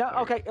 So. No,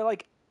 okay,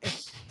 like,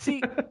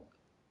 see.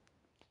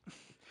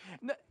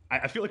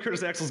 I feel like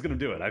Curtis Axel's going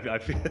to do it. I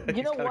feel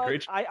you know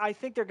what? I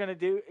think they're going to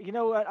do. You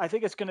know what? I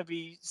think it's going to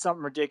be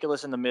something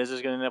ridiculous, and the Miz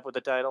is going to end up with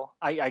the title.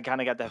 I kind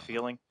of got that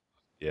feeling.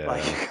 Yeah.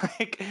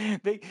 Like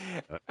they.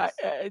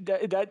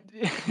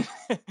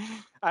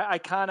 I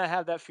kind of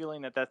have that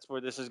feeling that's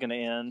where this is going to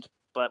end,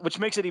 but which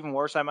makes it even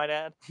worse, I might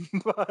add.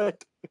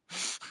 But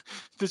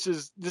this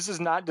is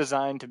not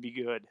designed to be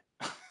good.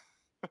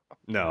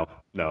 No,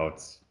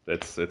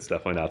 it's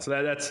definitely not. So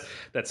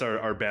that's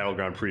our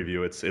Battleground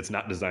preview. It's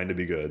not designed to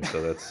be good.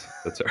 So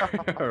that's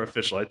our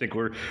official. I think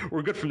we're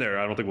good from there.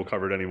 I don't think we'll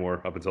cover it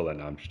anymore up until then.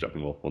 No, I'm just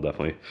joking. We'll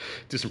definitely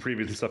do some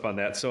previews and stuff on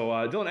that. So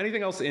Dylan,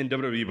 anything else in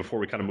WWE before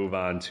we kind of move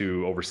on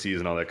to overseas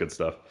and all that good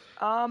stuff?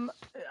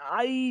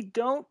 I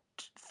don't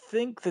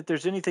think that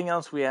there's anything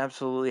else we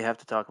absolutely have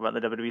to talk about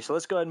in the WWE. So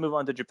let's go ahead and move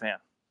on to Japan.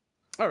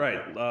 All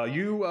right,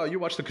 you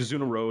watched the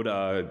Kizuna Road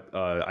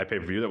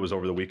iPay-per-view that was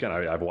over the weekend.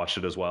 I've watched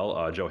it as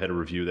well. Joe had a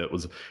review that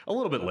was a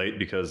little bit late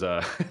because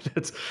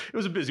it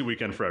was a busy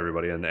weekend for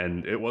everybody,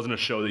 and it wasn't a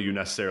show that you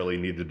necessarily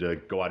needed to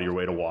go out of your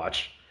way to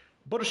watch.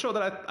 but a show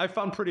that I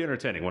found pretty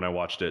entertaining when I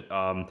watched it.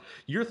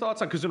 Your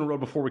thoughts on Kizuna Road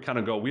before we kind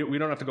of go? We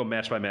don't have to go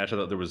match by match. I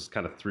thought there was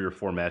kind of 3 or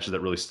 4 matches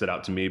that really stood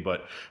out to me,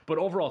 but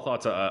overall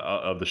thoughts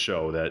of the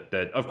show.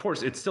 That of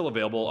course it's still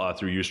available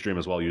through Ustream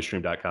as well,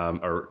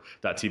 ustream.com or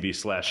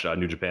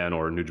 .tv/New Japan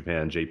or New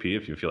Japan JP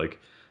if you feel like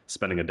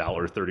spending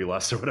 $1.30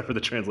 less or whatever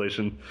the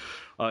translation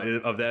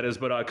of that is.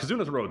 But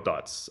Kizuna's Road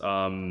thoughts.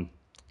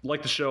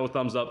 Like the show,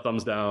 thumbs up,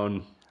 thumbs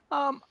down.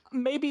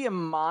 Maybe a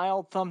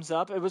mild thumbs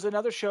up. It was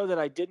another show that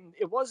I didn't.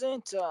 It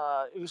wasn't.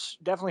 It was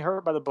definitely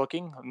hurt by the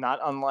booking, not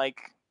unlike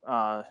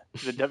the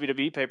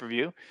WWE pay per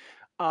view.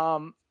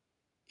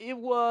 It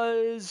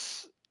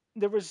was.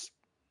 There was.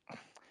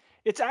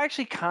 It's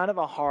actually kind of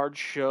a hard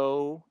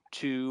show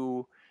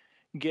to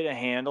get a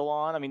handle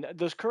on. I mean,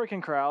 those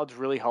Kurikan crowds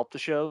really help the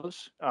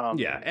shows.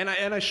 Yeah, and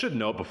I should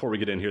note before we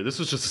get in here, this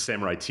was just a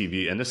Samurai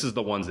TV, and this is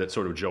the ones that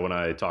sort of Joe and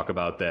I talk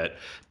about that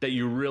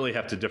you really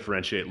have to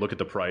differentiate, look at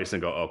the price,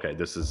 and go, okay,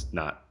 this isn't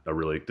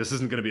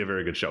going to be a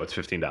very good show. It's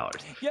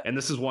 $15. Yeah. And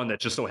this is one that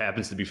just so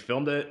happens to be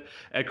filmed at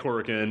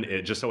Kurikan.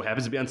 It just so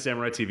happens to be on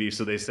Samurai TV,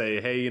 so they say,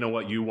 hey, you know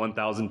what, you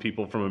 1,000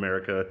 people from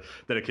America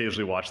that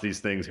occasionally watch these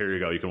things, here you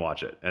go, you can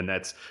watch it. And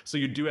so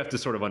you do have to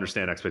sort of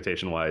understand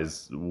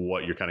expectation-wise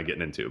what you're kind of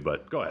getting into,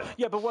 but go ahead.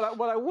 Yeah, but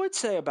what I would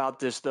say about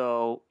this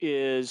though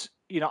is,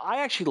 I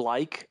actually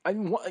I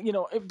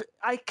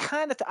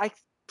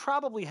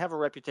probably have a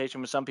reputation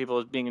with some people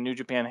as being a New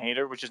Japan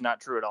hater, which is not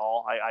true at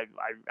all. I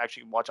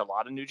actually watch a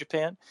lot of New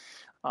Japan.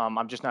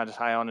 I'm just not as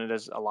high on it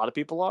as a lot of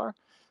people are.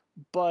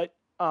 But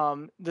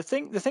the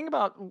thing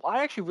about,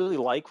 I actually really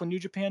like when New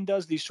Japan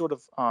does these sort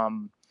of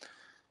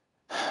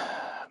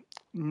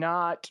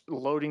not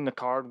loading the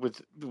card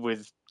with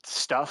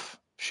stuff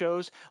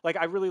shows. Like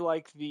I really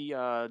like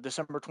the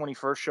December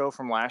 21st show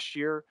from last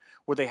year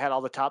where they had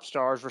all the top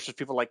stars versus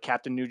people like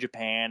Captain New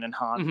Japan and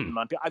Han. Mm-hmm.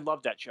 I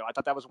loved that show. I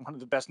thought that was one of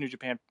the best New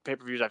Japan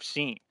pay-per-views I've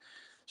seen.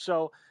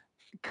 So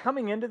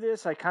coming into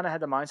this, I kind of had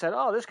the mindset,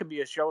 oh, this could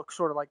be a show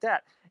sort of like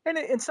that. And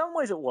in some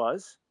ways it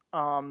was.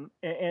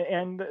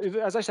 And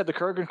as I said, the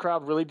Kurgan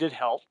crowd really did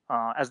help,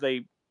 as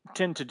they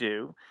tend to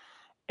do.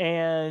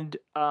 And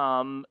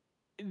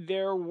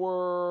there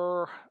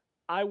were,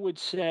 I would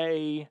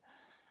say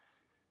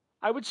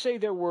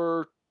there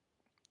were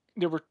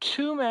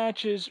 2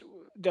 matches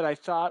that I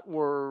thought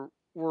were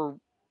real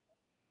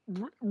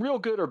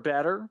good or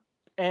better,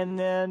 and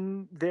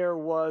then there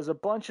was a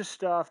bunch of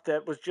stuff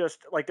that was just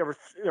like there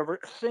were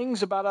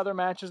things about other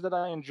matches that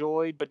I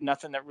enjoyed, but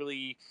nothing that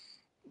really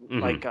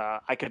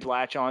I could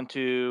latch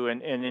onto,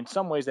 and in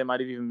some ways they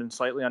might have even been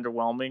slightly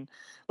underwhelming.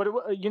 But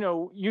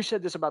you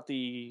said this about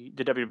the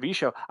WWE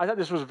show. I thought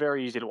this was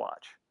very easy to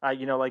watch.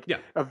 It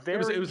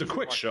was a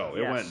quick show.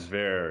 Yes. It went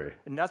very.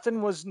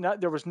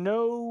 There was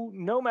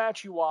no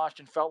match you watched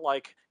and felt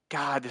like,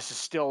 God, this is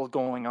still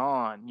going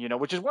on.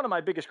 Which is one of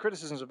my biggest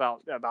criticisms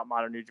about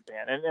modern New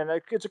Japan, and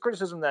it's a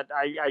criticism that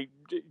I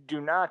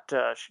do not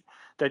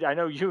that I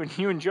know you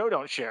and Joe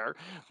don't share,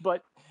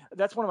 but.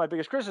 That's one of my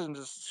biggest criticisms.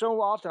 Is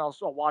so often I'll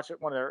watch it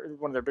one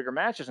of their bigger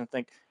matches and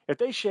think, if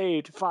they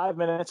shaved 5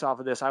 minutes off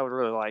of this, I would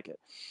really like it.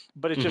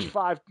 But it's just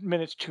 5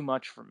 minutes too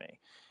much for me.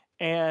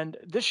 And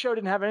this show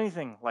didn't have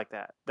anything like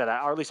that.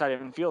 Or at least I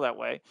didn't feel that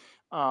way.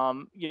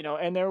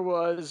 And there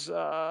was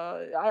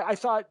I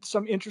thought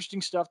some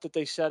interesting stuff that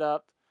they set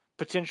up,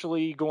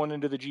 potentially going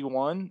into the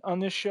G1 on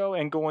this show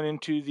and going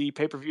into the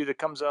pay-per-view that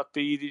comes up.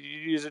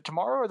 Is it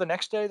tomorrow or the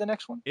next day, the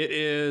next one? It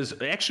is.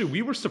 Actually,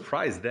 we were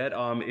surprised that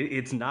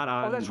it's not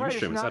on Ustream.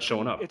 Right. It's not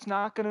showing up. It's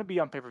not going to be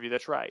on pay-per-view.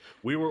 That's right.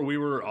 We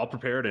were all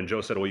prepared, and Joe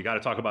said, well, you got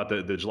to talk about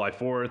the July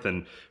 4th.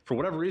 And for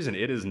whatever reason,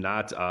 it is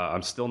not.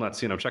 I'm still not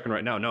seeing. I'm checking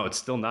right now. No, it's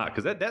still not,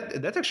 because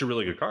that's actually a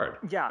really good card.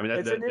 Yeah. I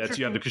mean, that's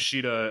you have the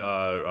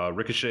Kushida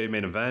Ricochet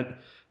main event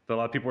that a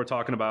lot of people were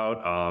talking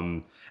about,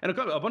 and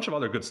a bunch of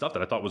other good stuff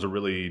that I thought was a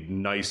really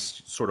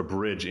nice sort of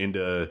bridge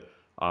into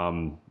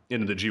the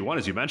G1,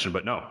 as you mentioned.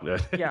 But no,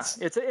 it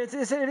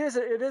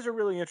is a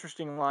really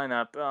interesting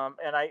lineup,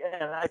 and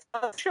I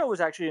thought the show was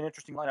actually an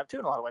interesting lineup too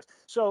in a lot of ways.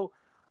 So,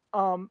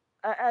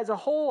 as a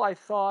whole, I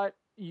thought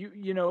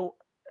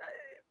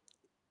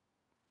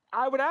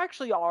I would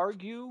actually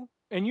argue.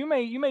 And you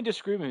may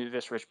disagree with me with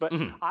this, Rich, but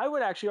I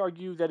would actually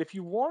argue that if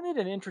you wanted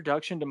an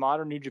introduction to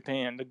modern New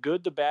Japan, the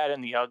good, the bad,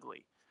 and the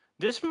ugly,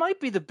 this might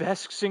be the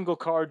best single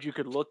card you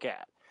could look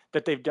at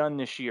that they've done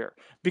this year.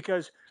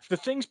 Because the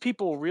things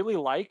people really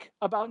like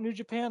about New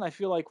Japan, I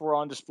feel like were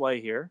on display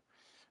here.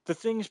 The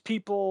things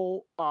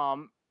people,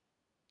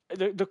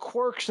 the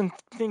quirks and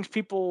things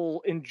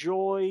people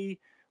enjoy,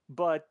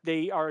 but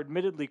they are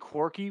admittedly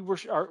quirky, were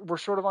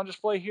sort of on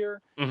display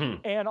here.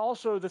 And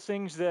also the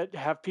things that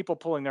have people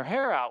pulling their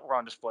hair out were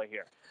on display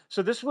here.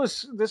 So this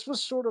was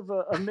sort of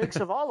a mix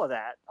of all of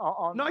that.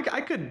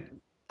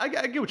 I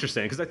get what you're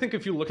saying, because I think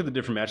if you look at the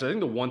different matches, I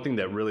think the one thing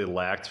that really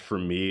lacked for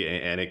me,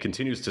 and it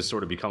continues to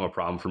sort of become a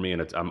problem for me,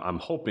 and I'm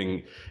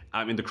hoping,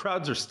 I mean, the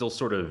crowds are still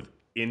sort of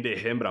into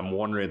him, but I'm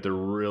wondering if they're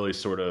really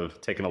sort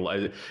of taking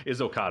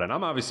is Okada. And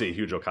I'm obviously a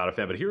huge Okada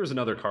fan, but here's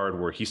another card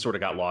where he sort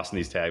of got lost in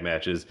these tag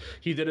matches.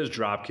 He did his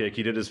drop kick,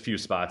 he did his few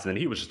spots, and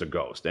then he was just a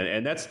ghost.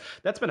 And that's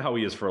been how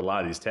he is for a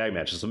lot of these tag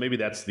matches. So maybe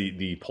that's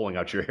the pulling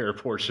out your hair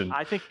portion.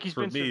 I think he's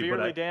been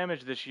severely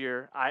damaged this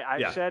year.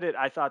 I said it.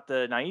 I thought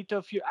the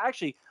Naito feud.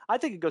 Actually, I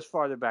think it goes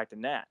farther back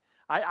than that.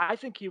 I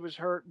think he was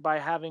hurt by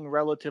having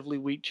relatively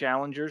weak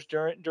challengers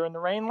during the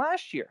reign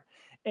last year.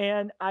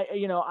 And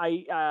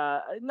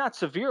I not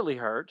severely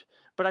hurt,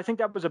 but I think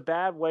that was a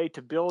bad way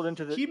to build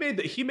into the. He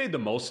made the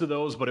most of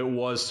those, but it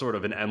was sort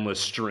of an endless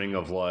string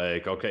of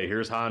like, okay,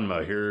 here's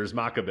Hanma, here's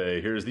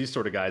Makabe, here's these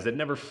sort of guys that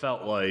never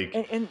felt like.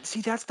 And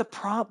see, that's the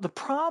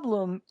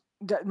problem.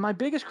 That my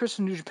biggest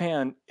criticism of New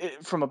Japan,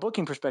 from a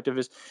booking perspective,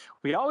 is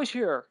we always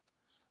hear,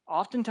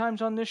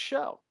 oftentimes on this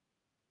show.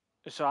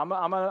 So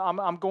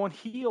I'm going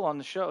heel on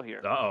the show here.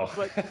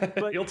 But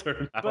heel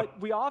turn. But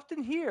we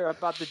often hear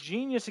about the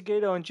genius of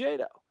Gedo and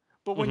Jado.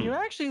 But when you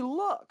actually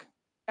look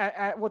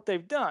at what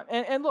they've done,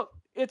 and look,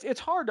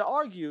 it's hard to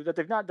argue that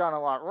they've not done a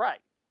lot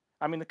right.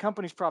 I mean, the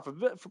company's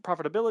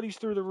profitability's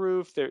through the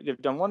roof. They've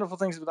done wonderful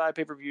things with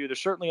iPay-per-view. They're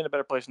certainly in a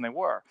better place than they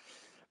were.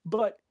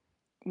 But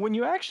when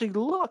you actually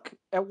look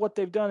at what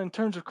they've done in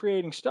terms of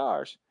creating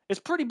stars, it's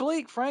pretty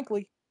bleak,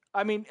 frankly.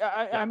 I mean,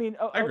 I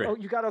agree.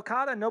 You got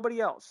Okada, nobody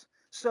else.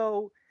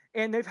 So,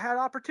 and they've had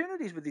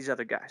opportunities with these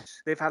other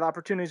guys. They've had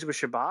opportunities with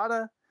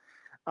Shibata.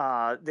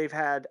 They've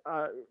had,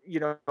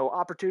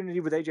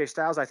 opportunity with AJ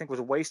Styles. I think was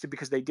wasted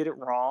because they did it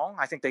wrong.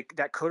 I think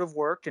that could have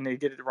worked, and they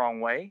did it the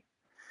wrong way.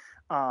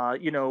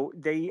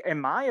 They, in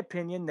my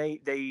opinion,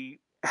 they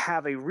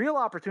have a real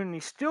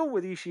opportunity still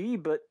with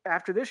Ishii, but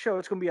after this show,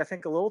 it's going to be, I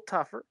think, a little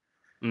tougher.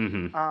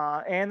 And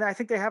I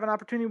think they have an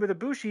opportunity with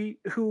Ibushi,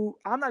 who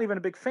I'm not even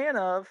a big fan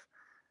of.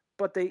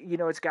 But they,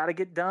 it's got to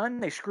get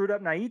done. They screwed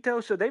up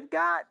Naito, so they've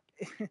got.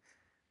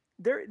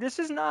 This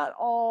is not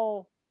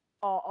all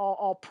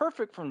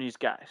perfect from these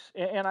guys,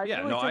 and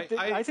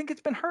I think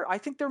it's been hurt. I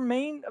think their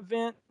main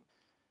event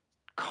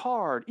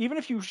card, even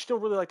if you still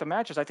really like the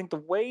matches, I think the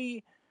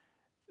way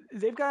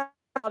they've got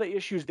a lot of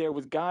issues there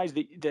with guys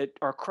that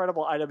are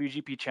credible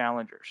IWGP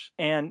challengers,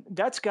 and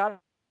that's got to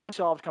be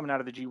solved coming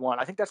out of the G1.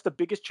 I think that's the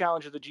biggest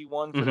challenge of the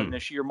G1 for them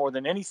this year, more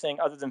than anything,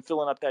 other than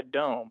filling up that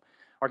dome.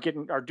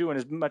 Are doing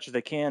as much as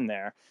they can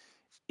there,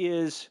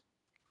 is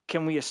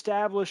can we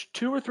establish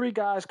 2 or 3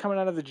 guys coming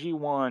out of the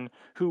G1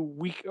 who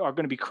we are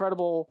going to be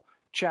credible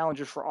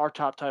challengers for our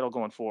top title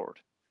going forward?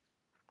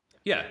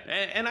 Yeah,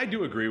 and I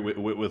do agree with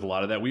a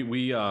lot of that.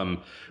 We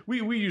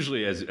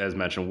usually, as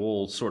mentioned,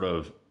 we'll sort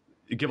of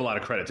give a lot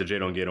of credit to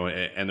Jado and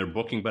Gedo and their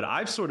booking, but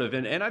I've sort of,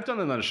 and I've done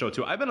it on the show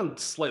too, I've been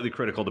slightly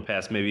critical the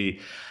past maybe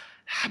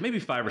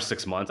 5 or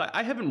 6 months.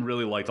 I haven't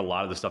really liked a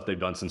lot of the stuff they've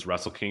done since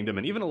Wrestle Kingdom,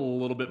 and even a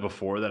little bit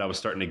before that, I was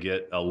starting to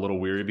get a little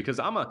weary because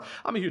I'm a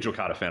huge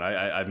Okada fan.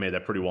 I've made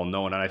that pretty well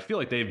known, and I feel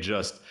like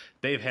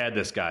they've had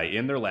this guy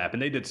in their lap,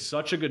 and they did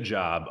such a good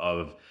job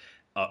of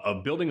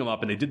building him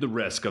up, and they did the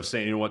risk of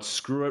saying, you know what,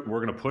 screw it,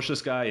 we're going to push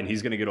this guy, and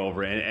he's going to get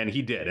over, and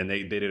he did, and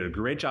they did a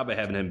great job of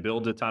having him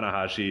build to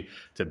Tanahashi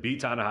to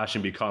beat Tanahashi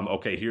and become,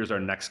 okay, here's our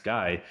next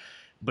guy.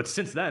 But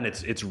since then,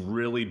 it's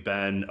really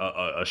been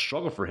a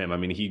struggle for him. I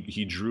mean,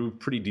 he drew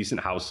pretty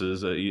decent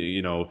houses,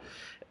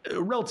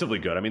 relatively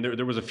good. I mean,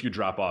 there was a few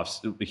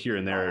drop-offs here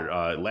and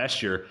there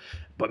last year.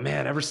 But,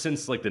 man, ever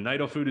since, like, the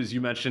Naito food, as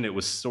you mentioned,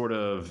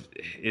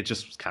 it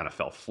just kind of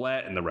fell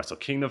flat, and the Wrestle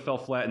Kingdom fell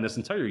flat. And this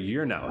entire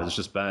year now has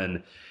just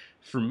been,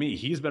 for me,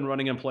 he's been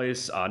running in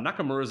place.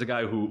 Nakamura is a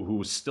guy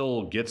who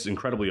still gets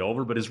incredibly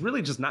over, but has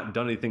really just not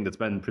done anything that's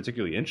been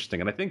particularly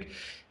interesting. And I think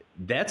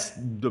that's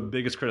the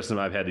biggest criticism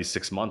I've had these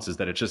 6 months, is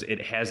that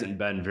it hasn't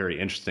been very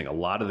interesting. A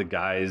lot of the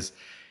guys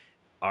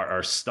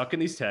are stuck in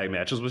these tag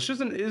matches, which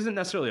isn't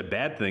necessarily a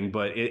bad thing,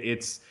 but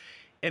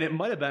and it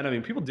might have been, I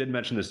mean, people did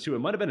mention this too, it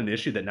might have been an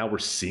issue that now we're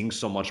seeing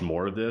so much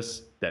more of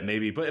this that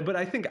maybe, but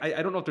I think,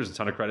 I don't know if there's a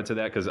ton of credit to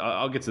that, because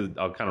I'll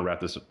kind of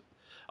wrap this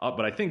up,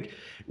 but I think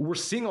we're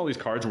seeing all these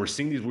cards and we're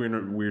seeing these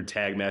weird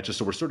tag matches,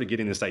 so we're sort of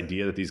getting this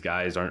idea that these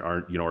guys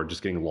are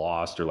just getting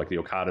lost, or like the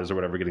Okadas or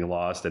whatever getting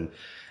lost, and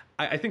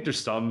I think there's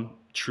some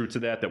truth to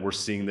that we're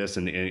seeing this,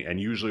 and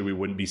usually we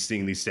wouldn't be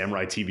seeing these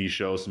samurai TV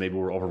shows, so maybe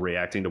we're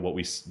overreacting to what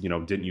we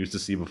didn't used to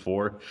see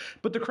before.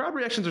 But the crowd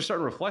reactions are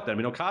starting to reflect that. I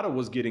mean, Okada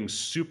was getting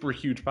super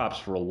huge pops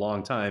for a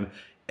long time,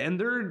 and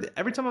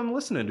every time I'm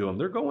listening to him,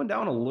 they're going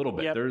down a little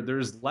bit. Yep.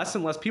 There's less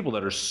and less people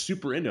that are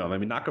super into him. I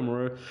mean,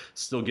 Nakamura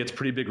still gets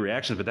pretty big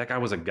reactions, but that guy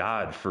was a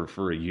god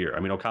for a year. I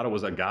mean, Okada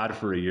was a god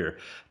for a year.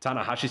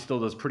 Tanahashi still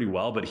does pretty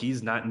well, but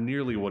he's not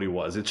nearly what he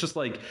was. It's just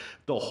like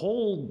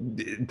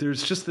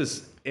there's just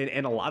this,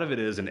 and a lot of it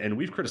is, and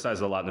we've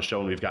criticized it a lot in the show,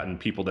 and we've gotten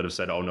people that have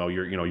said, oh no,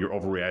 you're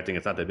overreacting.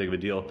 It's not that big of a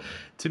deal.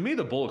 To me,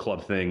 the Bullet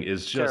Club thing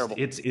is just,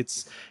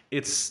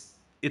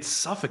 it's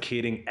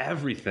suffocating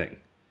everything.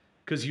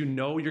 Because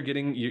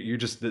you're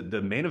just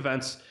the main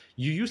events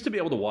you used to be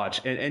able to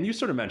watch, and you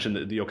sort of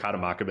mentioned the Okada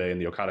Makabe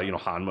and the Okada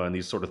Hanma and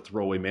these sort of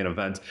throwaway main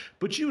events,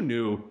 but you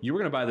knew you were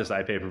going to buy this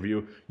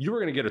iPay-per-view, you were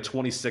going to get a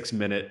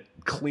 26-minute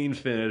clean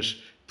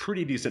finish,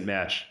 pretty decent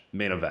match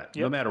main event,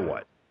 no matter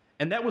what.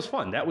 And that was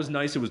fun. That was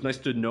nice. It was nice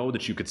to know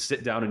that you could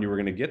sit down and you were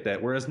going to get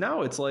that. Whereas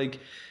now it's like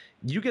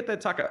you get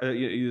that the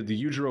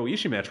Yujiro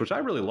Ishii match, which I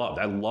really loved.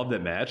 I loved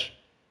that match.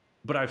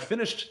 But I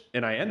finished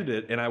and I ended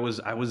it, and I was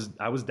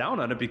down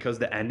on it because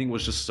the ending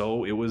was just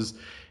so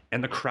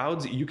and the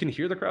crowds, you can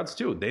hear the crowds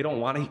too. They don't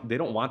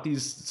want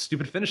these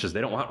stupid finishes.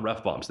 They don't want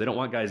ref bumps. They don't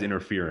want guys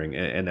interfering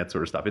and that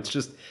sort of stuff.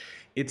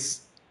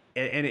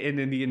 And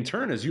in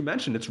turn, as you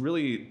mentioned, it's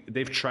really,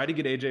 they've tried to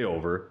get AJ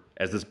over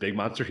as this big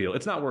monster heel.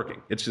 It's not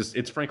working.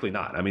 It's frankly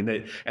not. I mean,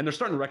 they're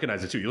starting to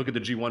recognize it too. You look at the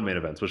G1 main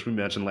events, which we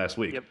mentioned last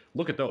week. Yep.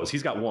 Look at those.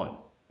 He's got one.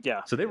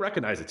 Yeah. So they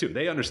recognize it too.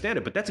 They understand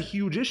it, but that's a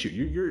huge issue.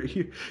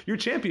 Your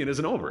champion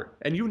isn't over,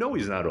 and you know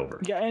he's not over.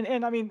 Yeah,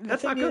 and I mean,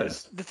 that's not good.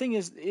 The thing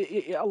is,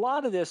 a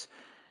lot of this,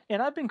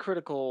 and I've been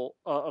critical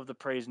of the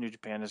praise New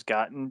Japan has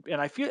gotten,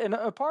 and I feel, and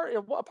a part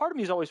of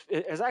me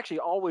has actually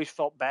always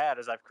felt bad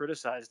as I've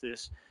criticized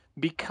this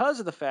because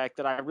of the fact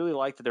that I really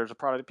like that there's a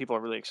product that people are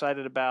really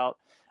excited about.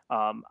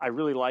 I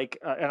really like,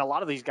 and a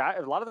lot of the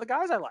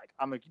guys I like.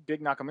 I'm a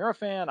big Nakamura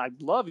fan. I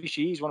love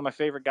Ishii. He's one of my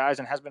favorite guys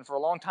and has been for a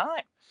long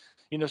time.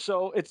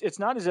 So it's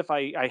not as if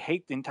I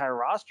hate the entire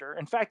roster.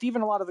 In fact,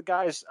 even a lot of the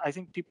guys I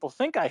think people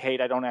think I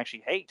hate, I don't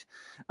actually hate.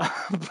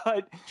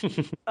 But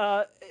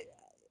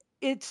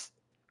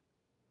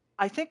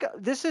I think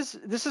this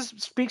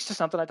speaks to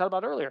something I talked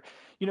about earlier.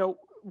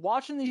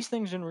 Watching these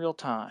things in real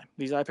time,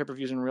 these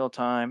iPay-per-views in real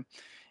time,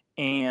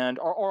 and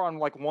or on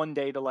like 1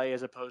 day delay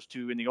as opposed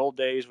to in the old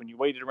days when you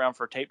waited around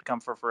for a tape to come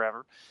for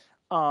forever.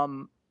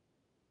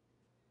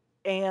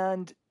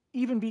 And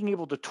even being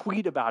able to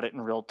tweet about it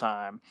in real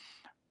time,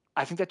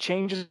 I think that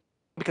changes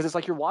because it's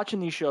like you're watching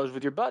these shows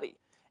with your buddy.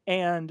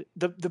 And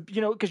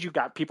because you've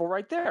got people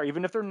right there,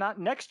 even if they're not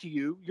next to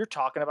you, you're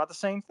talking about the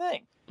same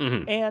thing.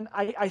 Mm-hmm. And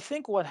I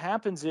think what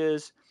happens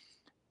is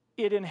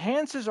it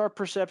enhances our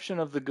perception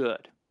of the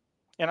good.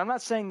 And I'm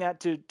not saying that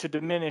to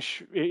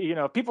diminish,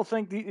 people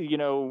think,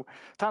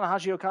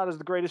 Tanahashi Okada is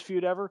the greatest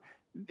feud ever.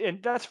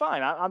 And that's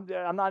fine.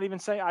 I'm not even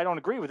saying I don't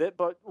agree with it,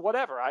 but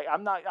whatever.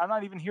 I'm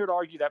not even here to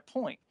argue that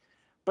point.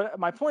 But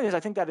my point is, I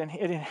think that it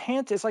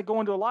enhances. It's like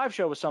going to a live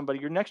show with somebody.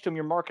 You're next to them.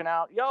 You're marking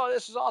out, yo,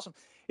 this is awesome.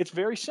 It's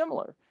very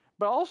similar.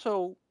 But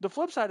also, the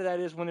flip side of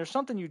that is when there's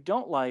something you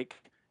don't like,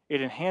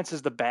 it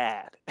enhances the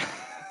bad.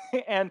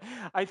 And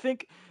I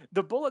think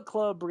the Bullet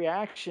Club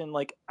reaction,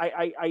 like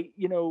I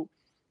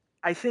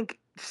think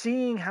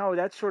seeing how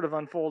that sort of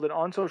unfolded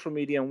on social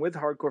media and with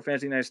hardcore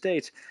fans in the United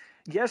States,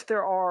 yes,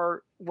 there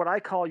are what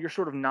I call your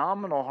sort of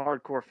nominal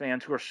hardcore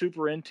fans who are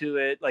super into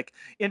it, like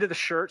into the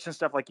shirts and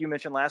stuff like you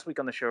mentioned last week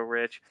on the show,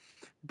 Rich.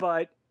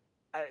 But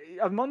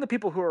among the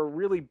people who are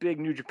really big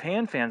New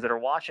Japan fans that are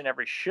watching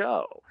every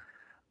show,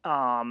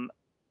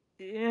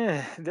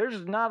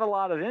 there's not a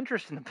lot of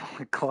interest in the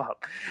Bullet Club.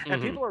 And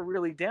mm-hmm. people are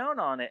really down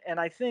on it. And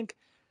I think,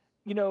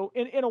 in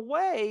a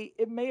way,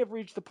 it may have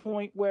reached the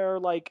point where,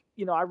 like,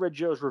 I read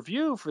Joe's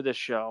review for this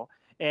show,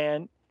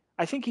 and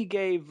I think he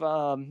gave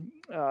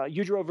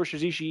Yujiro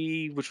versus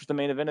Ishii, which was the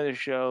main event of the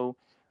show.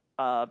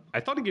 I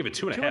thought he gave it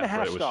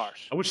 2.5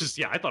 stars. Which is,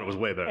 I thought it was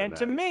way better. And than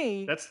to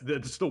me, that's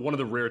still one of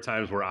the rare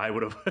times where I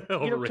would have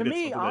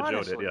overrated something that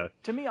Joe did. Yeah.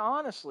 To me,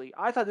 honestly,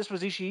 I thought this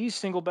was Ishii's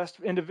single best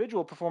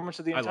individual performance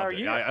of the entire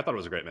year. I thought it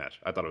was a great match.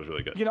 I thought it was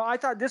really good. I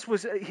thought this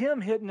was him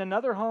hitting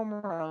another home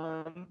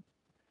run.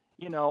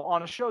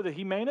 On a show that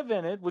he main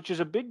evented, which is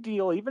a big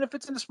deal, even if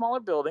it's in a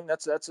smaller building.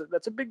 That's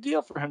a big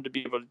deal for him to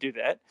be able to do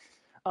that.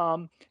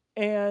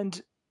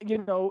 And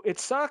it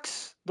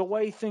sucks the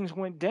way things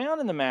went down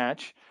in the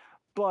match,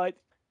 but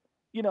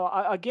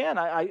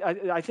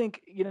I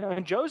think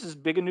and Joe's as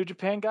big a New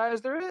Japan guy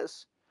as there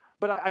is.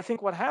 But I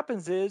think what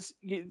happens is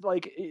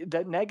like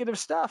that negative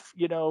stuff.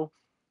 When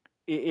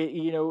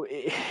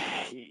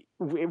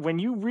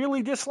you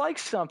really dislike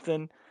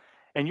something,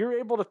 and you're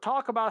able to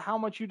talk about how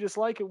much you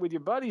dislike it with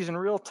your buddies in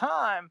real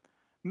time,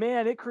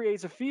 man, it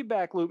creates a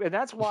feedback loop. And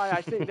that's why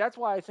I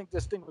think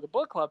this thing with the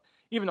Bullet Club,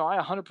 even though I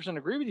 100%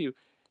 agree with you,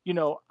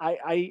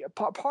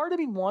 part of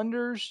me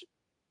wonders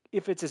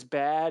if it's as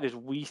bad as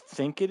we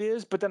think it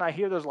is. But then I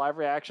hear those live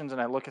reactions and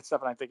I look at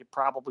stuff and I think it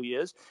probably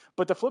is.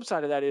 But the flip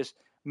side of that is,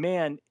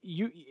 man,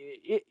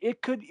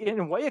 it could, in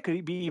a way, it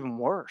could be even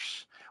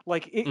worse.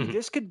 Like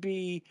this could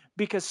be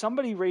because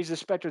somebody raised the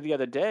specter the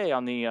other day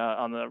on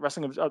the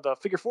wrestling the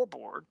Figure 4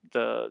 board,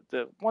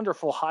 the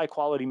wonderful high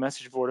quality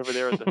message board over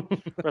there at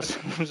the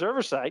Wrestling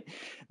Observer site.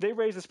 They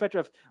raised the specter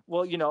of,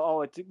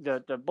 it's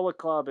the Bullet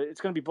Club.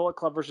 It's going to be Bullet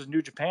Club versus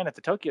New Japan at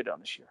the Tokyo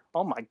Dome this year.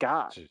 Oh my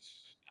God! Jeez.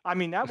 I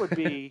mean, that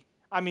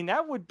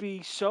would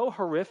be so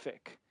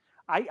horrific.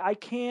 I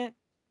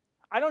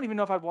don't even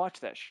know if I'd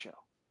watch that show.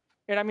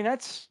 And I mean,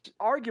 that's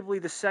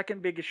arguably the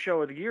second biggest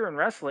show of the year in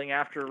wrestling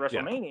after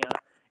WrestleMania. Yeah.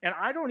 And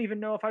I don't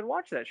even know if I'd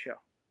watch that show.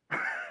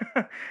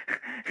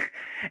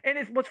 And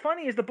what's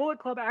funny is the Bullet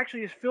Club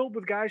actually is filled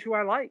with guys who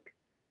I like.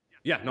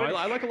 Yeah, no,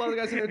 I like a lot of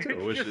the guys in there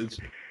too.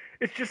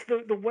 It's just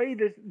the way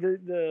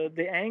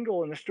the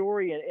angle and the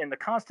story and the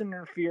constant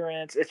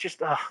interference. It's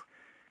just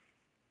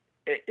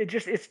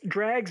it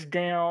drags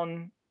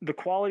down the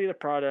quality of the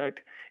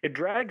product. It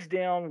drags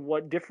down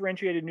what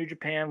differentiated New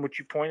Japan, which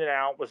you pointed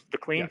out was the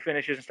clean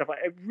finishes and stuff.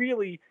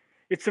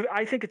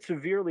 I think it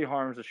severely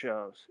harms the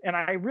shows, and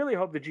I really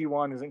hope the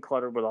G1 isn't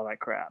cluttered with all that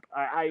crap.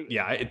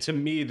 To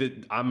me,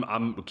 that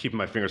I'm keeping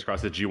my fingers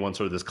crossed that G1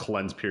 sort of this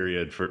cleanse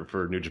period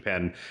for New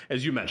Japan.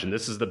 As you mentioned,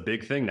 this is the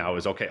big thing now.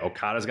 Is okay,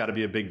 Okada's got to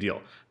be a big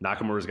deal.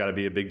 Nakamura's got to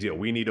be a big deal.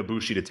 We need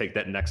Ibushi to take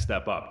that next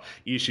step up.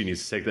 Ishii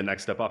needs to take the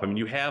next step up. I mean,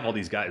 you have all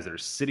these guys that are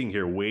sitting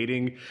here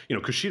waiting. You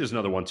know, Kushida's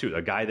another one too.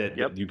 A guy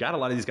that you got a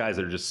lot of these guys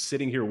that are just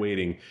sitting here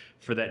waiting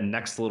for that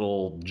next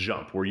little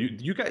jump where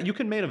you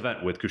can main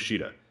event with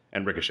Kushida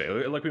and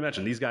Ricochet. Like we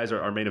mentioned, these guys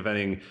are main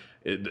eventing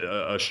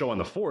a show on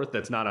the 4th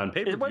that's not on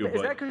pay-per-view.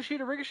 Is that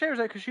Kushida Ricochet or is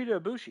that Kushida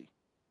Ibushi?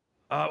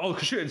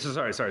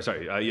 Kushida.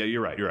 Sorry. Yeah,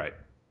 you're right.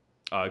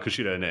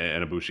 Kushida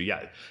and Ibushi.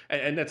 Yeah,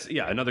 and that's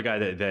another guy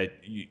that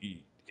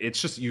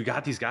it's just you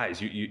got these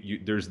guys. I'm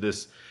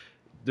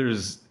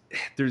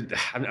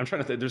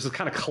trying to think. There's this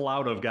kind of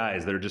cloud of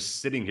guys that are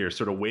just sitting here,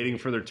 sort of waiting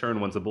for their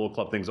turn once the Bullet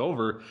Club thing's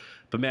over.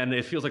 But man,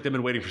 it feels like they've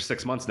been waiting for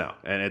 6 months now,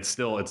 and it's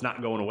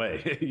not going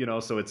away.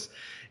 So it's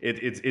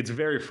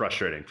very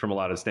frustrating from a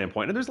lot of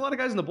standpoint. And there's a lot of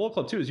guys in the Bullet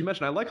Club too, as you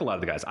mentioned. I like a lot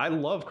of the guys. I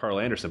love Carl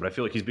Anderson, but I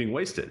feel like he's being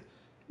wasted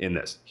in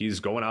this. He's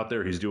going out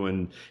there, he's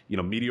doing,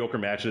 mediocre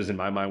matches in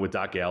my mind with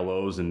Doc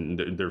Gallows,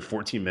 and they're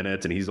 14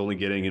 minutes, and he's only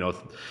getting,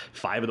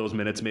 5 of those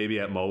minutes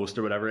maybe at most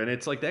or whatever. And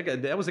it's like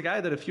that was a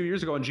guy that a few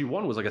years ago in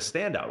G1 was like a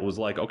standout. It was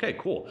like, okay,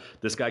 cool,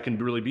 this guy can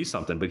really be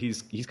something, but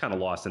he's kind of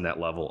lost in that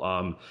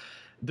level.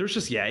 There's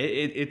just,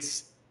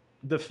 it's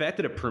the fact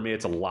that it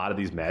permeates a lot of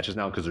these matches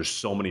now because there's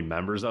so many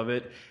members of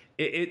it.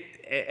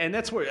 And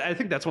that's where I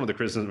think that's one of the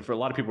criticisms for a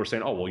lot of people are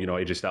saying, oh, well,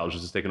 AJ Styles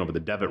is just taking over the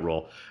Devitt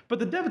role. But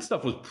the Devitt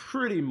stuff was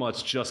pretty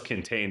much just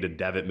contained to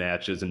Devitt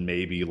matches and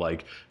maybe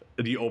like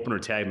the opener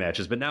tag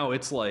matches. But now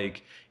it's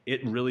like,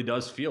 it really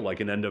does feel like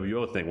an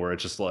NWO thing where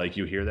it's just like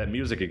you hear that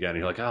music again and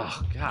you're like,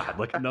 oh God,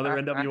 like another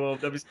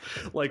NWO.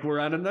 Like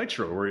we're on a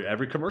Nitro where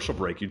every commercial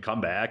break you'd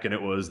come back and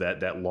it was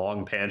that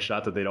long pan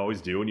shot that they'd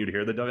always do and you'd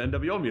hear the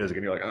NWO music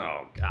and you're like,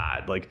 oh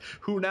God, like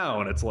who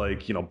now? And it's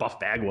like, Buff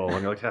Bagwell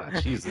and you're like, oh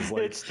Jesus.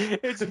 Like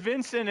it's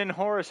Vincent and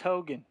Horace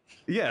Hogan.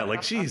 Yeah,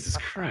 like Jesus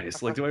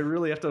Christ. Like do I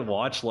really have to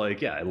watch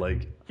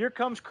here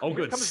comes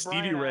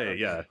Stevie Ray,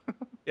 yeah.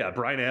 Yeah,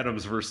 Bryan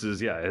Adams versus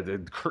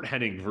Kurt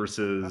Hennig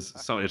versus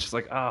someone. It's just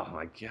like, oh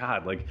my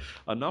God, like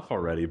enough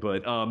already.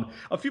 But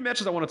a few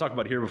matches I want to talk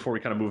about here before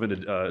we kind of move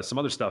into some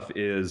other stuff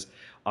is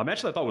a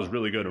match that I thought was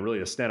really good and really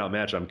a standout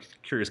match. I'm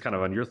curious kind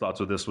of on your thoughts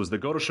with this was the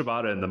Goto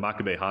Shibata and the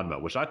Makabe Hanma,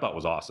 which I thought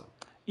was awesome.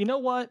 You know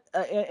what?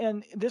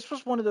 And this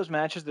was one of those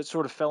matches that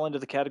sort of fell into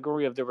the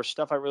category of there was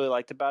stuff I really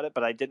liked about it,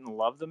 but I didn't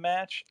love the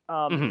match.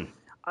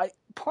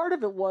 Part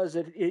of it was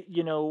that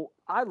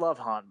I love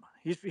Hanma.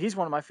 He's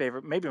one of my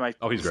favorite, maybe my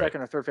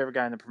second or third favorite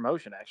guy in the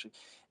promotion, actually.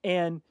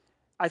 And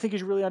I think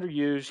he's really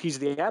underused. He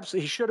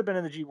should have been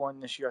in the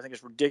G1 this year. I think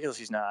it's ridiculous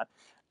he's not.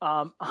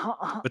 But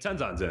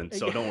Tenzan's in,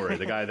 so don't worry.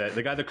 The guy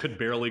that could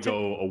barely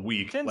go a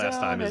week Tenzan last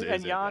time is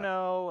and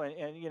Yano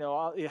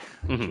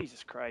and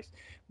Jesus Christ.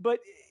 But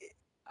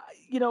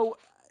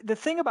the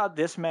thing about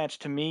this match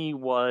to me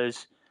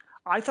was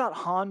I thought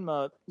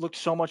Hanma looked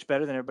so much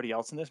better than everybody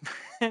else in this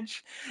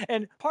match.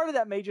 And part of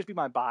that may just be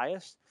my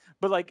bias.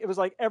 But it was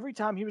like every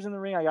time he was in the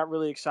ring, I got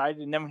really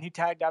excited. And then when he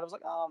tagged out, I was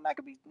like, oh,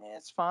 Maccabee,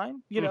 it's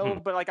fine.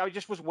 But I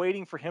just was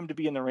waiting for him to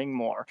be in the ring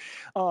more.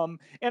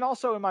 And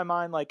also in my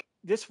mind,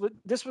 this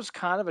was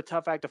kind of a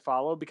tough act to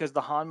follow because the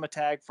Hanma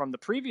tag from the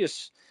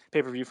previous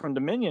pay-per-view from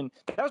Dominion,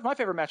 that was my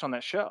favorite match on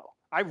that show.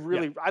 I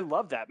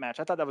loved that match.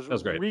 I thought that was a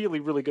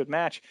really, really good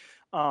match.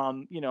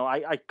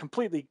 I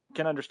completely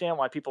can understand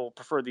why people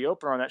preferred the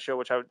opener on that show,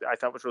 which I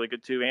thought was really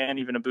good too, and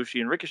even Ibushi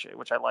and Ricochet,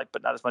 which I liked,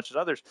 but not as much as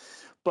others.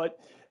 But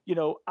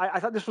I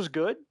thought this was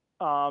good.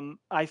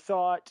 I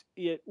thought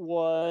it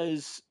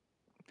was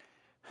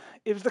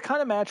the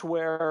kind of match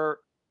where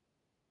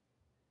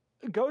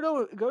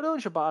Goto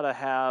and Shibata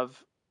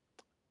have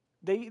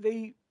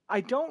I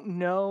don't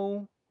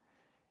know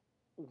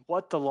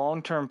what the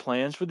long-term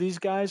plans for these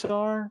guys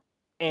are.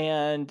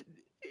 And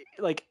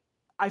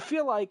I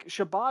feel like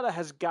Shibata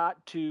has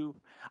got to,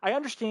 I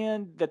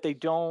understand that they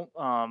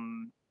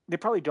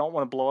probably don't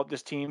want to blow up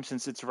this team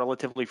since it's a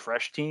relatively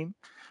fresh team,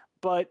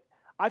 but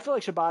I feel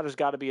like Shibata's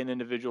got to be an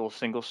individual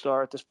single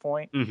star at this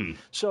point. Mm-hmm.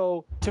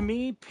 So to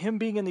me, him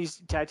being in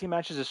these tag team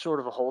matches is sort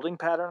of a holding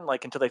pattern,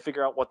 until they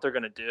figure out what they're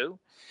going to do.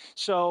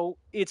 So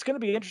it's going to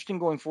be interesting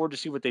going forward to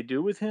see what they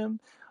do with him.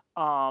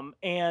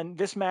 And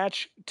this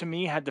match to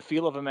me had the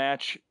feel of a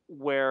match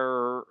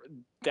where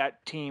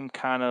that team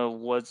kind of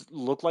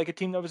looked like a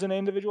team that was in an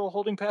individual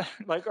holding pattern,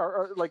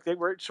 or they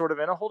were sort of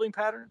in a holding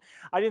pattern.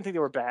 I didn't think they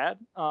were bad.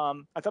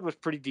 I thought it was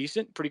pretty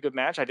decent, pretty good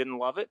match. I didn't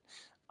love it.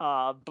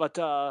 But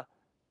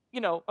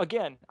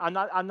again, I'm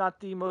not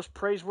the most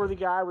praiseworthy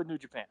guy with New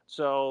Japan.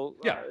 So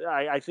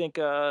I think,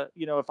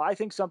 if I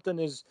think something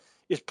is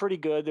pretty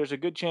good, there's a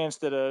good chance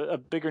that a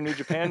bigger New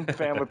Japan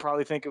fan would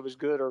probably think it was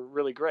good or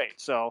really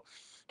great. So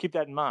keep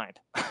that in mind.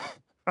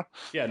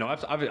 Yeah, no,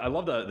 I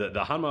love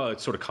the Hanma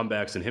sort of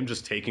comebacks and him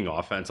just taking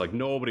offense. Like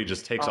nobody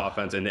just takes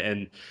offense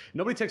and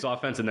nobody takes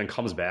offense and then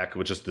comes back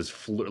with just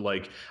this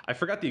like I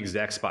forgot the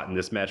exact spot in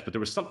this match, but there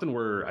was something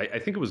where I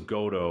think it was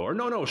Goto or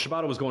no,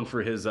 Shibata was going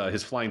for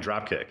his flying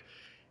drop kick,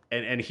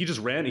 and he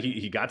just ran.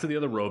 He got to the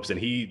other ropes and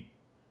he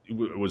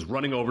was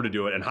running over to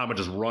do it, and Hanma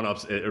just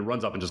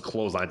runs up and just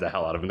clotheslines the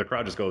hell out of him. The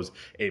crowd just goes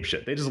ape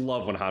shit. They just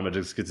love when Hanma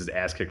just gets his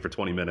ass kicked for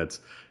 20 minutes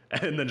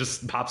and then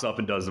just pops up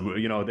and does.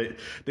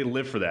 They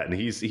live for that, and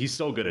he's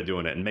so good at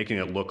doing it and making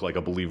it look like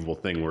a believable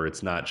thing where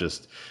it's not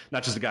just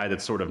a guy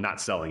that's sort of not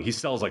selling. He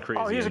sells like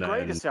crazy. Oh, he's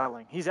great at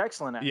selling. He's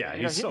excellent at it. Yeah,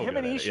 he's so him good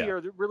and at it. Ishii Yeah.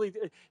 are really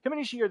him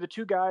and Ishii are the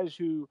two guys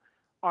who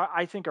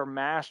I think are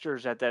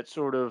masters at that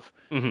sort of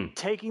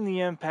taking the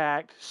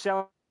impact,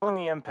 selling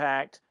the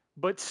impact,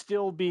 but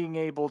still being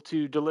able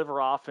to deliver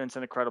offense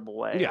in a credible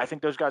way. Yeah. I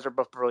think those guys are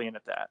both brilliant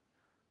at that.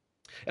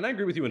 And I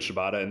agree with you in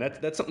Shibata, and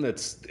that's something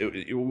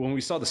when we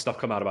saw the stuff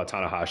come out about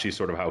Tanahashi,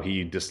 sort of how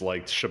he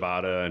disliked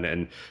Shibata,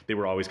 and they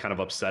were always kind of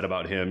upset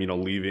about him,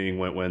 leaving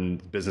when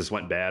business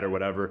went bad or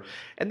whatever.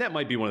 And that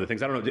might be one of the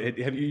things. I don't know.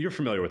 You're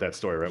familiar with that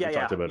story, right? Yeah, we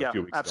talked about it a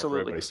few weeks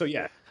absolutely. ago. So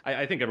yeah,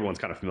 I think everyone's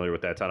kind of familiar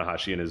with that.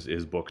 Tanahashi in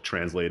his book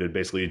translated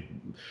basically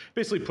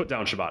put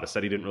down Shibata,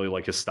 said he didn't really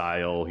like his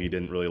style, he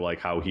didn't really like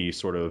how he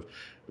sort of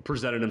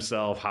presented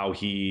himself, how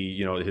he,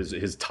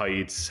 his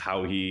tights,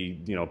 how he,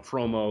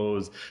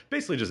 promos,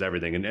 basically just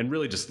everything, and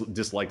really just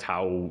disliked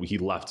how he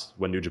left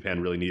when New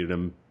Japan really needed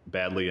him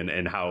badly,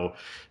 and how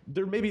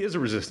there maybe is a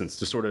resistance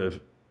to sort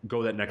of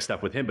go that next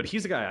step with him. But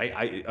he's a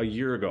guy, a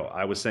year ago,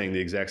 I was saying the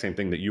exact same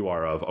thing that you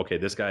are of, okay,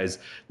 this guy's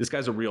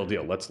a real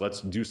deal.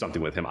 Let's do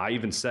something with him. I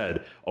even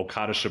said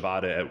Okada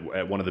Shibata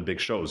at one of the big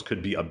shows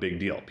could be a big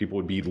deal.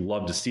 People would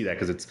love to see that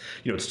because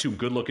it's two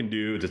good looking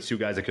dudes. It's two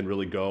guys that can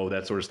really go,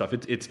 that sort of stuff.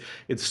 It's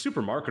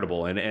super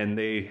marketable, and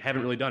they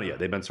haven't really done it yet.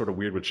 They've been sort of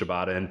weird with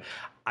Shibata, and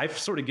I've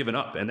sort of given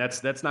up, and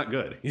that's not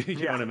good. You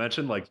know what I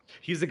mentioned? Like,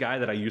 he's the guy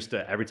that I used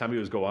to, every time he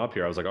was going up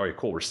here, I was like, all right,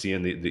 cool. We're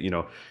seeing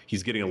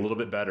he's getting a little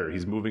bit better.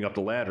 He's moving up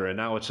the ladder, and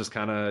now it's just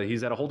kind of,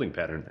 he's at a holding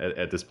pattern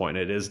at this point.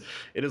 It is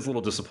a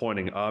little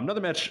disappointing. Another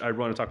match I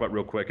want to talk about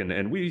real quick,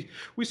 and we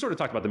sort of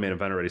talked about the main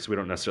event already, so we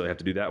don't necessarily have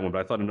to do that one, but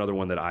I thought another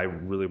one that I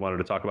really wanted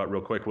to talk about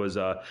real quick was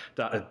the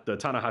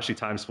Tanahashi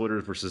Time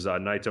Splitters versus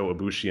Naito,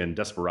 Ibushi, and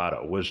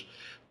Desperado. Was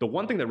the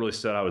one thing that really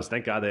stood out was,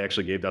 thank God they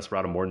actually gave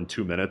Desperado more than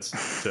 2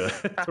 minutes to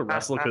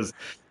wrestle,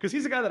 because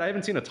he's a guy that I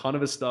haven't seen a ton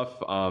of his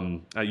stuff.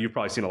 You've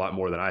probably seen a lot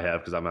more than I have,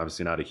 because I'm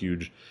obviously not a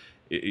huge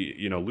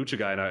lucha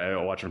guy, and I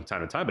watch him from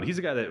time to time. But he's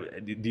a guy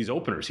that these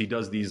openers, he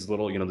does these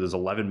little there's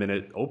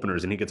 11-minute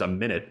openers, and he gets a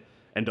minute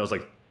and does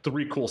like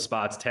 3 cool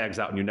spots, tags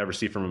out, and you never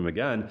see from him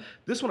again.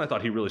 This one I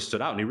thought he really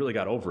stood out, and he really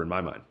got over in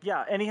my mind.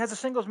 Yeah, and he has a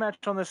singles match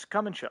on this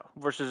coming show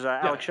versus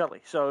Alex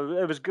Shelley. So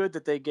it was good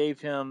that they gave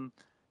him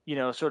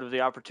sort of the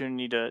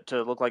opportunity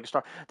to look like a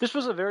star. This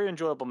was a very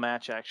enjoyable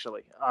match,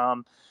 actually.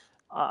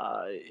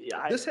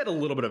 This had a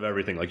little bit of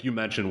everything, like you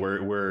mentioned,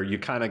 where you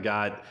kind of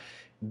got.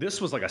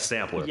 This was like a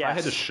sampler. Yes. If I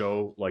had to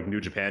show like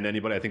New Japan to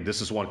anybody, I think this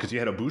is one, because you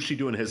had Ibushi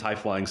doing his high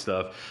flying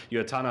stuff, you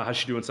had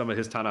Tanahashi doing some of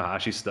his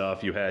Tanahashi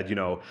stuff, you had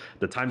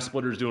the Time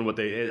Splitters doing what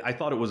they. I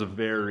thought it was a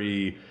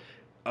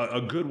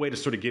good way to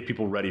sort of get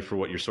people ready for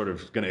what you're sort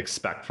of going to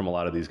expect from a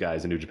lot of these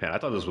guys in New Japan. I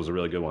thought this was a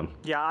really good one.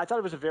 Yeah, I thought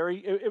it was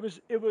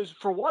it was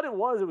for what it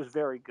was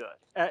very good.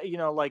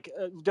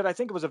 Did I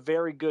think it was a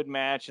very good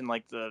match in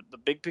like the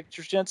big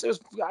picture sense?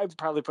 I'd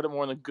probably put it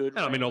more in the good.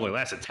 I mean, it only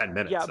lasted 10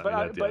 minutes. Yeah,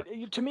 but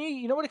to me,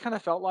 you know what it kind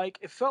of felt like?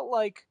 It felt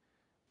like,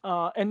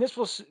 and this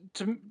was,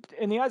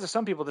 in the eyes of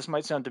some people, this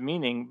might sound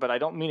demeaning, but I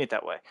don't mean it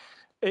that way.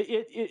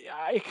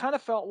 It kind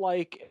of felt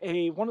like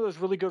one of those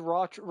really good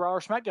Raw or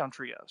SmackDown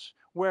trios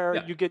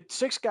where you get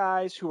 6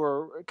 guys who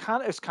are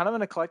it's kind of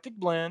an eclectic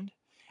blend,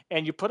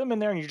 and you put them in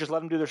there and you just let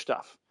them do their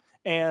stuff,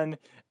 and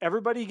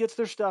everybody gets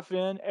their stuff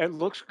in. It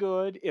looks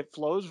good. It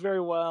flows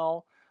very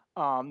well.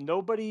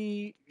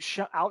 Nobody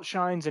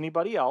outshines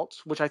anybody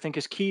else, which I think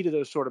is key to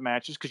those sort of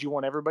matches, because you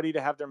want everybody to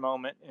have their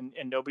moment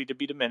and nobody to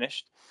be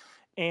diminished.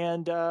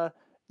 And that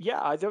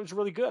was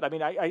really good. I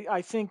mean,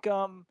 I think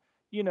the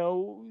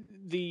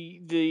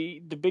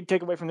big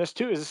takeaway from this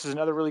too is this is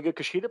another really good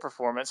Kushida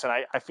performance, and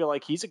I feel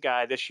like he's a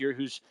guy this year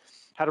who's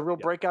had a real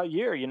breakout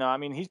year. I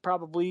mean, he's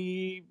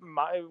probably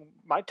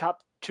my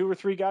top 2 or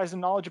 3 guys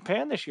in all of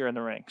Japan this year in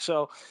the ring.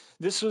 So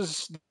this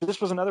was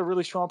another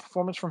really strong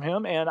performance from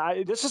him,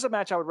 and this is a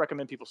match I would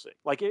recommend people see.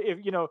 Like, if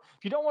you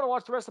don't want to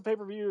watch the rest of the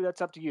pay-per-view,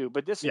 that's up to you.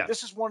 But this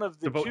is one of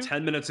the devote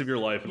 10 minutes of your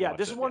life. Yeah,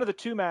 this is one of the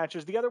 2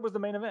 matches. The other was the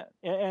main event,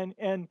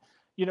 and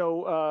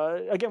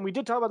again, we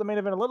did talk about the main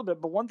event a little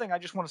bit, but one thing I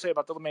just want to say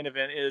about the main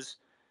event is,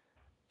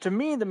 to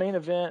me, the main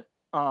event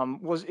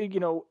was,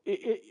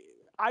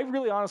 I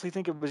really honestly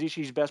think it was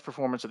Ishii's best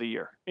performance of the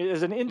year. It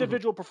is an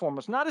individual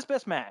performance, not his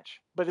best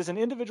match, but as an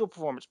individual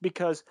performance,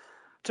 because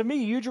to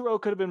me, Yujiro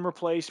could have been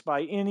replaced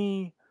by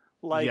any,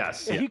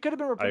 he could have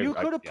been, you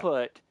could have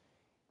put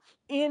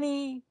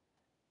any,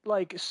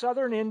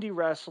 Southern indie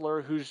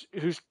wrestler who's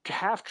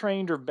half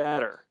trained or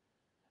better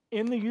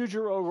in the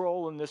Yujiro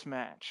role in this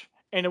match,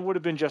 and it would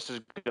have been just as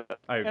good.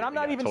 And I'm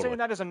not even totally saying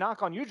that as a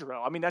knock on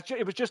Yujiro. I mean,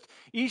 it was just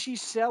Ishii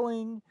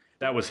selling.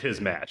 That was his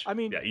match. I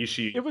mean, yeah,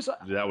 Ishii. It was.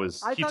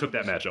 He took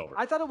that match over.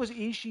 I thought it was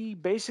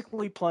Ishii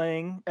basically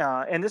playing,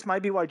 and this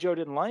might be why Joe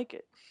didn't like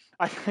it.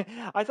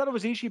 I thought it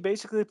was Ishii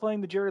basically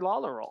playing the Jerry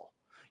Lawler role.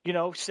 You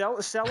know, selling.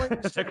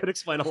 That could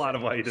explain a lot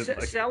of why he didn't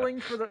like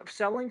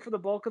selling for the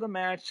bulk of the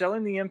match,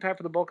 selling the impact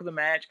for the bulk of the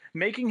match,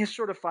 making his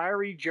sort of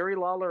fiery Jerry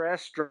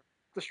Lawler-esque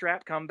the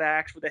strap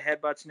comebacks with the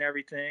headbutts and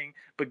everything,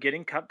 but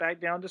getting cut back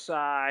down to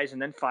size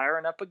and then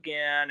firing up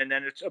again, and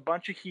then it's a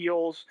bunch of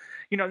heels.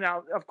 You know,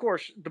 now of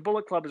course the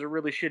Bullet Club is a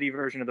really shitty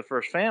version of the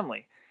First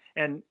Family,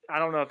 and I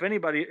don't know if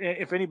anybody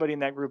in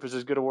that group is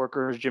as good a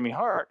worker as Jimmy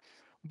Hart,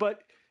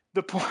 but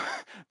the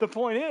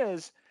point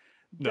is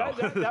that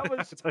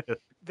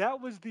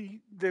was the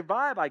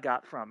vibe I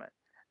got from it.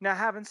 Now,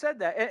 having said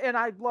that, and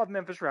I love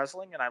Memphis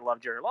Wrestling and I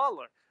love Jerry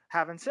Lawler.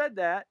 Having said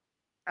that,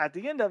 at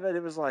the end of it,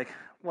 it was like,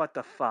 what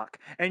the fuck?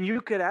 And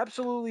you could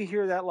absolutely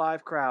hear that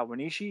live crowd when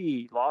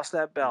Ishii lost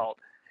that belt.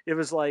 It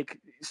was like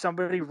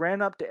somebody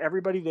ran up to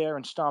everybody there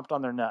and stomped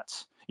on their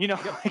nuts. You know,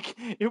 like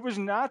it was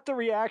not the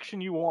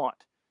reaction you want.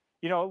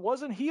 You know, it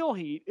wasn't heel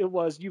heat. It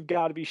was, you've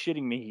got to be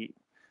shitting me heat.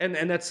 And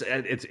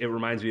it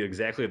reminds me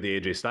exactly of the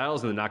AJ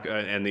Styles and the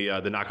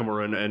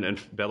Nakamura and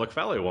Bellic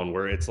Fale one,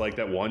 where it's like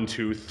that 1,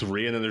 2,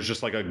 3, and then there's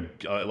just like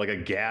a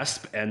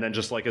gasp, and then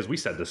just like as we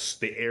said,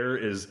 the air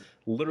is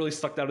literally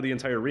sucked out of the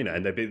entire arena,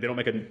 and they don't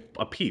make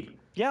a peep.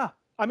 Yeah,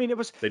 I mean they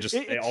all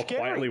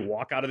scary. Quietly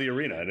walk out of the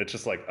arena, and it's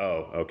just like,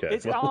 oh, okay.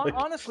 It's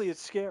honestly,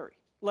 it's scary.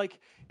 Like,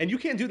 and you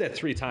can't do that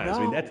 3 times. No.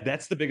 I mean,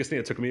 that's the biggest thing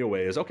that took me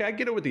away is, okay, I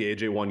get it with the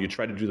AJ one. You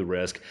try to do the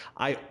risk.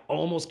 I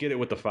almost get it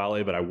with the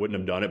Fale, but I wouldn't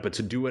have done it. But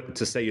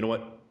to say, you know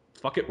what,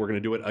 fuck it, we're going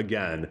to do it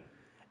again.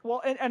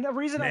 Well, and the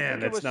reason I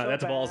think it was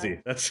that's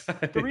ballsy.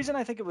 The reason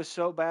I think it was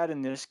so bad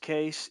in this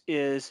case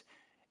is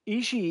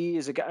Ishii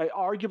is a guy,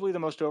 arguably the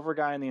most over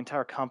guy in the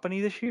entire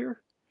company this year.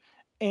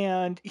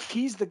 And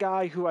he's the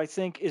guy who I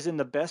think is in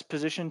the best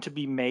position to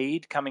be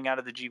made coming out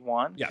of the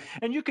G1. Yeah.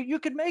 And you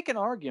could make an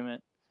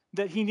argument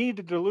that he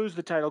needed to lose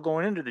the title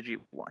going into the G1.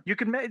 You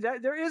could make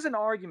that. There is an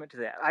argument to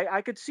that. I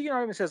could see an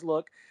argument that says,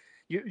 look,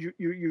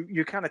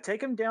 you kind of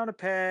take him down a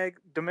peg,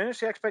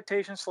 diminish the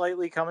expectations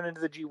slightly coming into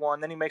the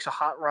G1, then he makes a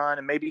hot run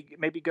and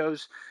maybe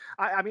goes.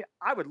 I mean,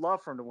 I would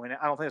love for him to win it.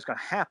 I don't think it's going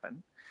to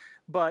happen,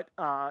 but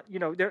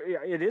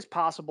it is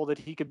possible that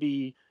he could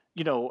be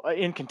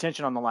in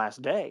contention on the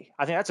last day.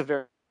 I think that's a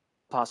very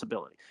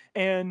possibility,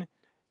 and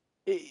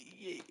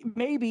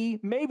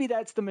maybe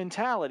that's the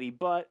mentality,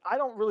 but I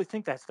don't really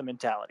think that's the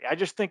mentality. I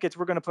just think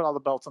we're going to put all the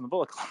belts on the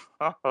Bullet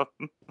Club.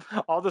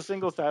 All the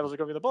singles titles are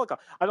going to be the Bullet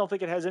Club. I don't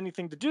think it has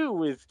anything to do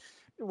with,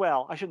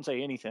 well, I shouldn't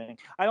say anything.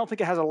 I don't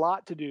think it has a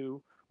lot to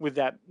do with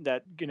that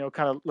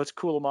kind of let's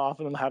cool them off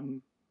and then have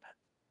them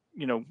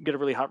get a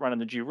really hot run in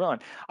the G run.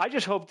 I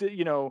just hope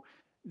that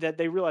that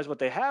they realize what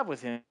they have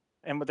with him.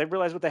 And they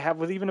realize what they have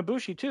with even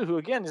Ibushi too, who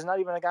again is not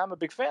even a guy I'm a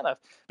big fan of,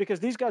 because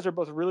these guys are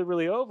both really,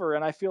 really over.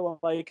 And I feel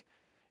like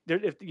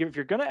if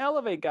you're going to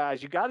elevate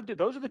guys, you got to do.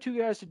 Those are the 2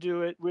 guys to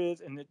do it with,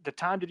 and the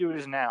time to do it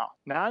is now.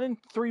 Not in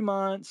 3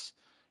 months,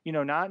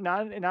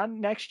 not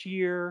next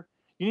year.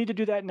 You need to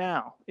do that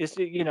now. It's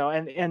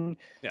even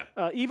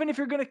if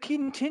you're going to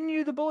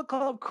continue the Bullet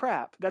Club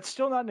crap, that's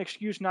still not an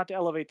excuse not to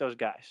elevate those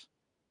guys.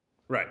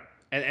 Right.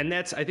 And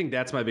I think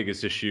that's my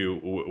biggest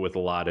issue with a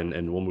lot,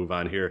 and we'll move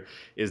on here,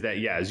 is that,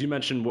 yeah, as you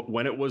mentioned,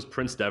 when it was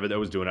Prince Devitt that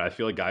was doing it, I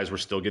feel like guys were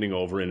still getting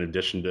over in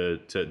addition to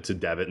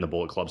Devitt and the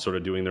Bullet Club sort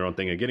of doing their own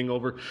thing and getting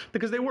over,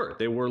 because they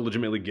were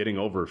legitimately getting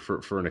over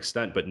for an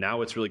extent. But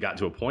now it's really got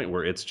to a point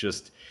where it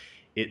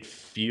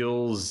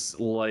feels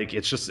like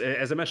it's just,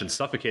 as I mentioned,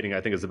 suffocating,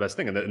 I think is the best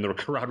thing. And the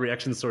crowd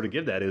reactions sort of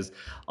give that is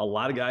a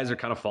lot of guys are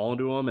kind of falling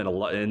to them,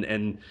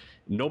 and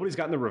nobody's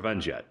gotten the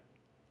revenge yet.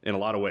 In a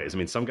lot of ways. I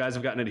mean, some guys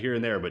have gotten it here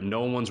and there, but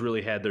no one's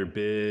really had their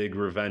big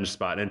revenge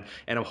spot. And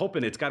I'm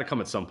hoping it's got to come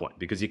at some point,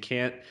 because you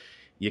can't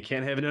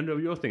have an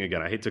NWO thing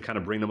again. I hate to kind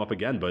of bring them up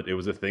again, but it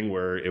was a thing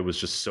where it was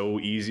just so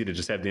easy to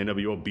just have the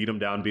NWO beat them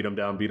down,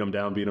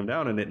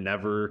 and it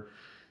never,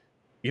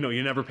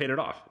 you never paid it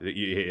off.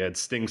 You had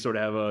Sting sort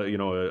of have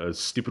a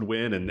stupid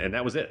win, and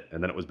that was it.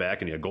 And then it was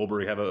back, and you had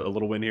Goldberg have a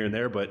little win here and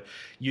there, but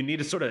you need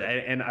to sort of,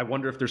 and I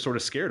wonder if they're sort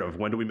of scared of,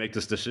 when do we make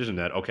this decision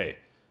that, okay,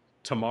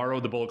 tomorrow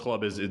the Bullet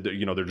Club is,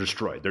 they're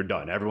destroyed. They're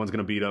done. Everyone's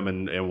going to beat them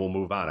and we'll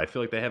move on. I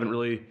feel like they haven't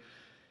really,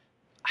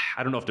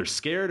 I don't know if they're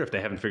scared or if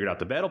they haven't figured out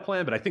the battle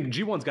plan, but I think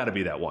G1's got to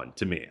be that one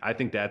to me. I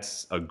think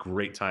that's a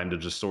great time to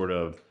just sort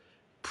of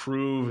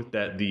prove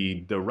that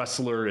the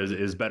wrestler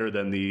is better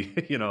than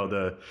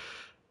the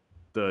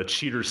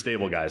cheater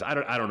stable guys. I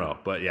don't know,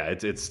 but yeah,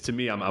 it's to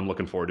me, I'm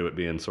looking forward to it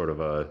being sort of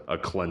a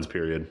cleanse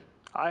period.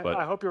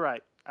 I hope you're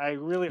right. I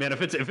really, man,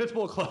 if it's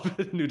Bullet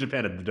Club New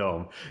Japan at the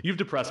Dome, you've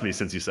depressed me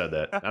since you said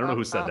that. I don't know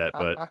who said that,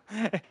 but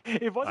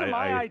it wasn't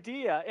my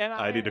idea, and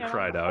I need to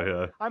cry now.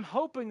 Yeah, I'm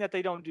hoping that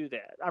they don't do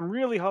that. I'm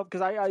really hoping,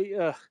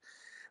 because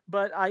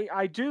but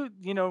I do.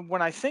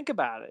 When I think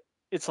about it,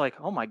 it's like,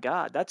 oh my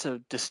God, that's a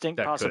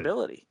distinct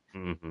possibility.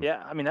 Mm-hmm.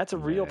 Yeah, I mean that's a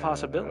real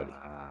possibility.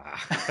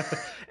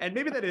 And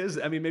maybe that is,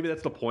 I mean, maybe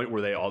that's the point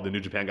where the New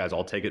Japan guys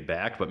all take it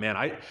back. But man,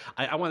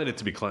 I wanted it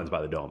to be cleansed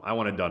by the Dome. I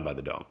want it done by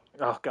the Dome.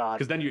 Oh God.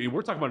 Because then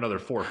we're talking about another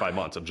 4 or 5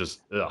 months of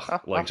just,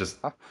 just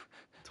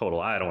total.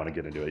 I don't want to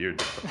get into it. You're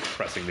just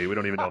pressing me. We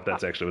don't even know if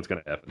that's actually what's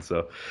going to happen.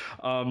 So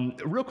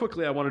real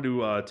quickly, I wanted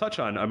to touch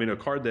on, a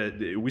card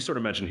that we sort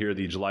of mentioned here,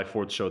 the July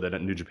 4th show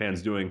that New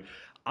Japan's doing.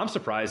 I'm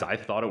surprised. I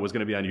thought it was going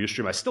to be on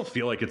Ustream. I still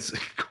feel like it's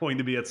going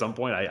to be at some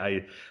point.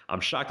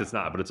 I'm shocked it's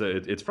not, but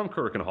it's from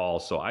Kurikan Hall,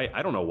 so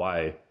I don't know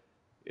why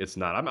it's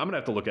not. I'm going to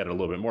have to look at it a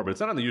little bit more, but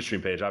it's not on the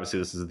Ustream page. Obviously,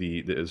 this will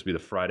be the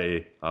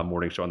Friday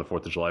morning show on the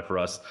 4th of July for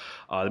us.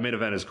 The main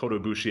event is Kota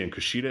Ibushi and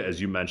Kushida.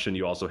 As you mentioned,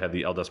 you also have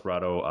the El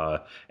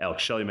Desperado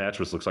Alex Shelley match,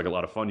 which looks like a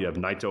lot of fun. You have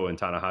Naito and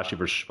Tanahashi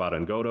versus Shibata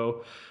and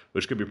Goto,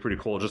 which could be pretty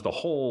cool. Just a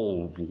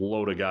whole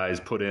load of guys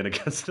put in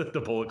against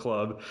the Bullet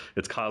Club.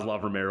 It's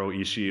Kozlov, Romero,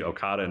 Ishii,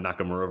 Okada, and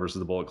Nakamura versus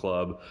the Bullet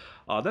Club.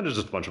 Then there's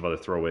just a bunch of other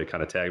throwaway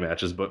kind of tag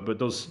matches. But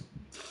those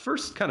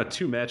first kind of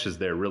 2 matches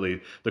there,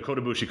 really, the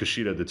Kota Ibushi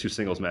Kushida, the 2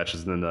 singles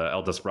matches, and then the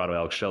El Desperado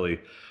Alex Shelley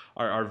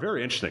are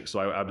very interesting. So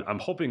I'm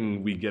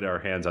hoping we get our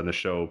hands on the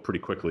show pretty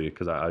quickly,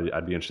 because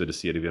I'd be interested to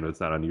see it even if it's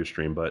not on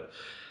Ustream. But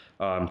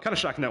kind of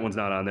shocking that one's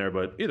not on there,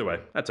 but either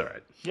way, that's all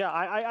right. Yeah,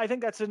 I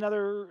think that's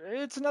another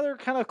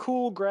kind of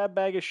cool grab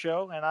bag of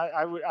show, and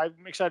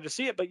I'm excited to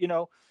see it. But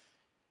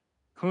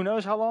who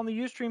knows how long the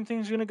Ustream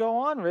thing's going to go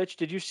on? Rich,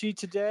 did you see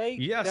today?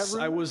 Yes,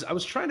 I was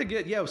trying to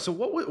get So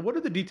what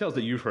are the details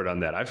that you've heard on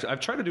that? I've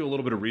tried to do a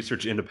little bit of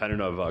research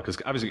independent of because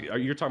obviously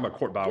you're talking about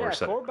Court Bauer.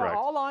 Yeah, Court Bauer.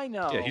 All I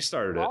know. Yeah, he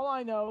started it. All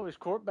I know is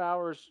Court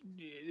Bauer's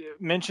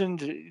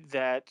mentioned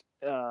that.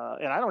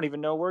 And I don't even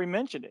know where he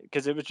mentioned it,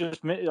 because it was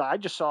just I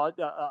just saw it.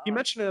 He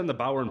mentioned it on the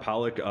Bauer and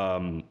Pollock.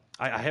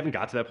 I haven't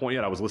got to that point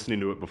yet. I was listening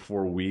to it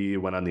before we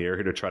went on the air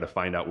here to try to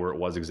find out where it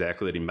was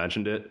exactly that he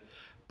mentioned it.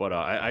 But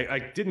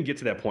I didn't get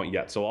to that point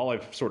yet. So all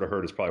I've sort of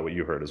heard is probably what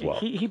you heard as well.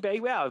 He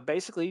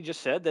basically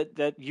just said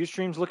that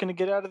Ustream's looking to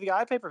get out of the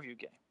iPay-per-view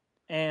game.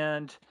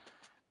 And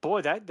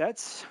boy,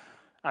 that's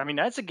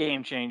a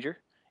game changer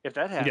if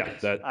that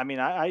happens. Yeah,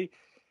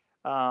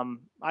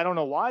 I don't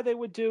know why they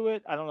would do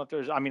it. I don't know if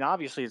there's,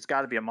 obviously it's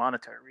got to be a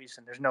monetary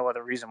reason. There's no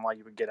other reason why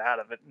you would get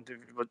out of it.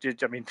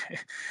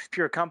 If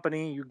you're a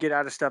company, you get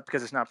out of stuff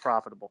because it's not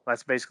profitable.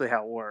 That's basically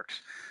how it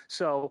works.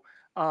 So,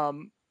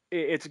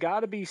 it's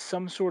got to be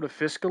some sort of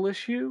fiscal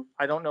issue.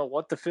 I don't know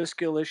what the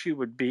fiscal issue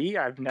would be.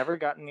 I've never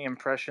gotten the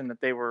impression that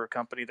they were a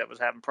company that was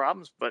having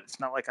problems, but it's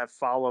not like I've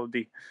followed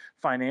the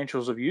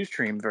financials of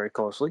Ustream very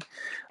closely.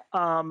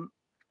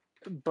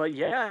 But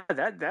yeah,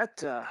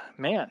 that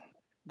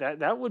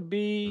would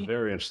be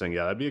very interesting.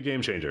 Yeah, that'd be a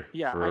game changer.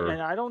 Yeah,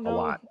 and I don't know. A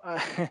lot.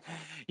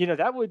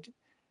 That would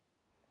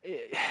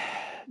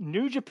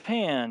New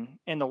Japan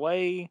and the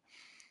way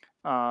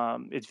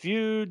it's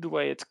viewed, the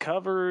way it's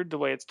covered, the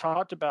way it's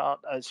talked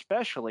about,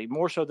 especially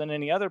more so than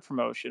any other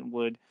promotion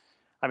would.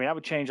 I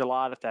would change a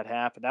lot if that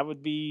happened. That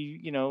would be,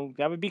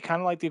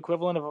 kind of like the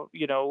equivalent of,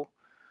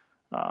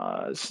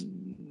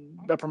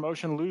 a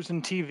promotion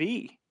losing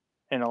TV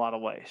in a lot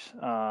of ways,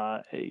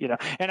 and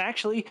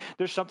actually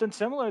there's something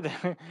similar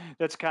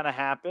that's kind of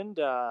happened,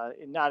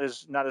 not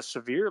as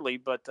severely,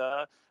 but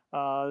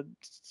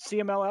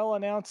CMLL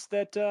announced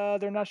that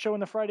they're not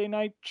showing the Friday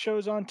night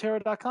shows on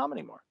Terra.com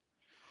anymore.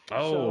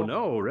 Oh,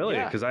 no, really?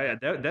 Because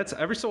that's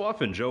every so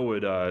often Joe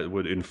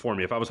would inform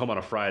me if I was home on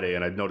a Friday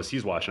and I'd notice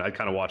he's watching. I'd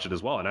kind of watch it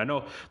as well. And I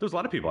know there's a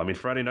lot of people.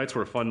 Friday nights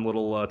were a fun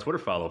little Twitter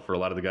follow for a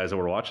lot of the guys that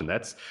were watching.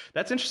 That's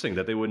interesting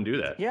that they wouldn't do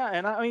that. Yeah,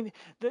 and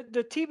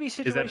the TV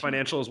situation. Is that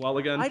financial as well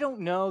again? I don't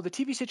know. The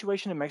TV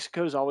situation in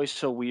Mexico is always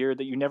so weird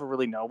that you never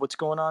really know what's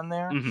going on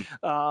there.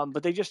 Mm-hmm.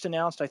 But they just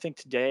announced, I think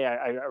today,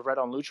 I read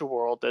on Lucha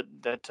World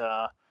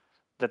that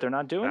they're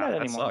not doing that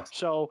anymore. Sucks.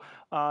 So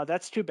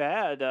that's too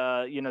bad.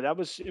 It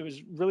was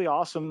really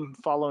awesome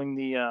following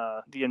the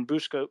En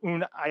Busca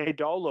un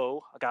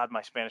Idolo. God,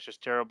 my Spanish is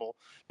terrible.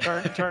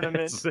 Tournament.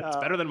 It's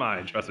better than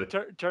mine, trust me.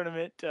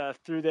 Tournament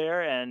through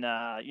there, and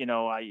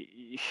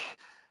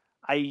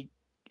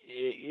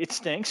it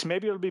stinks.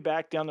 Maybe it'll be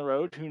back down the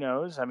road. Who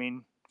knows?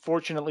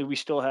 Fortunately, we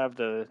still have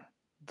the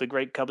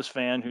great Cubs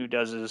fan who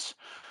does his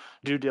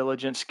due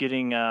diligence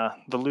getting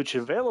the lucha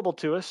available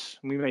to us.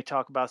 We may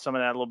talk about some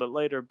of that a little bit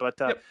later, but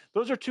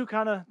those are two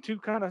kind of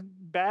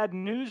bad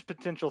news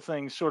potential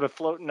things sort of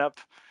floating up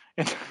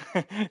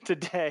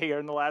today or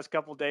in the last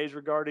couple of days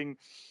regarding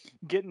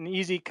getting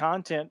easy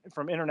content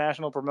from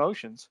international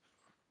promotions.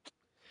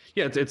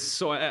 Yeah, it's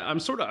so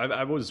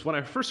I was when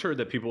I first heard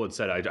that people had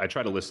said I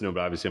tried to listen to him,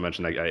 but obviously I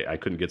mentioned I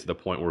couldn't get to the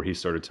point where he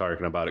started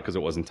talking about it because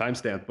it wasn't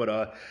timestamped.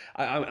 But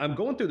I'm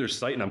going through their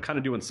site and I'm kind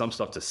of doing some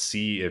stuff to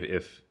see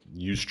if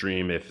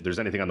Ustream, if there's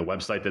anything on the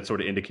website that sort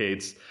of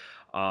indicates,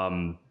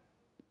 it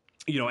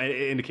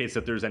indicates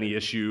that there's any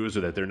issues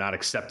or that they're not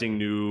accepting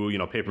new,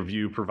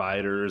 pay-per-view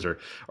providers or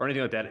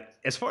anything like that.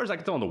 As far as I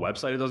can tell on the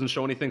website, it doesn't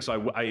show anything.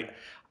 So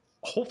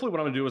hopefully what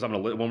I'm going to do is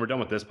when we're done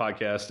with this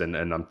podcast, and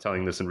I'm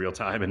telling this in real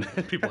time, and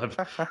people have,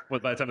 by the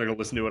time they're going to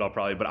listen to it,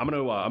 but I'm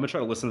going to try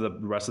to listen to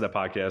the rest of that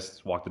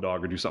podcast, walk the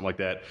dog or do something like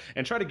that,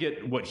 and try to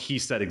get what he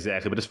said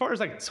exactly. But as far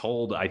as I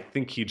told, I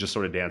think he just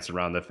sort of danced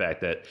around the fact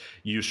that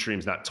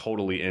Ustream's not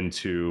totally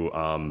into,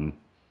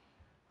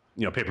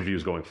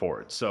 pay-per-views going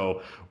forward.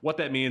 So what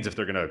that means, if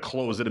they're going to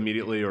close it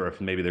immediately, or if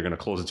maybe they're going to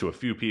close it to a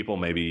few people,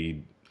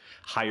 maybe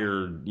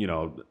higher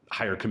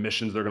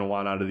commissions they're going to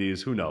want out of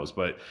these, who knows?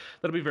 But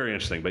that'll be very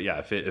interesting. But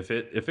yeah, if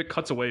it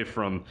cuts away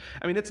from,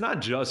 I mean, it's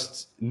not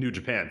just New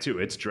Japan too.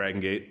 It's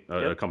Dragon Gate,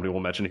 a company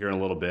we'll mention here in a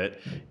little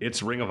bit.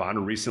 It's Ring of Honor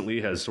recently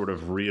has sort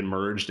of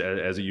reemerged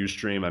as a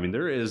Ustream. I mean,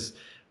 there is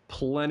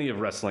plenty of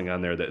wrestling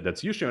on there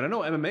that's Ustream. And I know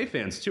MMA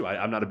fans too.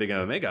 I'm not a big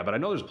MMA guy, but I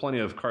know there's plenty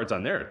of cards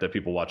on there that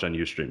people watch on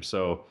Ustream.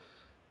 So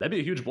that'd be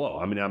a huge blow.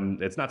 I mean,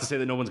 it's not to say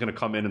that no one's going to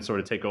come in and sort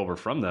of take over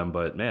from them,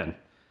 but man,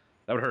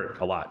 that would hurt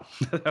a lot.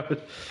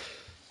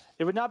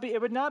 It would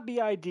not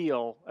be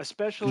ideal,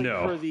 especially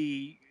for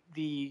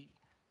the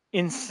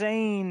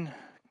insane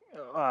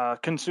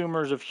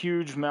consumers of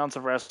huge amounts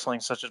of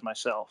wrestling, such as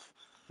myself.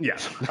 Yeah,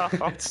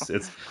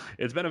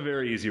 it's been a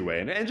very easy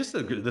way, and just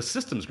the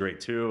system's great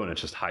too, and it's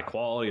just high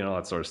quality and all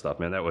that sort of stuff.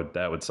 Man,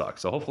 that would suck.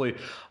 So hopefully,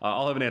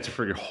 I'll have an answer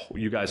for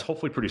you guys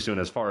hopefully pretty soon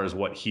as far as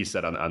what he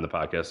said on the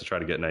podcast to try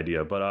to get an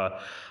idea.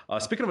 But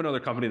speaking of another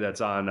company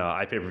that's on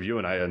iPay-per-view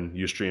and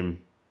Ustream.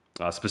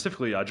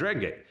 Specifically,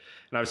 Dragon Gate.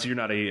 And obviously, you're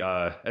not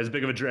as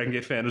big of a Dragon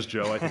Gate fan as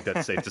Joe. I think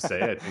that's safe to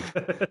say. I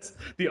think that's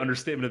the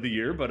understatement of the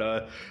year.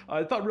 But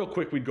I thought real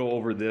quick we'd go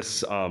over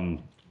this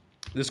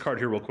card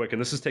here real quick.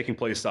 And this is taking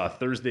place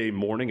Thursday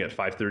morning at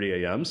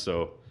 5:30 a.m.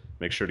 So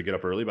make sure to get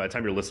up early. By the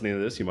time you're listening to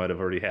this, you might have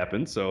already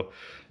happened. So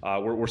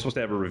we're supposed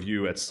to have a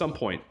review at some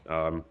point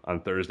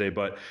on Thursday.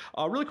 But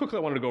really quickly,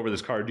 I wanted to go over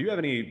this card. Do you have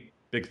any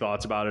big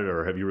thoughts about it,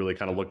 or have you really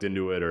kind of looked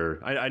into it?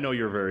 Or I know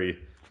you're very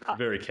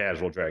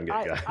casual Dragon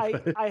Gate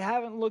guy. I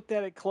haven't looked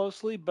at it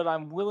closely, but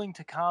I'm willing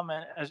to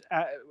comment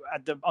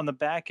on the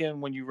back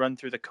end when you run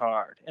through the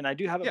card. And I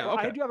do have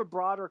a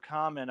broader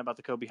comment about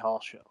the Kobe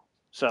Hall show.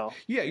 So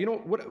yeah, you know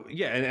what?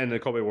 Yeah, and the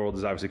Kobe World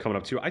is obviously coming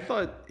up too. I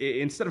thought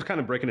instead of kind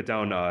of breaking it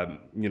down,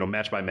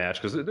 match by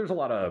match, because there's a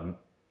lot of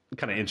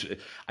I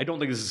don't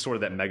think this is sort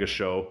of that mega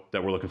show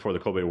that we're looking for. The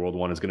Kobe World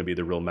one is going to be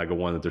the real mega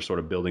one that they're sort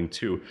of building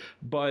to.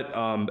 But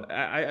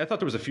I thought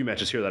there was a few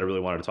matches here that I really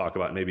wanted to talk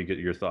about and maybe get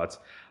your thoughts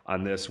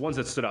on this. Ones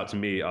that stood out to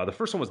me. The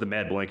first one was the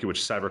Mad Blanket, which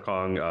is Cyber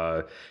Kong,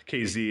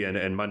 KZ,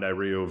 and Mandai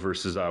Ryu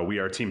versus We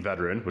Are Team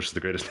Veteran, which is the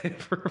greatest name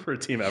for a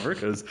team ever.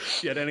 Because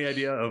if you had any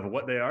idea of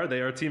what they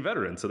are Team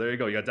Veteran. So there you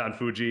go. You got Don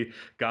Fuji,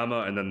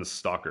 Gamma, and then the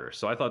Stalker.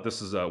 So I thought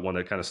this is one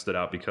that kind of stood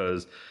out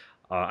because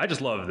I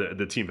just love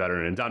the Team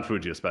Veteran and Don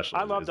Fuji especially.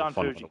 I love Don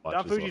Fuji.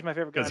 Don Fuji's my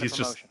favorite guy in the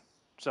promotion.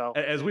 So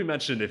as we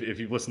mentioned, if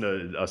you've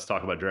listened to us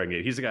talk about Dragon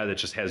Gate, he's the guy that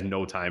just has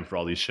no time for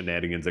all these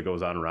shenanigans that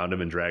goes on around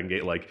him in Dragon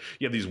Gate. Like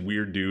you have these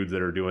weird dudes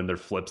that are doing their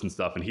flips and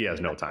stuff, and he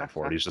has no time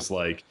for it. He's just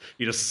like,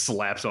 he just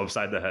slaps them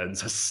upside the head and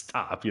says,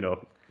 "Stop,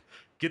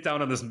 get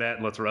down on this mat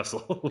and let's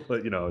wrestle."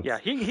 Yeah,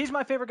 he's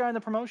my favorite guy in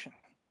the promotion.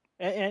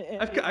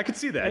 And I could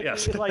see that.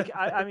 Yes.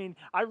 I mean,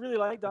 I really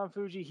like Don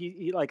Fuji.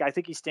 He I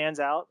think he stands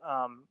out.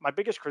 My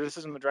biggest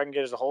criticism of Dragon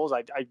Gate as a whole is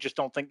I just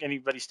don't think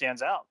anybody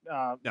stands out.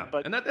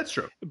 And that's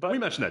true. But we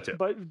mentioned that too.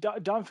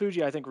 But Don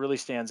Fuji, I think, really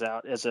stands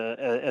out as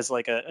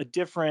a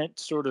different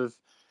sort of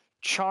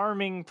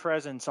charming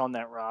presence on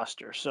that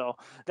roster. So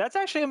that's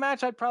actually a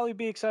match I'd probably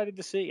be excited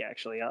to see.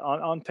 Actually,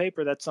 on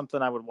paper, that's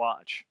something I would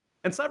watch.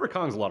 And Cyber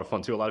Kong's a lot of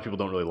fun too. A lot of people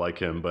don't really like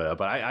him, but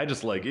I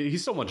just like,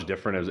 he's so much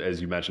different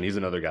as you mentioned. He's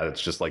another guy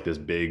that's just like this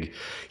big,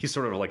 he's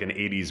sort of like an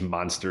 80s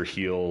monster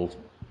heel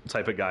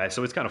type of guy.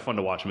 So it's kind of fun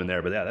to watch him in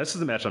there. But yeah, this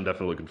is the match I'm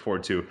definitely looking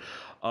forward to.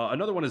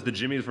 Another one is the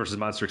Jimmies versus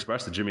Monster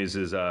Express. The Jimmies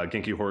is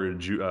Genki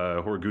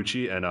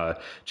Horiguchi and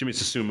Jimmy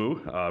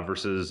Susumu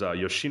versus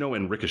Yoshino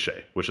and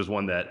Ricochet, which is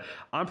one that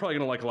I'm probably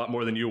going to like a lot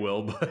more than you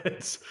will. But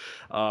it's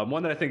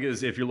one that I think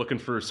is, if you're looking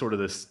for sort of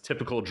this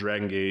typical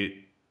Dragon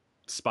Gate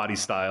spotty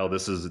style,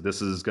 this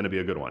is going to be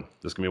a good one.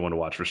 This is going to be one to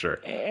watch for sure.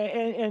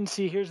 And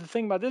see, here's the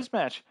thing about this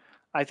match.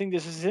 I think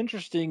this is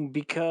interesting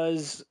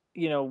because,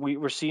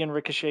 we're seeing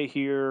Ricochet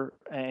here,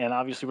 and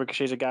obviously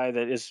Ricochet's a guy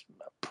that is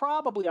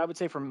probably, I would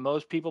say, for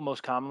most people,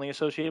 most commonly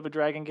associated with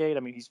Dragon Gate.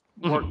 I mean, he's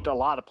worked a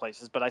lot of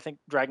places, but I think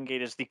Dragon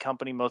Gate is the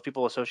company most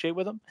people associate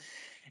with him.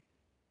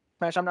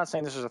 Match, I'm not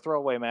saying this is a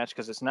throwaway match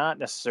because it's not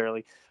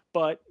necessarily,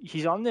 but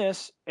he's on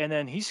this, and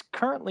then he's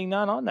currently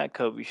not on that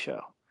Kobe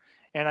show.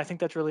 And I think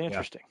that's really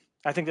interesting. Yeah.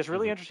 I think that's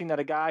really interesting that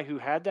a guy who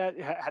had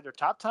their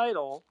top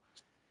title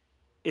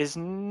is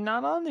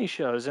not on these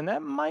shows, and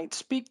that might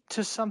speak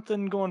to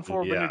something going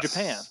forward with New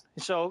Japan.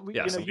 So we've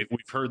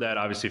heard that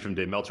obviously from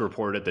Dave Meltzer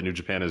reported that New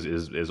Japan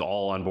is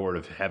all on board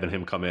of having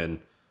him come in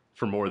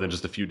for more than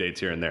just a few dates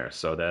here and there.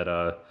 So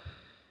that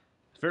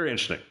very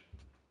interesting.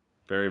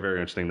 Very, very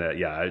interesting that,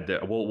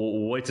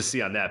 we'll wait to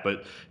see on that.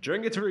 But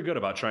Dragon Gate's very good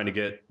about trying to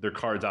get their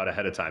cards out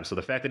ahead of time. So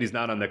the fact that he's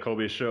not on the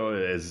Kobe show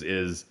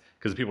is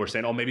because people are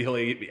saying, oh, maybe he'll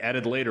be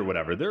added later,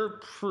 whatever. They're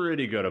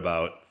pretty good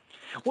about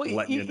Well,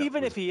 letting you know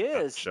even if who's he on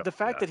the is, show. the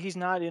fact that he's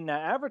not in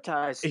that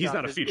advertised He's stuff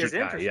not a is featured guy.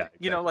 interesting. Yeah,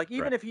 You know, exactly.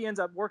 like even if he ends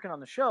up working on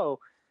the show,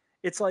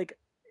 it's like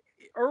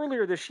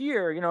earlier this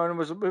year, you know, and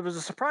it was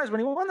a surprise when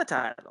he won the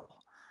title.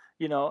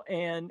 You know,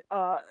 and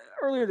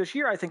earlier this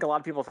year, I think a lot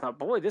of people thought,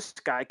 boy, this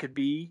guy could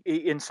be,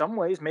 in some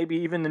ways, maybe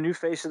even the new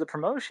face of the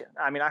promotion.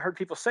 I mean, I heard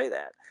people say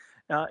that.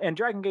 And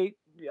Dragon Gate,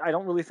 I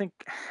don't really think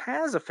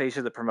has a face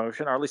of the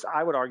promotion, or at least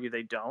I would argue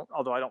they don't,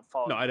 although I don't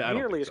follow No, I don't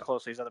nearly think as so.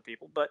 closely as other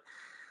people. But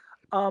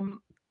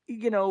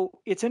you know,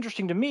 it's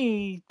interesting to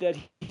me that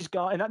he's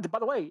gone. And by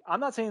the way, I'm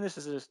not saying this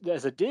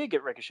as a dig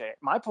at Ricochet.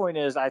 My point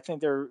is, I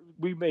think there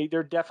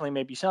definitely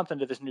may be something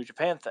to this New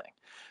Japan thing,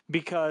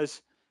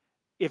 because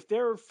if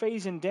they're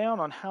phasing down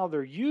on how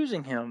they're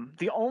using him,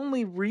 the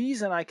only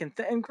reason I can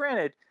and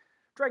granted,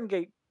 Dragon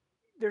Gate,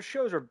 their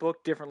shows are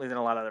booked differently than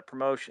a lot of other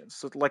promotions.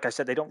 So, like I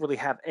said, they don't really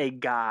have a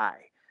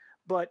guy.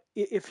 But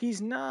if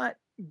he's not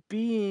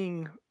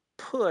being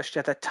pushed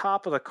at the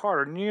top of the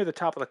card or near the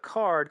top of the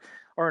card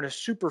or in a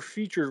super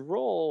featured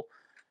role,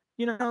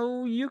 you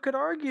know, you could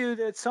argue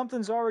that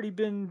something's already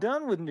been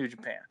done with New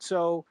Japan.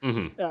 So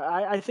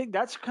I think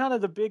that's kind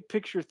of the big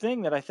picture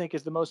thing that I think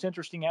is the most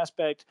interesting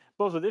aspect,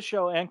 both of this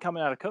show and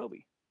coming out of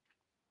Kobe.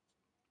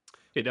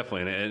 Yeah,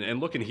 definitely. And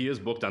looking, he is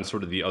booked on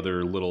sort of the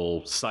other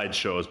little side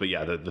shows, but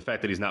yeah, the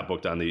fact that he's not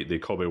booked on the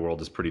Kobe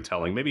World is pretty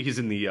telling. Maybe he's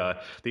in the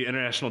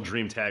International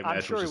Dream Tag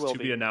match, sure which is to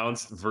be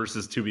announced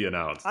versus to be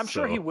announced. I'm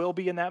sure he will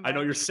be in that match. I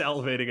know you're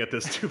salivating at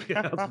this to be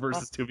announced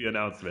versus to be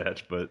announced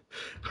match, but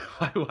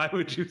why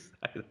would you?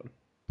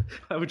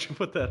 Why would you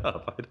put that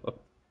up? I don't.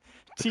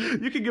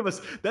 You can give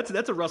us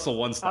that's a Wrestle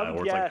One style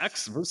where it's like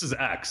X versus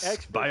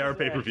X by our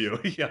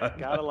pay-per-view. Yeah,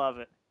 gotta love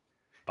it.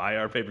 Buy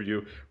our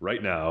pay-per-view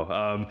right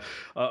now.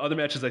 Other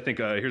matches, I think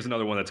here's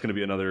another one that's going to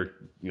be another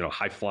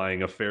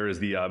high-flying affair. Is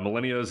the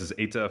Millennials is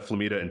Eita,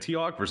 Flamita, and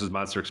T-Hawk versus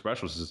Monster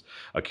Express, which is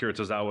Akira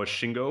Tozawa,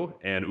 Shingo,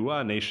 and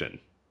Ua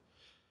Nation.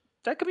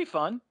 That could be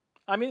fun.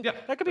 I mean, yeah,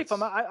 that could be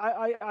fun.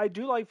 I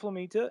do like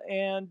Flamita,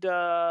 and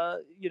I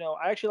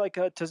actually like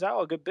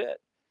Tozawa a good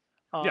bit.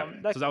 So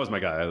that was my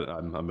guy.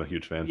 I'm a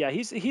huge fan. Yeah,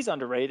 he's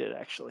underrated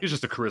actually. He's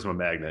just a charisma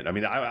magnet. I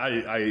mean,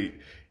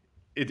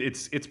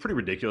 it's pretty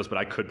ridiculous, but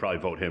I could probably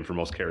vote him for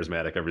most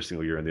charismatic every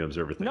single year in the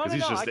Observer thing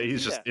because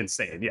he's just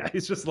insane. Yeah,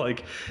 he's just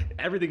like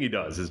everything he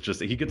does is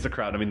just he gets the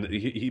crowd. I mean,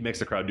 he makes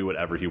the crowd do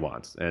whatever he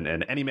wants,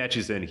 and any match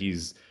he's in,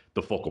 he's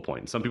the focal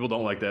point. Some people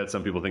don't like that.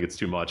 Some people think it's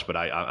too much, but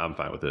I'm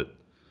fine with it.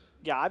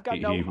 Yeah,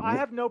 I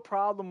have no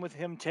problem with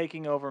him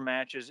taking over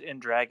matches in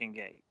Dragon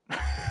Gate.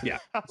 Yeah,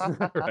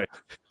 right.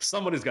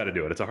 Somebody's got to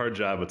do it. It's a hard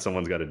job, but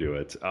someone's got to do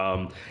it.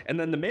 And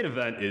then the main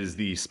event is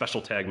the special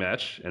tag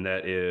match, and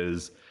that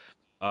is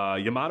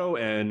Yamato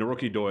and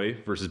Naruki Doi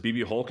versus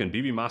BB Hulk and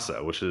BB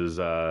Masa, which is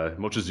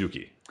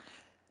Mochizuki.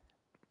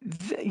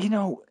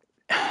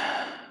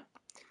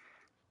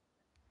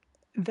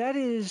 That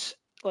is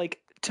like,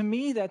 to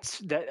me,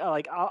 let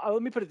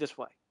me put it this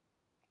way.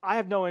 I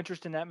have no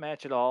interest in that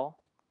match at all.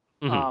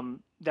 Mm-hmm.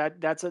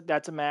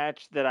 That's a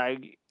match that I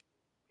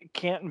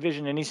can't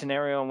envision any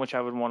scenario in which I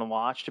would want to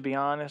watch, to be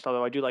honest,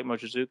 although I do like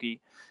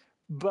Mochizuki.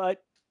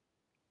 But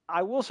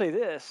I will say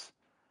this.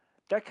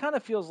 That kind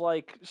of feels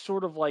like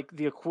sort of like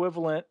the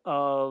equivalent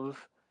of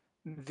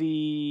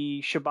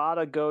the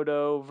Shibata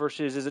Goto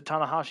versus, is it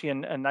Tanahashi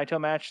and Naito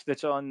match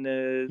that's on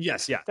the...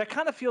 Yes, yeah. That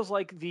kind of feels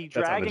like the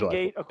Dragon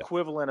Gate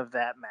equivalent of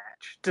that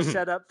match to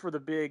set up for the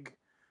big...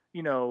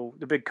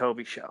 the big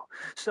Kobe show.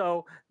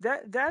 So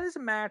that is a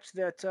match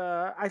that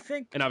I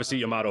think, and obviously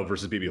Yamato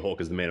versus BB Hulk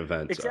is the main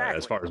event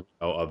as far as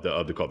of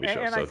the Kobe show.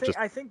 And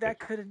I think that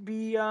could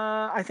be.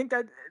 I think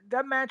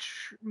that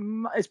match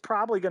is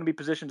probably going to be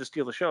positioned to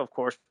steal the show, of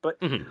course. But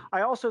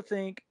I also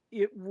think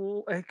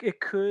it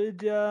could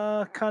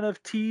kind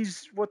of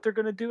tease what they're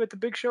going to do at the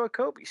big show at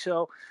Kobe.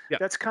 So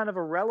that's kind of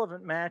a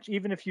relevant match,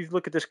 even if you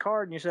look at this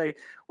card and you say,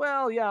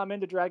 well, yeah, I'm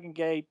into Dragon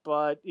Gate,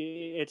 but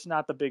it's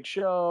not the big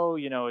show.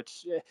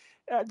 It's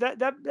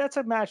that's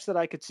a match that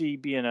I could see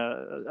being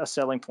a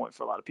selling point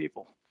for a lot of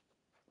people.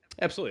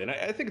 Absolutely. And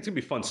I think it's going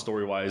to be fun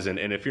story-wise. And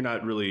if you're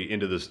not really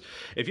into this,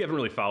 if you haven't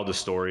really followed the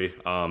story,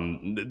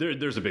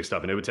 there's a big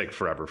stuff, and it would take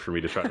forever for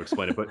me to try to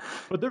explain it.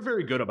 But they're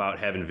very good about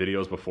having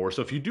videos before.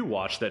 So if you do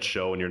watch that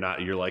show and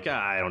you're like,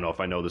 I don't know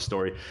if I know the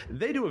story,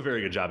 they do a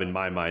very good job, in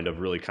my mind, of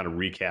really kind of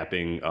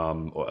recapping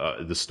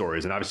the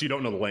stories. And obviously you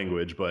don't know the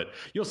language, but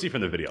you'll see from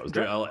the videos.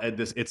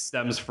 It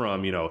stems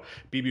from,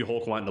 BB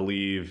Hulk wanting to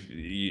leave,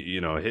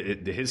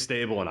 his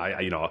stable, and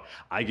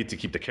I get to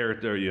keep the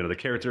character, the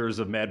characters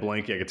of Mad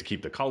Blanky, I get to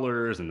keep the colors,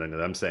 and then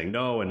them saying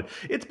no, and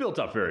it's built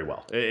up very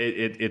well.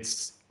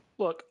 It's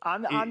look,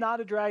 I'm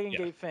not a Dragon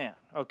Gate fan.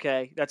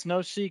 Okay, that's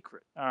no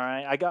secret. All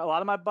right, I got a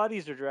lot of my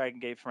buddies are Dragon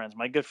Gate friends.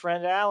 My good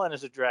friend Alan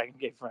is a Dragon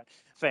Gate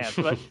fan,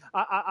 but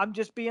I'm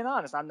just being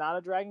honest. I'm not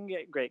a Dragon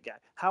Gate great guy.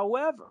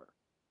 However,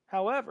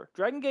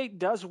 Dragon Gate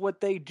does what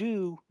they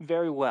do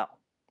very well.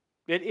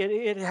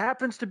 It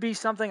happens to be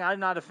something I'm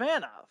not a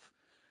fan of,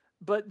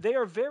 but they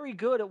are very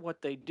good at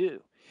what they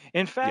do.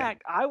 In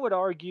fact, I would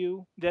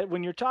argue that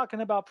when you're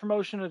talking about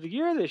promotion of the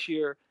year this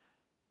year,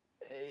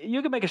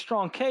 you can make a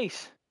strong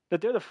case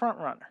that they're the front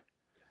runner.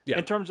 Yeah.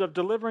 in terms of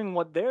delivering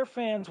what their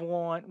fans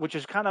want, which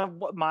is kind of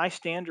what my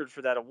standard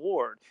for that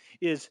award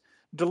is,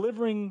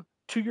 delivering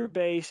to your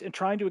base and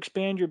trying to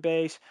expand your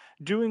base,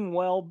 doing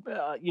well,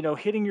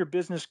 hitting your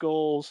business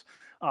goals,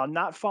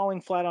 not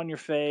falling flat on your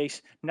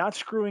face, not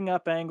screwing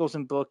up angles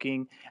and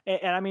booking.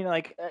 And I mean,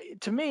 like,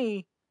 to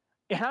me,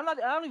 and I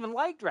don't even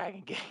like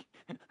Dragon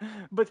Gate,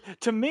 but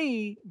to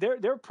me,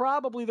 they're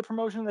probably the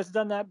promotion that's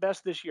done that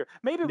best this year.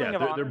 Maybe Yeah, Ring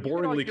of Honor. they're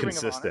boringly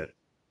consistent.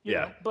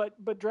 Yeah.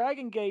 But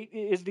Dragon Gate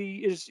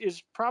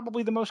is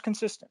probably the most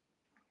consistent.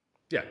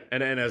 Yeah,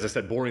 and as I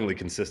said, boringly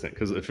consistent,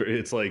 because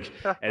it's like,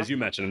 as you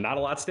mentioned, not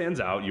a lot stands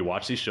out. You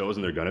watch these shows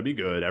and they're going to be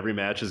good. Every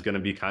match is going to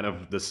be kind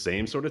of the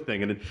same sort of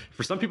thing. And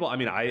for some people, I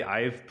mean,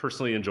 I've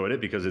personally enjoyed it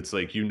because it's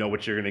like, you know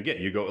what you're going to get.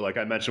 You go, like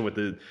I mentioned with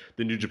the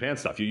New Japan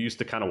stuff, you used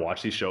to kind of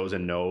watch these shows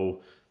and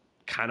know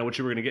kind of what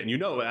you were going to get.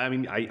 And I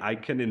mean, I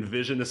can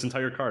envision this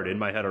entire card in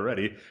my head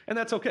already, and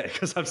that's okay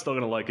because I'm still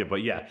going to like it.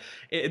 But yeah,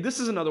 this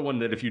is another one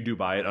that if you do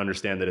buy it,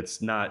 understand that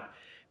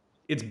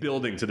it's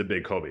building to the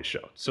big Kobe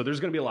show. So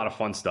there's going to be a lot of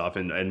fun stuff,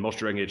 and most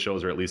Dragon Gate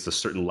shows are at least a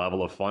certain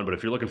level of fun. But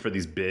if you're looking for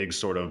these big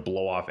sort of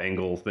blow-off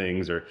angle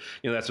things or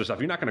that sort of stuff,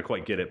 you're not going to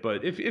quite get it.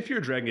 But if you're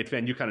a Dragon Gate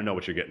fan, you kind of know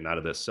what you're getting out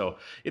of this. So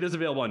it is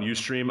available on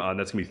Ustream.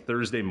 That's going to be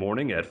Thursday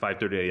morning at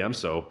 5:30 a.m.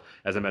 So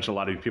as I mentioned, a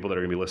lot of people that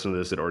are going to be listening to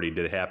this, it already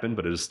did happen,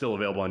 but it is still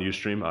available on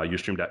Ustream,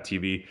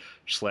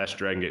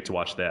 ustream.tv/Dragon Gate to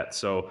watch that.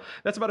 So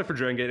that's about it for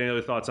Dragon Gate. Any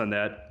other thoughts on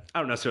that? I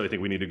don't necessarily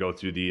think we need to go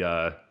through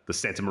the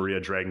Santa Maria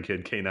Dragon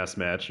Kid K-Ness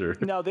match.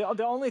 No,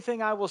 the only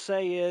thing I will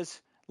say is,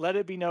 let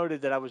it be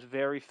noted that I was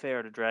very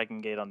fair to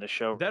Dragon Gate on this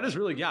show. That is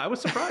really, I was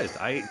surprised.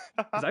 I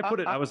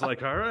was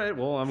like, all right,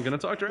 well, I'm going to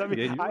talk Dragon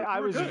Gate. I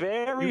was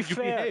very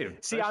fair.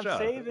 Behaved. See, nice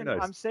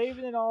I'm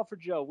saving it all for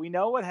Joe. We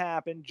know what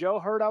happened. Joe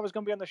heard I was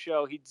going to be on the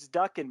show. He's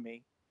ducking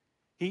me.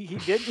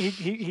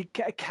 He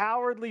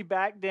cowardly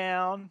backed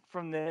down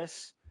from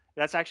this.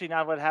 That's actually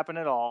not what happened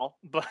at all,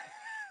 but.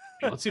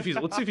 Let's see if he's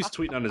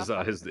tweeting on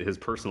his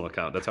personal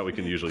account. That's how we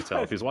can usually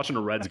tell. If he's watching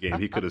a Reds game,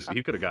 he could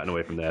have gotten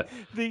away from that.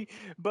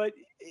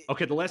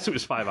 Okay, the last tweet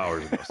was 5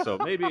 hours ago, so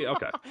maybe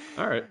okay.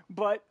 All right.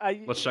 But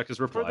let's check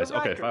his replies.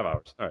 Okay, 5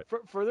 hours. All right.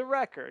 For the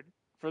record,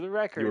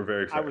 you were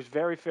very fair. I was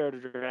very fair to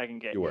Dragon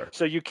Gate. You were.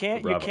 So you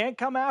can't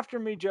come after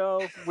me,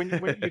 Joe. When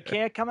you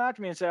can't come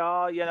after me and say,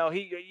 oh, you know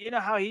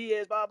how he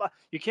is, blah blah.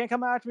 You can't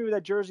come after me with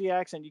that Jersey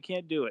accent. You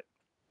can't do it.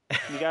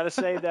 You got to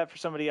save that for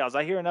somebody else.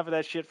 I hear enough of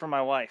that shit from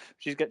my wife.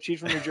 She's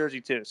from New Jersey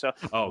too. So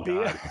oh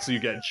god, so you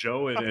get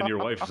Joe and your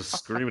wife just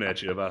screaming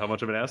at you about how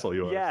much of an asshole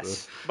you are. Yes,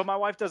 so. But my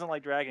wife doesn't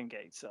like Dragon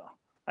Gate, so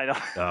I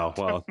don't. Oh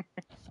well,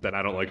 then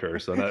I don't like her.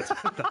 So that's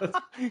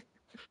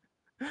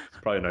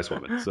probably a nice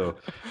woman. So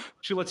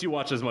she lets you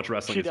watch as much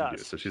wrestling as you do.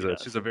 So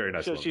she's a very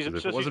nice woman.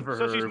 If it wasn't for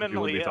her, she's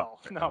mentally ill.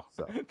 No.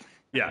 So.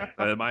 Yeah,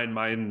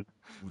 mine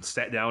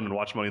sat down and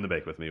watched Money in the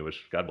Bank with me,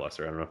 which God bless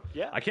her. I don't know.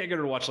 Yeah, I can't get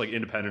her to watch like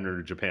independent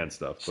or Japan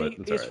stuff. But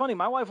it's funny.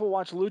 My wife will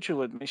watch Lucha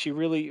with me. She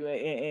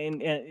really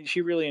and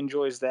she really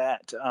enjoys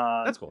that.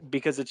 That's cool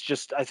because it's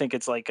just I think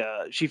it's like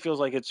she feels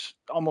like it's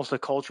almost a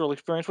cultural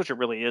experience, which it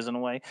really is in a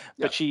way.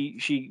 But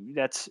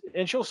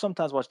and she'll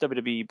sometimes watch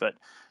WWE. But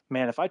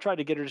man, if I tried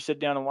to get her to sit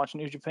down and watch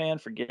New Japan,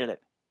 forget it.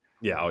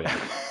 Yeah, oh yeah.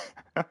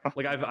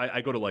 Like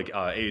I go to like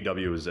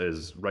AEW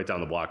is right down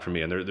the block for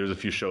me, and there's a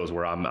few shows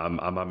where I'm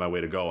on my way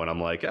to go, and I'm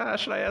like,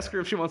 should I ask her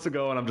if she wants to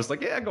go? And I'm just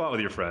like, yeah, go out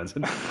with your friends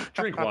and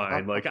drink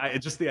wine. Like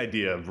just the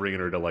idea of bringing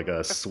her to like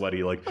a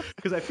sweaty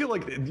because I feel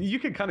like you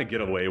can kind of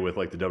get away with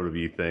like the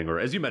WWE thing, or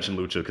as you mentioned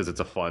Lucha, because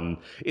it's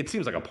it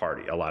seems like a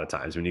party a lot of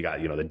times when you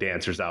got the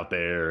dancers out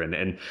there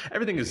and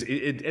everything is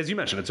as you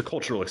mentioned, it's a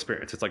cultural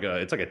experience. It's like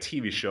a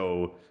TV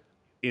show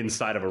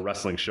inside of a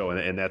wrestling show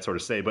and that sort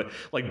of say, but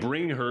like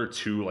bringing her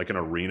to like an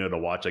arena to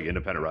watch like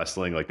independent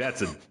wrestling, like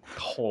that's a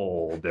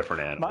whole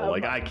different animal.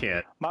 I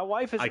can't. My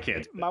wife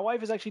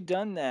has actually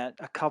done that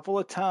a couple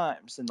of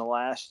times in the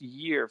last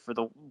year for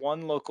the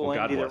one local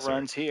indie that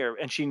runs here,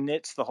 and she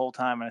knits the whole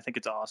time, and I think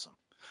it's awesome.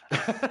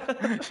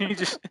 she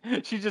just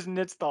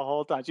knits the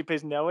whole time. She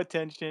pays no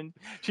attention.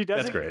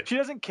 That's great. She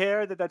doesn't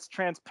care that that's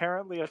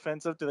transparently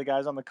offensive to the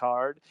guys on the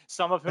card,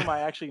 some of whom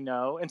I actually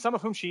know, and some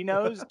of whom she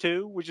knows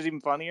too, which is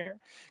even funnier.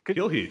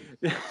 Heel heat.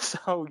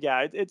 So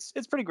yeah, it's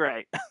pretty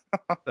great.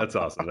 That's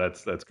awesome.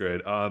 That's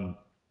great.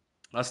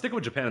 Stick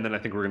with Japan, and then I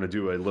think we're going to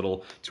do a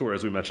little tour,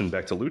 as we mentioned,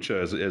 back to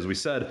Lucha, as we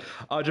said.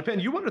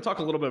 Japan, you wanted to talk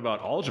a little bit about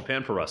All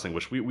Japan Pro Wrestling,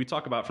 which we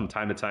talk about from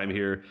time to time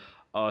here.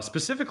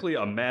 Specifically,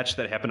 a match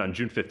that happened on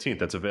June 15th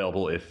that's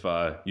available if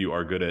you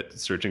are good at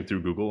searching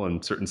through Google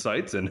and certain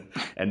sites and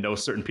know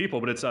certain people.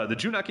 But it's the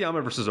Jun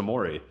Akiyama versus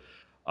Omori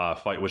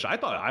fight, which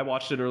I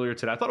watched it earlier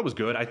today. I thought it was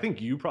good. I think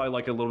you probably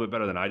like it a little bit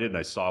better than I did, and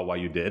I saw why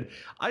you did.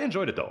 I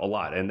enjoyed it, though, a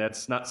lot. And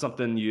that's not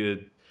something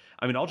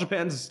All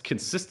Japan's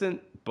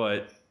consistent,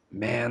 but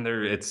man,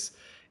 it's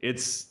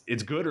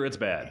good or it's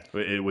bad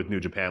with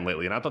New Japan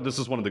lately, and I thought this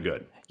was one of the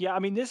good. Yeah,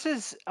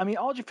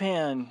 All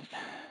Japan,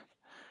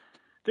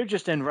 they're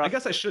just in rough. I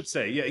guess I should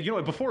say,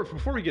 yeah. Before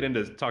we get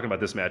into talking about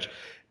this match,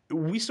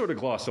 we sort of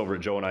glossed over it,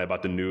 Joe and I,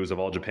 about the news of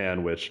All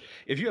Japan. Which,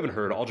 if you haven't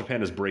heard, All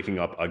Japan is breaking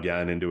up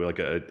again into like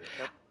a.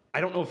 I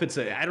don't know if it's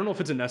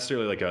a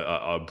necessarily like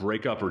a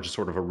breakup or just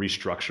sort of a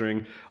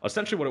restructuring.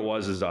 Essentially, what it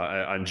was is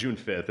on June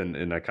 5th,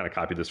 and I kind of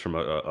copied this from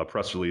a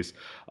press release.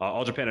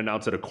 All Japan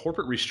announced that a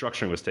corporate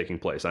restructuring was taking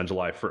place on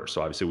July 1st.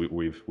 So obviously,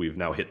 we've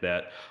now hit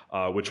that,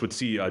 which would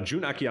see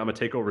Jun Akiyama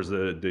take over as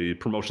the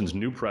promotion's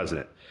new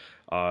president.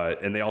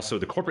 And they also,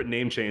 the corporate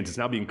name change is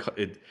now being.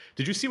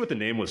 Did you see what the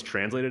name was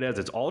translated as?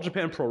 It's All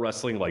Japan Pro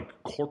Wrestling,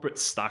 like corporate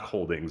stock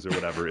holdings or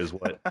whatever is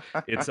what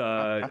it's.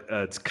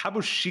 It's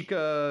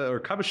Kabushika or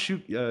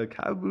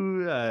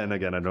Kabu, and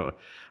again I don't.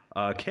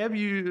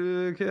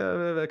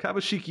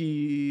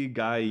 Kabushiki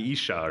Gai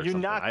Isha or You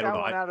something. knocked I don't that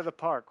know. one out of the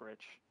park,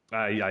 Rich.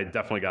 I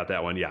definitely got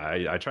that one.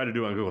 Yeah, I tried to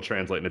do it on Google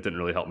Translate and it didn't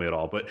really help me at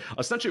all. But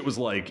essentially, it was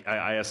like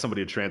I asked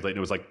somebody to translate, and it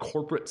was like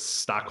corporate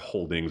stock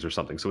holdings or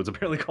something. So it's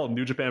apparently called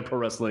New Japan Pro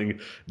Wrestling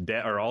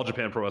or All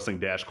Japan Pro Wrestling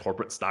dash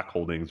corporate stock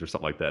holdings or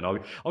something like that. And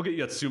I'll get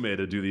Yatsume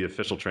to do the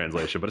official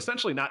translation, but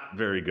essentially not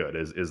very good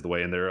is the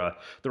way. And they're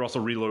also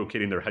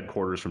relocating their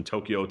headquarters from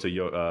Tokyo to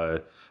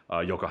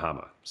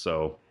Yokohama.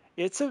 So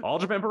It's All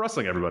Japan Pro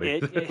Wrestling,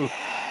 everybody.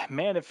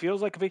 Man, it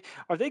feels like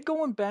are they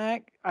going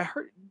back? I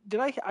heard.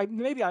 Did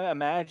maybe I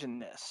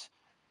imagined this,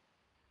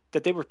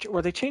 that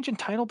were they changing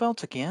title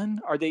belts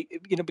again? Are they,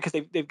 because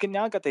they've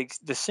now got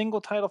the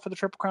single title for the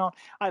Triple Crown?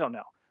 I don't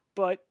know,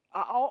 but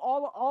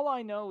all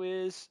I know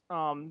is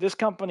this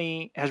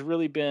company has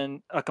really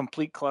been a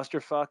complete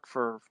clusterfuck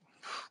for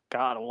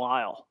a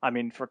while. I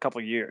mean, for a couple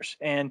of years.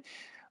 And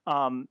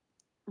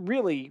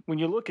really, when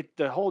you look at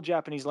the whole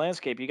Japanese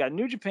landscape, you got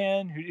New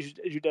Japan,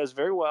 who does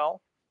very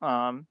well,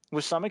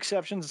 with some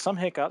exceptions and some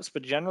hiccups,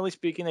 but generally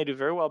speaking, they do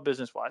very well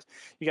business-wise.